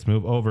right, let's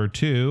move over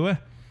to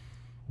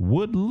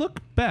would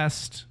look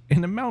best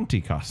in a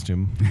Mountie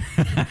costume.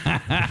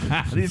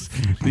 These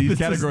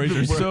categories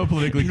are so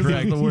politically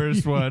correct. the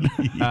worst one.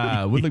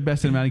 Would look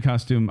best in a Mountie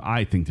costume.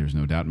 I think there's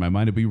no doubt in my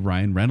mind it'd be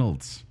Ryan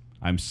Reynolds.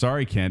 I'm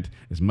sorry, Kent.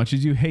 As much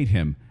as you hate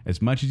him,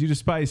 as much as you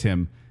despise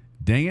him,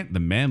 dang it,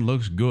 the man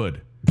looks good.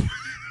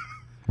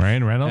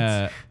 Ryan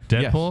Reynolds,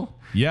 Deadpool.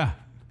 Yes. Yeah.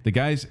 The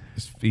guy's,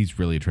 he's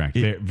really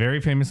attractive. Very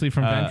famously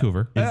from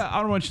Vancouver. I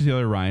don't want you to the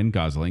other Ryan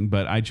Gosling,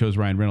 but I chose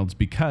Ryan Reynolds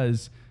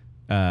because,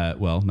 not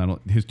only,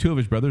 his 2 of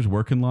his brothers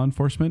work in law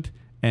enforcement,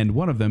 and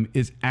one of them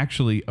is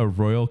actually a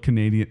Royal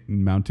Canadian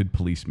Mounted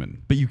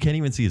Policeman. But you can't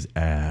even see his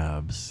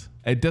abs.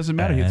 It doesn't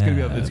matter. It's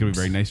gonna be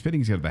very nice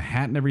fitting. He's got the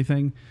hat and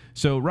everything.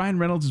 So Ryan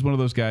Reynolds is one of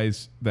those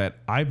guys that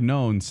I've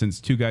known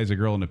since 2 Guys, a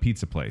Girl, in a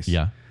Pizza Place.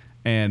 Yeah.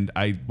 And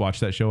I watched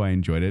that show. I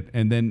enjoyed it.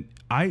 And then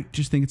I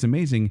just think it's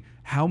amazing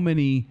how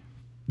many.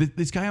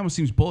 This guy almost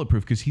seems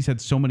bulletproof because he's had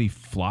so many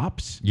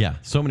flops. Yeah,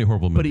 so many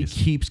horrible But he movies.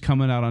 keeps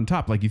coming out on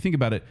top. Like you think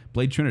about it,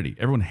 Blade Trinity.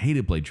 Everyone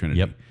hated Blade Trinity.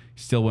 Yep.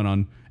 Still went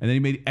on, and then he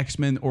made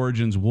X-Men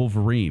Origins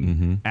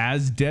Wolverine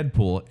as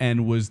Deadpool,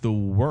 and was the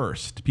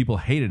worst. People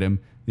hated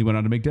him. He went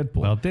on to make Deadpool.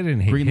 Well, they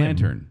didn't hate Green him.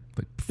 Lantern.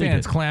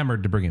 Fans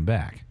clamored to bring him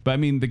back. But I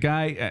mean, the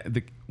guy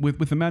with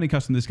the Mountie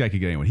custom, this guy could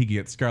get anyone. He could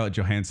get Scarlett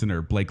Johansson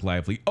or Blake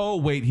Lively. Oh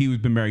wait, he's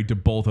been married to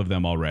both of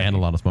them already. and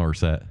Alanis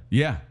Morissette.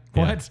 Yeah.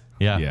 What?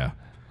 Yeah. Yeah.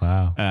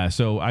 Wow.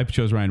 So I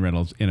chose Ryan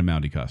Reynolds in a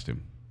Mountie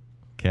costume.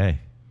 Okay.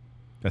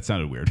 That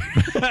sounded weird.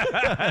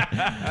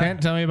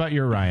 Can't tell me about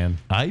your Ryan.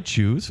 I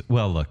choose.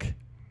 Well, look,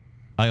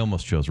 I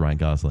almost chose Ryan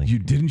Gosling You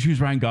didn't choose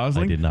Ryan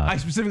Gosling? I did not. I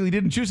specifically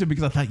didn't choose him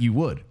because I thought you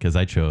would. because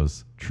I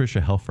chose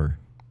Trisha Helfer,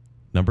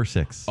 number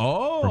 6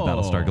 for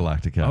Battlestar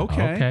Galactica.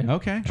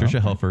 Okay. Trisha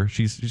Helfer,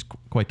 she's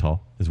quite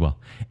tall as well.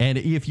 And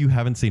if you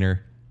haven't seen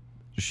her,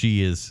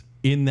 she is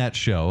in that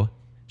show.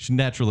 She's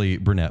naturally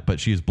brunette, but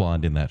she is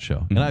blonde in that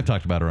show. And I've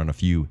talked about her on a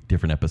few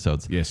different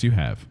episodes. Yes, you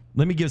have.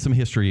 Let me give some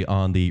history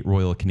on the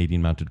Royal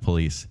Canadian Mounted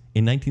Police.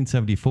 In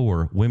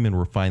 1974, women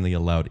were finally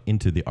allowed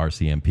into the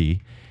RCMP,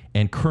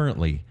 and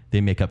currently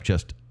they make up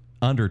just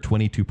under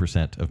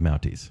 22% of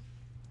Mounties.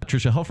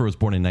 Trisha Helfer was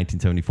born in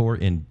 1974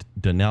 in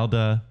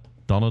Donalda,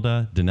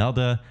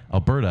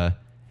 Alberta.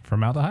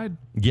 Formaldehyde?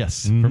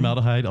 Yes,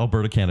 Formaldehyde,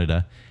 Alberta,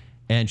 Canada.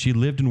 And she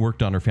lived and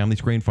worked on her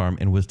family's grain farm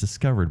and was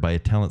discovered by a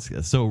talent.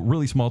 So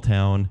really small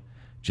town,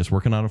 just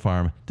working on a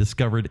farm,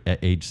 discovered at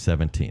age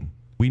 17.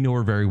 We know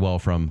her very well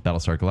from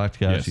Battlestar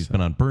Galactica. Yes. She's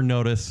been on Burn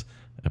Notice,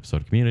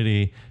 episode of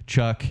Community,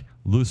 Chuck,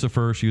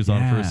 Lucifer. She was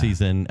on for a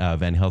season,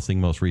 Van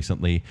Helsing most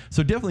recently.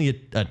 So definitely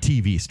a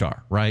TV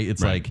star, right?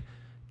 It's like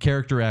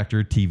character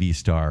actor, TV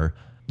star.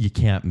 You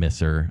can't miss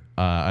her.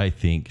 I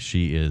think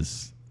she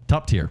is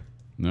top tier.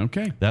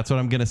 Okay. That's what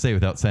I'm going to say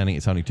without sounding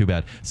too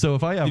bad. So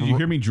if I have... Did you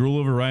hear me drool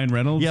over Ryan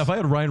Reynolds? Yeah, if I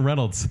had Ryan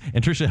Reynolds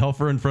and Trisha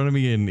Helfer in front of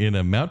me in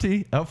a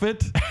Mountie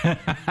outfit,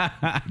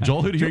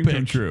 Joel, who do you Dream pick?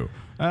 come true.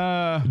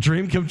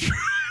 Dream come true.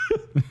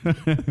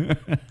 Let's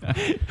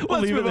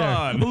leave it move there.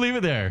 on. We'll leave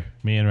it there.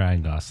 Me and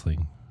Ryan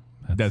Gosling.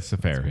 That's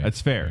fair. great.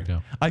 That's There fair. you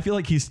go. I feel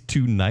like he's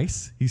too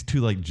nice. He's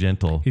too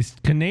gentle. He's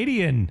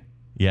Canadian.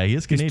 Yeah, he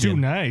is He's Canadian.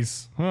 too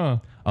nice. Huh.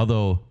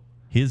 Although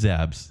his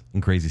abs in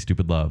Crazy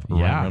Stupid Love or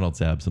Yeah. Ryan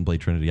Reynolds' abs in Blade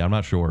Trinity, I'm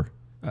not sure.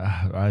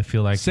 I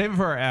feel like Save it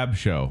for our ab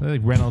show. I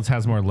think Reynolds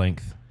has more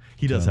length.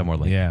 He does have more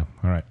length. Yeah.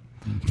 All right.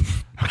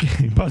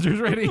 Okay. Buzzer's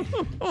ready.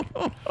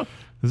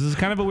 This is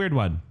kind of a weird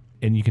one.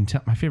 And you can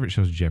tell my favorite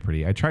show is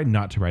Jeopardy. I try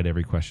not to write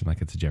every question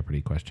like it's a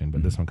Jeopardy question,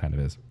 but this one kind of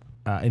is.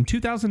 In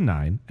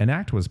 2009, an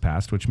act was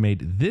passed which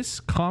made this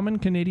common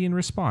Canadian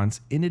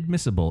response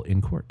inadmissible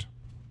in court.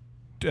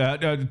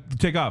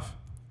 Take off.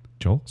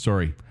 Joel?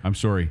 Sorry. I'm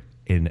sorry.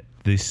 In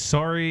the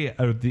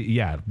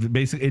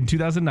basically in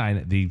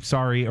 2009, the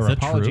sorry or that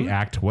apology true?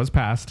 act was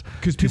passed.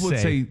 Because people would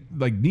say,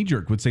 knee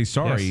jerk would say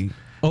sorry. Yes.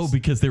 Oh,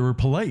 because they were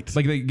polite.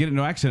 Like they get in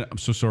no accent. I'm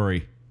so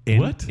sorry.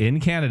 In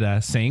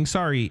Canada, saying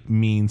sorry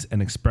means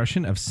an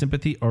expression of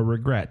sympathy or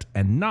regret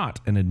and not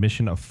an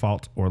admission of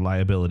fault or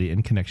liability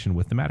in connection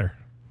with the matter.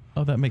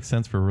 Oh, that makes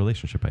sense for a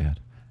relationship I had.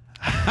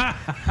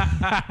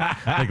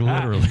 Like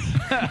literally.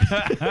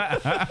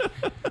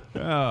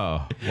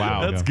 Oh,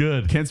 wow. That's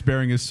good. Kent's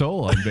bearing his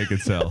soul on Bacon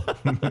Cell.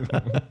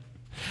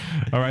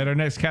 All right, our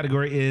next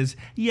category is,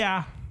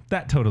 yeah,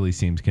 that totally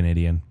seems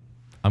Canadian.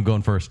 I'm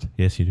going first.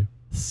 Yes, you do.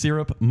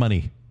 Syrup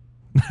money.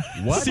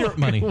 What? Syrup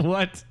money.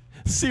 What?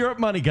 Syrup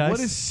money, guys. What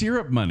is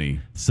syrup money?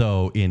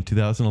 So in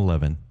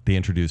 2011, they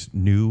introduced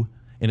new,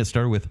 and it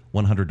started with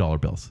 $100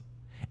 bills.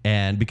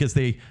 And because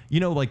they,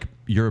 like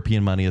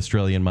European money,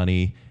 Australian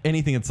money,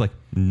 anything that's like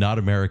not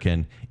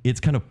American, it's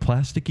kind of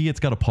plasticky. It's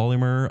got a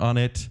polymer on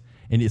it.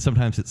 And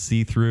sometimes it's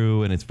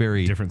see-through and it's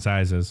very... Different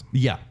sizes.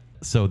 Yeah.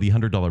 So the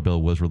 $100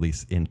 bill was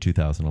released in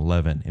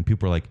 2011. And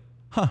people were like,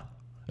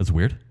 that's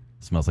weird.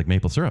 Smells like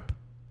maple syrup.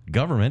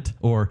 Government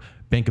or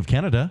Bank of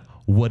Canada,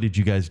 what did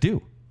you guys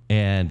do?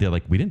 And they're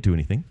like, we didn't do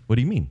anything. What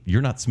do you mean?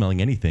 You're not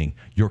smelling anything.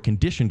 You're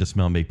conditioned to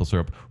smell maple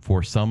syrup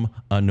for some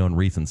unknown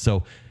reason.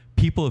 So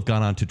people have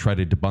gone on to try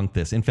to debunk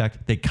this. In fact,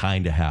 they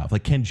kind of have.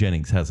 Like Ken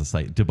Jennings has a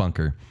site,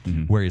 Debunker,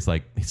 where he's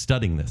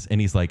studying this. And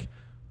he's like,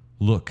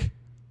 look,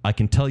 I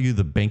can tell you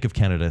the Bank of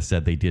Canada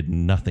said they did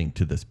nothing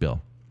to this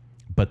bill.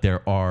 But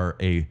there are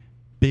a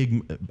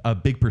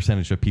big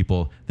percentage of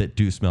people that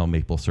do smell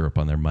maple syrup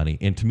on their money.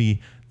 And to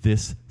me,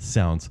 this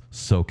sounds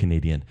so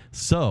Canadian.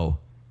 So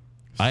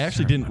I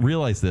actually didn't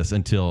realize this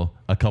until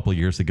a couple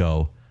years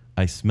ago.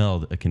 I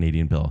smelled a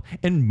Canadian bill.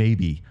 And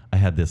maybe I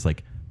had this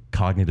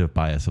cognitive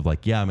bias of I'm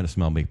going to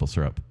smell maple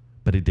syrup.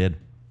 But it did.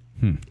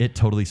 It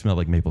totally smelled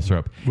like maple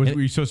syrup. Were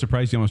you so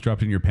surprised you almost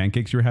dropped it in your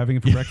pancakes you were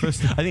having for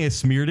breakfast? I think I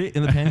smeared it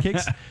in the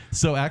pancakes.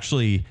 So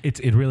actually...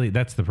 It really,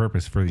 that's the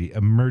purpose for the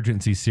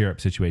emergency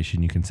syrup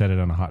situation. You can set it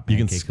on a hot You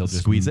pancake. can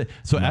squeeze it.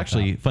 So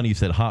actually, funny you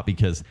said hot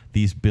because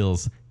these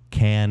bills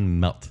can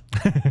melt.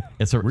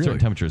 At certain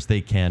temperatures,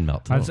 they can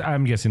melt.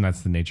 I'm guessing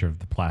that's the nature of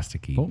the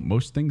plasticky. Well,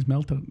 most things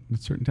melt at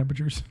certain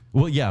temperatures.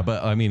 Well, yeah,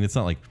 but I mean, it's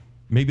not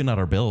maybe not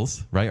our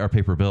bills, right? Our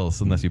paper bills,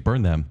 unless you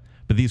burn them.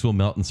 But these will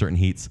melt in certain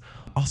heats.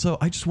 Also,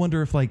 I just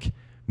wonder if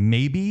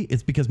maybe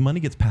it's because money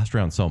gets passed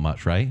around so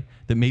much, right?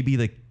 That maybe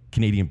the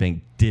Canadian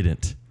Bank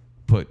didn't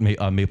put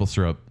maple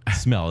syrup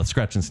smell, a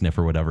scratch and sniff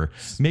or whatever.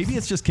 Maybe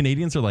it's just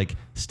Canadians are like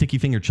sticky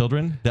finger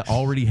children that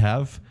already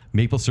have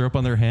maple syrup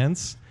on their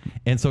hands.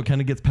 And so it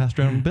kind of gets passed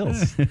around in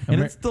bills.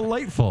 And it's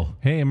delightful.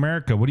 Hey,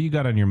 America, what do you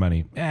got on your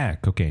money?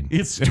 Cocaine.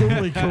 It's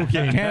totally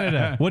cocaine.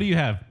 Canada, what do you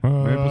have?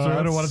 Maple syrup.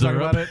 I don't want to talk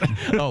about it.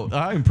 Oh,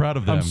 I'm proud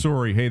of them. I'm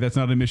sorry. Hey, that's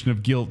not an admission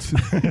of guilt.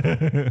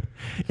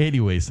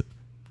 Anyways,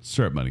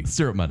 Syrup money.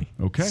 syrup money.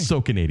 Okay.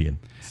 So Canadian.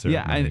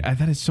 Yeah, I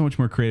that is so much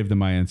more creative than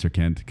my answer,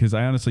 Kent. Because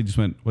I honestly just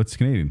went, what's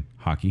Canadian?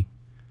 Hockey.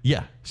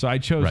 Yeah. So I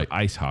chose Right.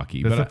 ice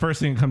hockey. That's but the first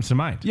thing that comes to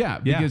mind. yeah,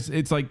 because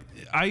it's like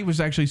I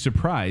was actually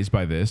surprised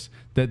by this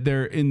that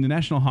there in the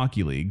National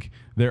Hockey League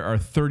there are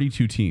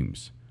 32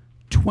 teams.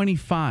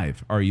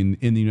 25 are in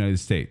the United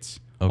States.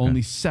 Okay.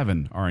 Only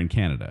 7 are in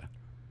Canada.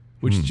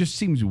 Which just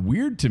seems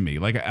weird to me.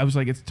 Like I was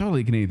like, it's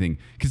totally a Canadian thing.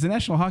 Because the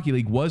National Hockey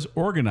League was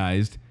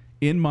organized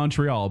in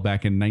Montreal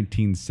back in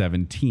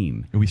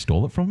 1917. And we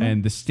stole it from them?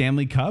 And the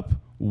Stanley Cup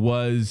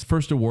was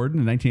first awarded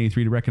in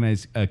 1983 to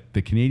recognize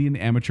the Canadian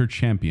amateur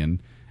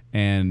champion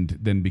and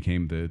then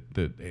became the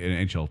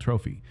NHL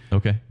trophy.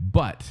 Okay.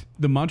 But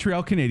the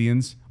Montreal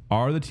Canadiens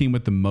are the team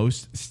with the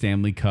most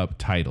Stanley Cup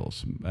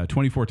titles,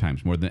 24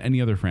 times, more than any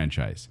other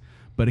franchise.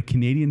 But a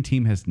Canadian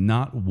team has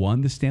not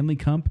won the Stanley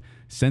Cup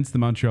since the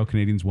Montreal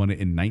Canadiens won it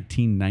in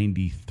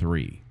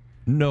 1993.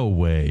 No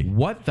way.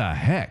 What the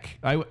heck?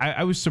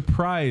 I was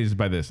surprised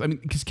by this. I mean,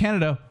 because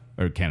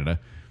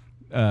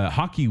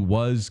hockey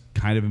was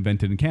kind of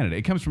invented in Canada.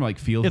 It comes from like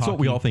field It's hockey. what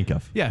we all think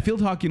of. Yeah,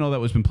 field hockey and all that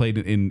was been played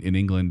in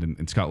England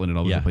and Scotland and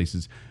all those Yeah. other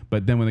places.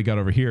 But then when they got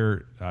over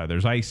here,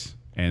 there's ice.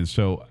 And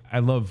so I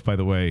love, by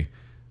the way,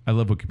 I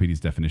love Wikipedia's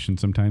definition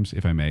sometimes,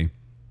 if I may.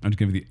 I'm just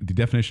going to give you the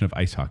definition of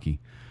ice hockey.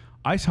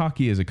 Ice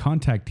hockey is a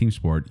contact team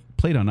sport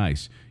played on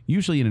ice,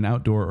 usually in an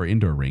outdoor or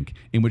indoor rink,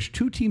 in which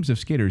two teams of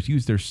skaters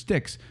use their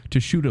sticks to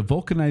shoot a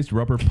vulcanized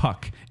rubber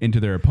puck into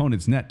their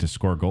opponent's net to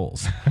score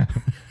goals.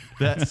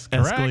 That's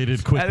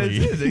escalated quickly.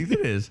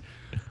 It is.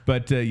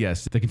 But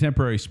yes, the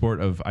contemporary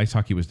sport of ice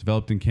hockey was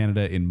developed in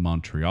Canada in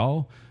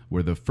Montreal,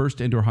 where the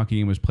first indoor hockey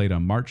game was played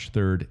on March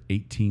 3rd,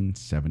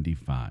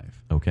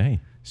 1875. Okay.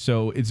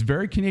 So it's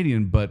very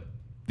Canadian, but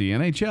the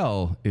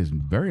NHL is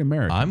very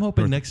American. I'm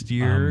hoping next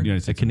year United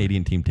a States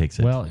Canadian team takes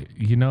it. Well,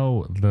 you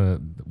know, the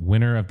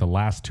winner of the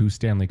last 2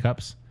 Stanley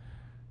Cups,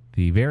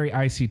 the very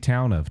icy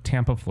town of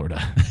Tampa,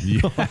 Florida.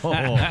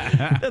 Oh,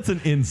 that's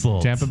an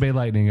insult. Tampa Bay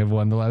Lightning have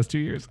won the last 2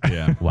 years.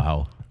 Yeah.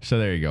 Wow. So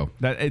there you go.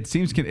 That it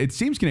seems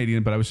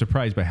Canadian, but I was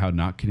surprised by how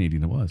not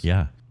Canadian it was.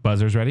 Yeah.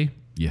 Buzzers ready?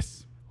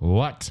 Yes.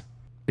 What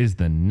is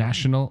the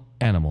national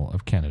animal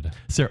of Canada?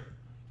 Syrup.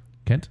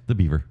 Kent? The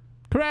beaver.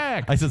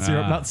 Correct. I said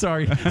syrup, not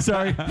sorry.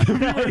 Sorry.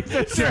 The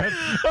beaver. Syrup.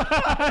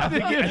 I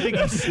think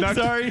he snuck.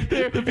 Sorry.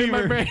 The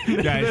beaver.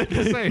 Guys,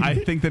 I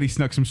think that he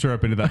snuck some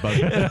syrup into that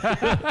buzzer.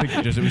 I think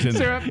it was in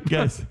there. Syrup.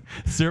 Guys,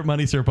 syrup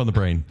money, syrup on the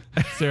brain.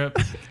 Syrup.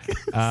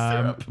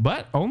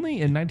 But only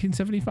in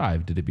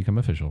 1975 did it become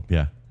official.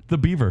 Yeah. The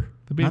beaver.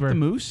 The Not beaver. the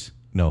moose.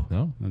 No.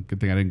 No. Well, good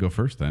thing I didn't go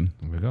first then.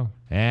 There we go.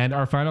 And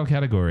our final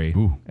category,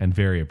 Ooh. and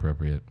very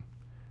appropriate.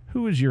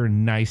 Who is your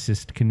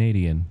nicest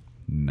Canadian?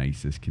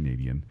 Nicest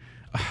Canadian.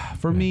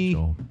 For me,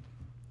 Joel.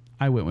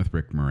 I went with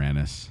Rick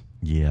Moranis.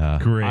 Yeah.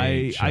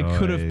 Great. I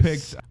could have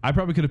choice. picked. I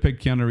probably could have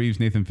picked Keanu Reeves,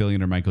 Nathan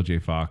Fillion, or Michael J.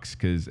 Fox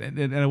because,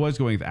 and I was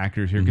going with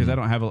actors here because I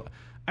don't have a.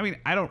 I mean,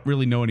 I don't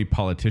really know any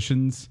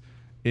politicians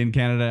in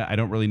Canada. I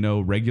don't really know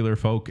regular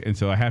folk, and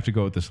so I have to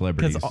go with the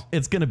celebrities. Because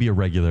it's going to be a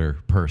regular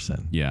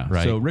person. Yeah.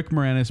 Right. So Rick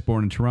Moranis,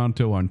 born in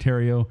Toronto,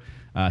 Ontario,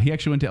 he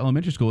actually went to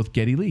elementary school with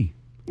Geddy Lee.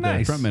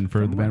 Nice. The frontman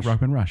for the band Rock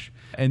Band Rush.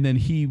 And then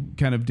he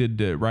kind of did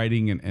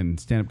writing and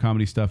stand-up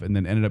comedy stuff and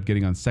then ended up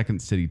getting on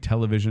Second City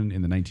Television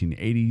in the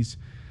 1980s,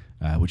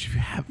 which if you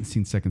haven't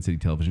seen Second City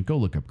Television, go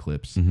look up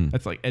clips.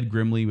 That's like Ed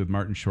Grimley with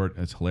Martin Short.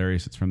 That's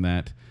hilarious. It's from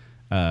that.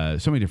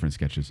 So many different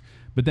sketches.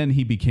 But then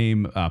he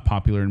became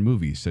popular in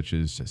movies such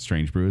as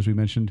Strange Brew, as we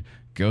mentioned,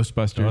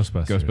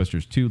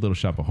 Ghostbusters 2, Little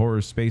Shop of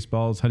Horrors,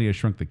 Spaceballs, Honey, I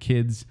Shrunk the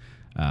Kids,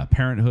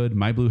 Parenthood,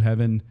 My Blue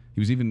Heaven. He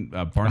was even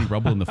Barney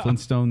Rubble in the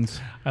Flintstones.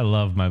 I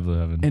love My Blue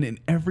Heaven. And in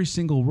every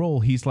single role,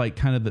 he's like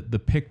kind of the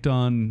picked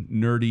on,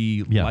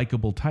 nerdy, Yeah.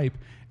 likable type.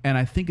 And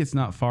I think it's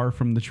not far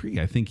from the tree.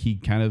 I think he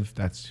kind of,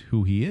 that's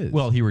who he is.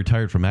 Well, he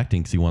retired from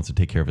acting because he wants to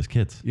take care of his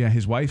kids. yeah,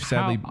 his wife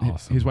sadly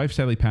awesome. his wife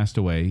sadly passed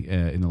away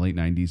in the late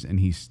 90s, and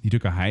he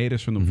took a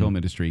hiatus from the film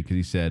industry because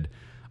he said,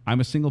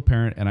 "I'm a single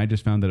parent, and I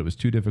just found that it was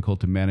too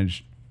difficult to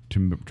manage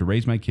to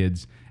raise my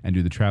kids and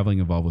do the traveling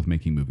involved with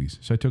making movies.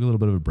 So I took a little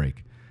bit of a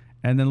break,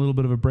 and then a little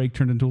bit of a break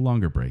turned into a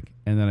longer break,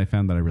 and then I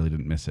found that I really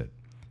didn't miss it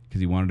because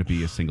he wanted to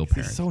be a single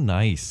parent. He's so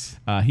nice.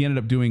 He ended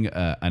up doing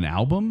an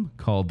album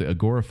called the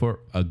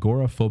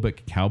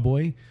Agoraphobic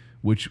Cowboy,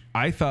 which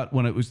I thought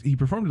when he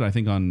performed it, I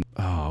think on,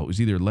 it was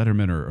either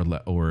Letterman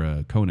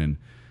or Conan,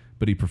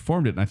 but he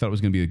performed it and I thought it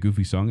was going to be a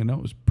goofy song. And no,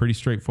 it was pretty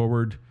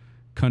straightforward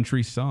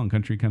country kind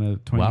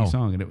of twangy Wow.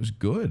 song. And it was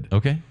good.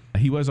 Okay.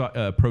 He was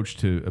approached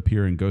to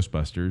appear in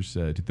Ghostbusters,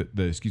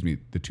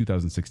 the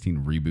 2016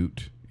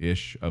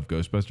 reboot-ish of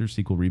Ghostbusters,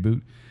 sequel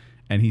reboot.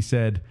 And he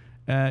said,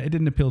 it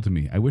didn't appeal to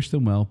me. I wish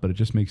them well, but it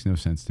just makes no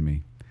sense to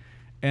me.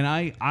 And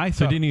I thought...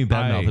 So didn't even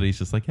badmouth it. He's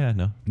just like, yeah,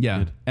 no. Yeah.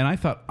 Good. And I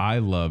thought I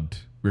loved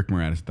Rick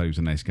Moranis. I thought he was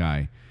a nice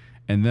guy.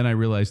 And then I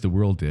realized the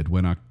world did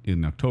when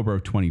in October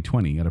of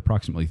 2020 at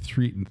approximately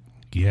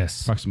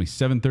yes.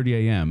 7:30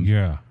 a.m.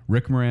 Yeah.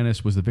 Rick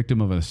Moranis was the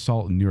victim of an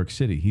assault in New York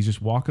City. He's just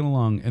walking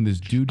along, and this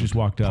dude just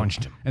walked up.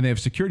 Punched him. And they have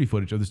security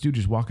footage of this dude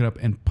just walking up,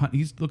 and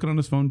he's looking on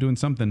his phone doing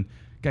something.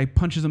 Guy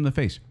punches him in the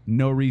face.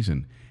 No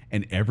reason.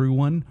 And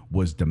everyone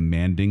was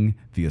demanding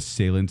the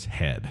assailant's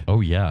head.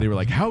 Oh, yeah. They were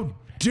like, how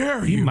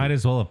dare He you? might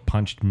as well have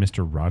punched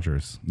Mr.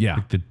 Rogers. Yeah.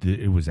 Like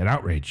it was an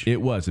outrage.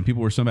 It was, and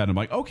people were so mad. I'm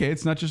like, okay,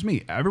 it's not just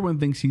me. Everyone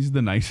thinks he's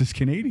the nicest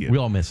Canadian. We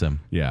all miss him.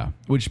 Yeah.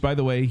 Which, by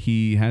the way,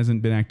 he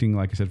hasn't been acting,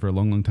 like I said, for a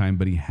long, long time,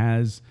 but he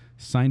has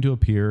signed to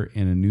appear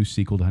in a new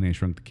sequel to Honey, I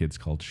Shrunk the Kids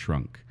called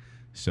Shrunk.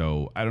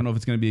 So I don't know if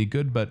it's going to be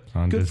good, but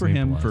On good for Disney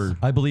him. Plus. For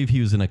I believe he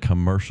was in a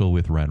commercial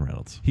with Ryan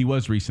Reynolds. he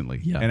was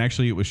recently, Yeah. and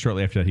actually it was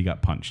shortly after that he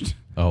got punched.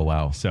 Oh,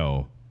 wow.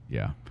 So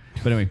yeah.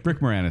 But anyway, Rick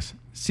Moranis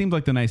seemed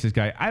like the nicest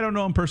guy. I don't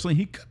know him personally.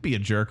 He could be a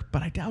jerk,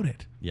 but I doubt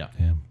it. Yeah.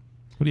 Yeah.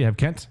 What do you have,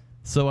 Kent?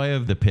 So I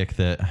have the pick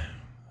that,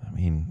 I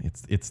mean,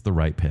 it's the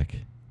right pick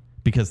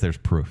because there's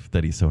proof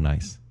that he's so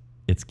nice.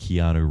 It's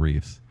Keanu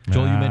Reeves.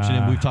 Joel, you mentioned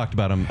him. We've talked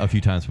about him a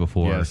few times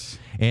before. Yes.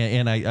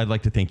 And I'd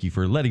like to thank you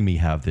for letting me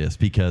have this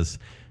because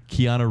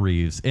Keanu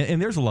Reeves,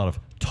 and there's a lot of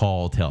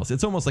tall tales.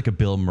 It's almost like a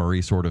Bill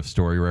Murray sort of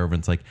story where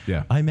everyone's like,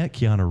 Yeah. I met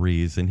Keanu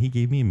Reeves and he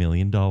gave me $1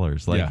 million.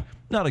 Like, Yeah.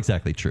 not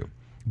exactly true.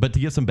 But to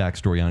give some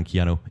backstory on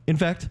Keanu, in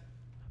fact,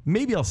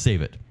 maybe I'll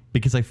save it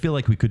because I feel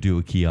like we could do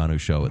a Keanu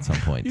show at some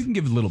point. You can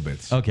give little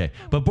bits. Okay,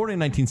 but born in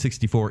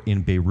 1964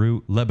 in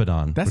Beirut,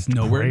 Lebanon. That's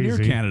nowhere near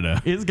crazy.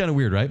 Canada. It's kind of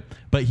weird, right?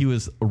 But he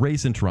was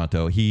raised in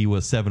Toronto. He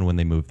was 7 when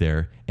they moved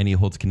there, and he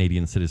holds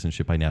Canadian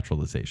citizenship by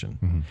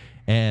naturalization.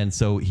 And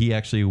so he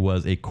actually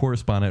was a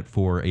correspondent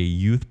for a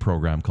youth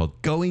program called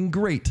Going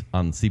Great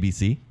on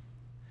CBC.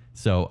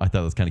 So I thought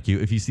that was kind of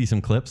cute. If you see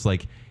some clips,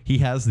 like he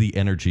has the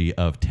energy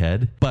of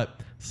Ted, but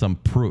some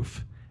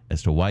proof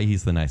as to why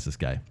he's the nicest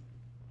guy.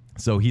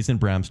 So he's in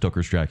Bram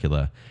Stoker's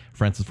Dracula.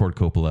 Francis Ford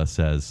Coppola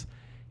says,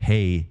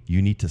 hey,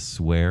 you need to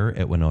swear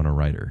at Winona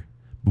Ryder.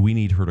 We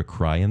need her to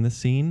cry in this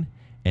scene,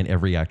 and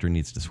every actor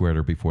needs to swear at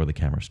her before the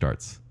camera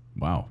starts.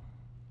 Wow.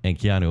 And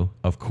Keanu,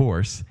 of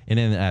course, and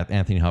then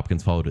Anthony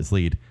Hopkins followed his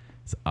lead.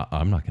 So,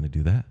 I'm not going to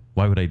do that.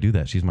 Why would I do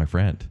that? She's my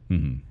friend.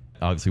 Mm-hmm.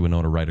 Obviously,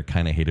 Winona Ryder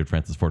kind of hated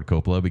Francis Ford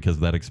Coppola because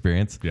of that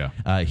experience.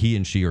 Yeah. He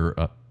and she are,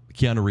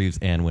 Keanu Reeves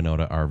and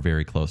Winona are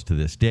very close to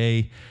this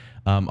day.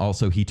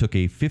 Also, he took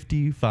a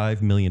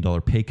 $55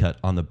 million pay cut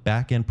on the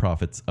back-end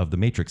profits of the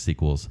Matrix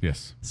sequels.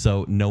 Yes.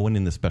 So no one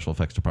in the special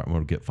effects department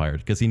would get fired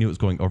because he knew it was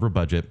going over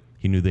budget.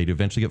 He knew they'd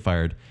eventually get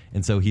fired.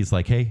 And so he's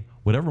like, hey,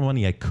 whatever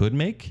money I could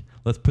make,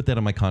 let's put that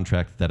on my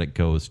contract that it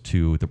goes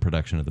to the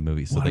production of the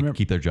movie so Well, I they can remember-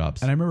 keep their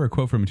jobs. And I remember a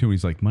quote from him too.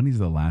 He's like, money's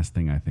the last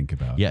thing I think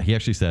about. Yeah, he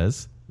actually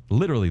says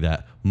literally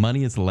that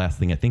money is the last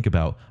thing I think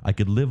about. I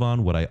could live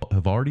on what I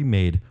have already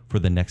made for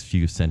the next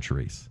few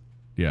centuries.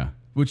 Yeah.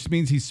 Which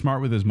means he's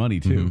smart with his money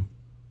too.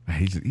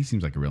 He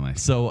seems like a real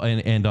nice. So,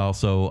 and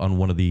also on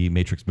one of the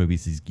Matrix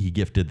movies, he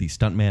gifted the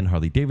stuntman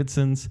Harley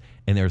Davidsons,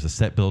 and there's a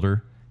set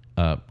builder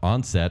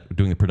on set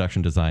doing the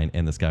production design,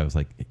 and this guy was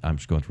like, I'm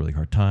just going through a really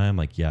hard time.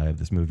 Like, yeah, I have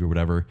this movie or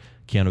whatever.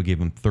 Keanu gave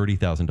him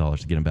 $30,000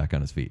 to get him back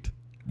on his feet.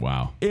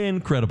 Wow.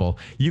 Incredible.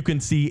 You can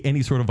see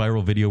any sort of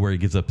viral video where he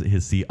gives up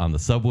his seat on the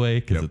subway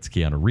because it's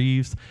Keanu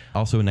Reeves.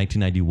 Also in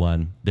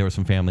 1991, there was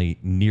some family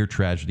near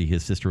tragedy.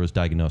 His sister was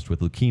diagnosed with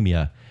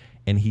leukemia,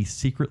 and he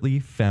secretly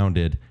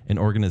founded an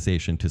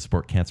organization to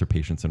support cancer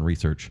patients and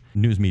research.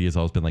 News media has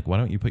always been like, why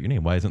don't you put your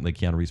name? Why isn't the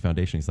Keanu Reeves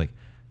Foundation? He's like,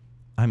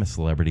 I'm a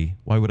celebrity.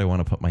 Why would I want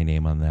to put my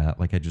name on that?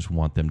 Like, I just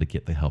want them to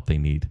get the help they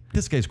need.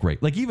 This guy's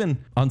great. Like,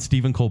 even on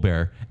Stephen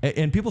Colbert,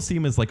 and people see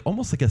him as like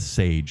almost like a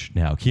sage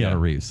now, Keanu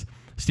Reeves.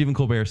 Stephen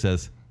Colbert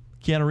says,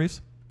 Keanu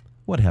Reeves,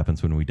 what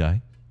happens when we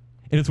die?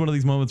 And it's one of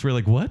these moments where you're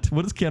like, what?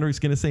 What is Keanu Reeves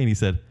going to say? And he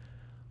said,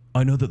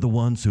 I know that the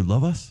ones who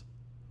love us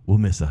will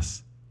miss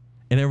us.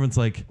 And everyone's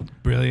like,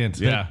 Brilliant.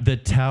 the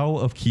Tao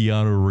of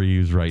Keanu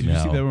Reeves right Did now.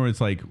 you see that one where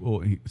it's like,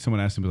 well, someone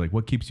asked him, like,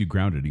 what keeps you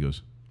grounded? He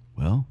goes,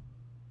 well,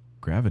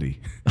 gravity.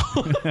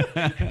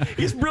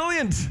 He's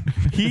brilliant.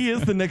 He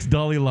is the next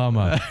Dalai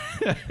Lama.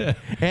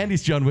 And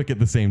he's John Wick at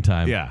the same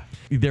time. Yeah.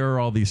 There are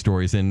all these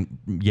stories, and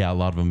yeah, a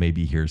lot of them may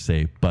be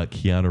hearsay, but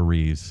Keanu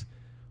Reeves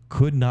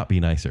could not be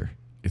nicer.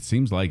 It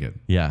seems like it.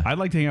 Yeah. I'd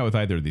like to hang out with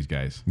either of these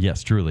guys.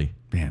 Yes, truly.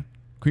 Man.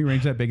 Can we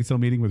arrange that Bacon Cell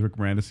meeting with Rick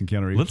Moranis and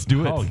Keanu Reeves? Let's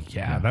do it. Oh,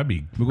 yeah. That'd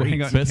be We'll go great.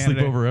 hang out Best in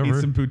Canada, sleepover ever.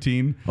 eat some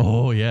poutine.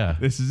 Oh, yeah.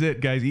 This is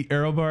it, guys. Eat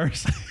Aero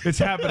bars. It's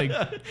happening.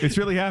 It's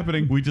really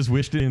happening. We just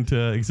wished it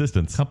into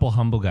existence. Couple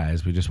humble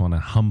guys. We just want to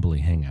humbly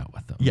hang out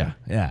with them. Yeah.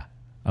 Yeah.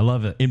 I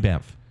love it. In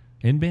Banff.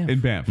 In Banff. In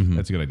Banff.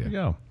 That's a good idea. There you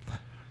go.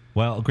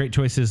 Well, great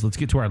choices. Let's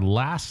get to our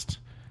last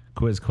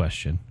quiz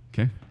question.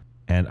 Okay.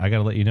 And I got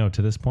to let you know,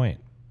 to this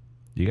point,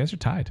 you guys are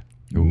tied.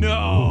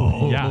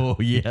 No. Yeah. Oh,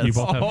 yes. You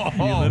both have,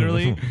 you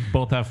literally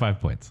both have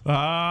 5 points.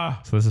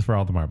 So this is for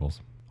all the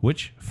marbles.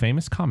 Which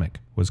famous comic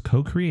was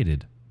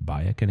co-created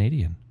by a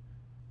Canadian?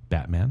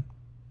 Batman,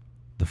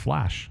 The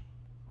Flash,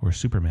 or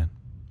Superman?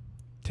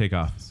 Take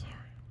off.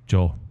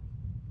 Joel.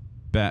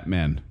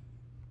 Batman.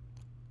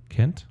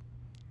 Kent?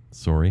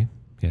 Sorry.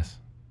 Yes.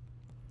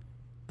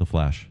 The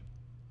Flash.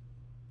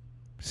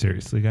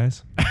 Seriously,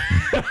 guys?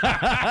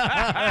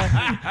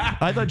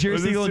 I thought Jerry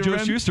Was it Siegel and Joe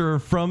Superman? Shuster are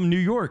from New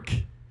York.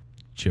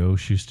 Joe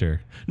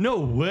Shuster No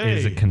way.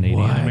 is a Canadian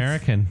What?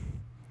 American.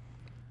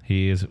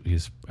 He's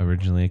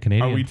originally a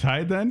Canadian. Are we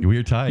tied then? We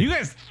are tied. You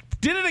guys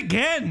Did it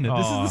again.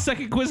 This is the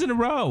second quiz in a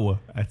row.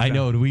 I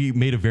know. We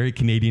made a very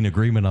Canadian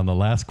agreement on the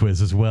last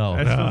quiz as well.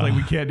 That sounds like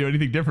we can't do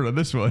anything different on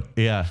this one.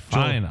 Yeah.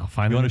 Fine, I'll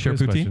find You want to share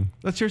quiz poutine? question.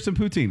 Let's share some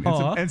poutine and,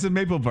 Aw. and some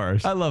maple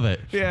bars. I love it.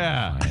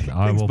 Yeah. Fine,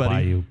 I Thanks, will buddy.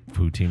 buy you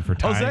poutine for Oh,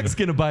 time. Zach's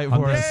going to buy it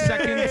On for the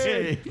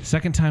us.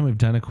 second time we've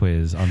done a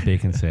quiz on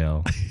Bacon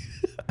Sale.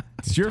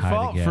 It's your tied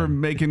fault again. for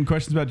making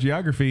questions about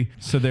geography.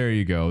 So there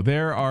you go.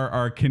 There are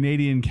our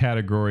Canadian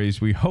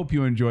categories. We hope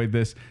you enjoyed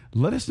this.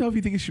 Let us know if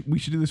you think we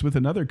should do this with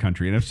another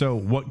country. And if so,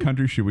 what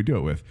country should we do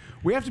it with?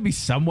 We have to be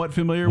somewhat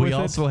familiar with We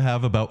also it.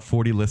 have about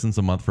 40 listens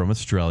a month from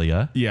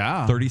Australia.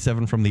 Yeah.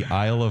 37 from the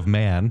Isle of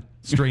Man,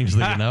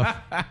 strangely enough.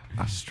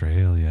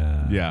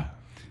 Australia. Yeah.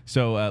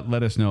 So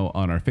let us know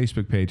on our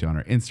Facebook page, on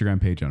our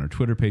Instagram page, on our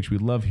Twitter page. We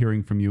love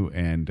hearing from you,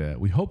 and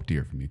we hope to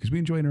hear from you because we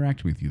enjoy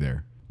interacting with you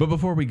there. But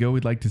before we go,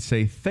 we'd like to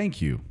say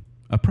thank you,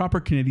 a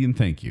proper Canadian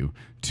thank you,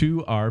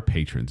 to our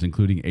patrons,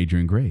 including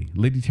Adrian Gray,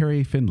 Lady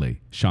Terry Findlay,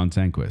 Sean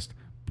Sanquist,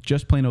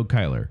 Just Plain Old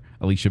Kyler,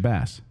 Alicia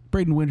Bass,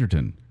 Braden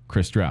Winterton,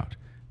 Chris Strout,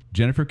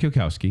 Jennifer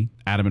Kilkowski,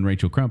 Adam and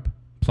Rachel Crump,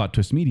 Plot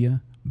Twist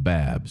Media,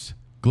 Babs,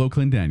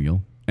 Gloclin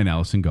Daniel, and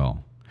Allison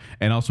Gall.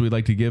 And also, we'd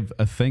like to give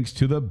a thanks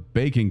to the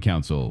Baking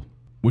Council,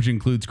 which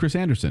includes Chris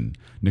Anderson,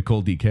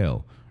 Nicole D.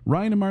 Kale,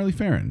 Ryan and Marley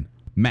Farron,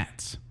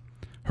 Mats,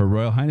 Her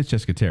Royal Highness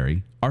Jessica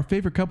Terry, our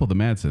favorite couple, the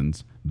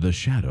Madsons, The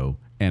Shadow,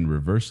 and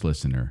Reverse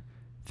Listener.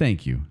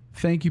 Thank you.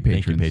 Thank you,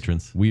 patrons. Thank you,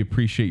 patrons. We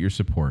appreciate your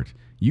support.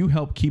 You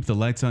help keep the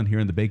lights on here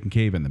in the Bacon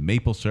Cave and the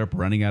maple syrup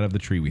running out of the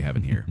tree we have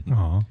in here.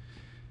 Aw.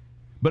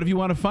 But if you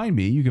want to find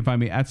me, you can find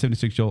me at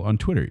 76Joel on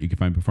Twitter. You can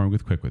find me performing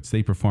with Quickwits.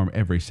 They perform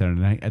every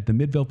Saturday night at the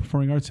Midvale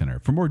Performing Arts Center.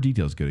 For more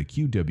details, go to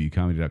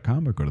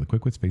qwcomedy.com or go to the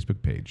Quickwits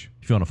Facebook page.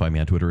 If you want to find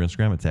me on Twitter or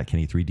Instagram, it's at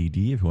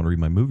Kenny3DD. If you want to read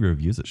my movie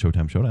reviews, at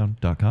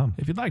ShowtimeShowdown.com.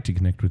 If you'd like to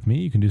connect with me,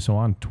 you can do so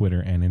on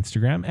Twitter and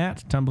Instagram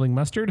at Tumbling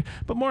Mustard.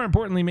 But more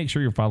importantly, make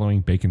sure you're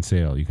following Bacon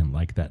Sale. You can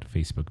like that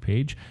Facebook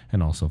page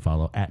and also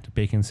follow at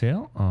Bacon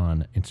Sale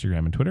on Instagram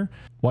and Twitter.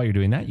 While you're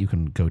doing that, you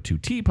can go to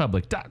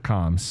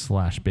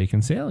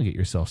tpublic.com/Bacon Sale and get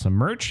yourself some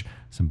merch,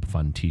 some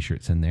fun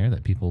t-shirts in there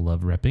that people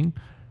love repping.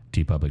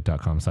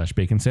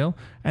 tpublic.com/Bacon Sale.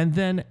 And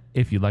then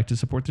if you'd like to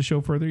support the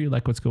show further, you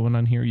like what's going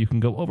on here, you can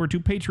go over to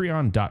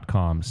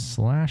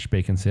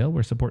patreon.com/Bacon Sale,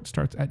 where support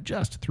starts at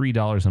just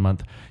 $3 a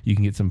month. You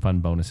can get some fun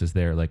bonuses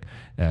there, like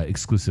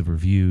exclusive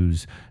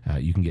reviews.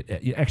 You can get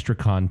extra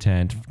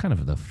content, kind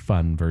of the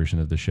fun version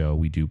of the show.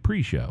 We do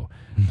pre-show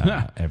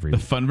every The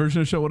fun version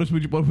of the show? What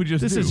would we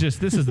just this do?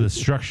 this is the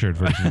structured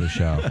version of the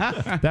show.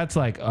 That's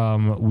like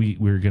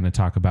we're going to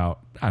talk about,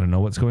 I don't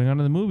know what's going on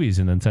in the movies,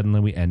 and then suddenly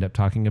we end up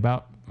talking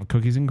about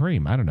cookies and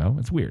cream. I don't know.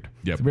 It's weird.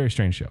 Yep. It's a very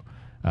strange show.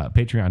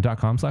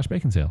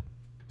 Patreon.com/Bacon Sale.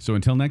 So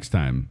until next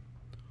time.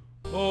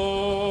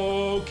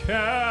 Oh,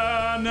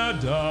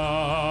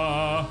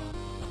 Canada.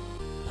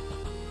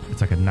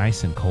 It's like a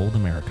nice and cold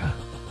America.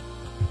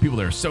 People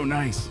there are so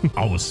nice.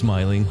 Always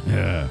smiling.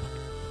 Yeah.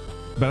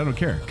 But I don't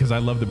care because I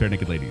love the Bare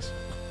Naked Ladies.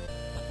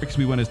 Because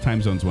we went as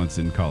time zones once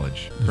in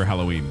college for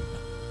Halloween.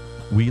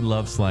 We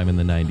love slime in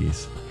the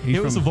 90s. He's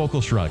It was a from-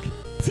 vocal shrug.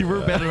 See,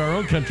 we're bad in our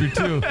own country,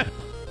 too.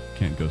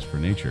 Kent goes for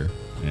nature,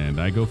 and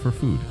I go for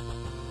food.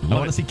 I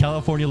want to see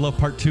California Love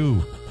Part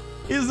 2.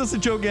 Is this a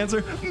joke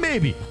answer?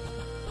 Maybe.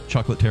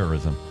 Chocolate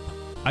terrorism.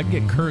 I can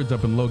get curds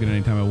up in Logan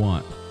anytime I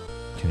want.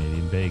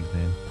 Canadian bag,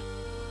 then.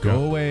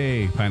 Go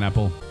away,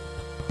 pineapple.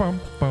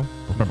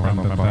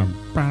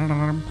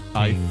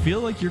 I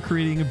feel like you're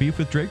creating a beef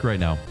with Drake right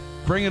now.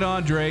 Bring it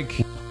on,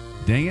 Drake.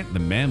 Dang it, the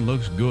man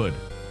looks good.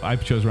 I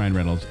chose Ryan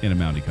Reynolds in a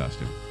Mountie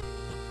costume.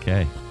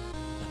 Okay.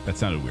 That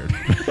sounded weird.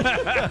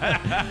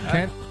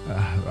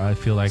 I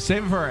feel like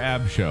Save it for our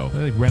ab show.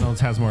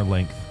 Reynolds has more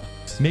length.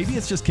 Maybe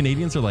it's just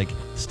Canadians are like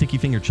sticky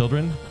finger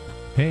children.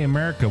 Hey,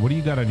 America, what do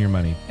you got on your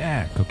money?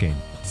 Cocaine.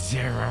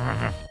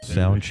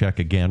 Sound check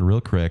again, real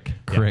quick.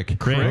 Crick.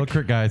 Crick. Real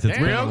quick, guys. It's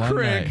been a long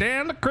night.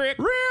 down the crick.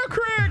 Real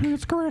quick.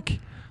 It's crick.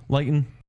 Lighten.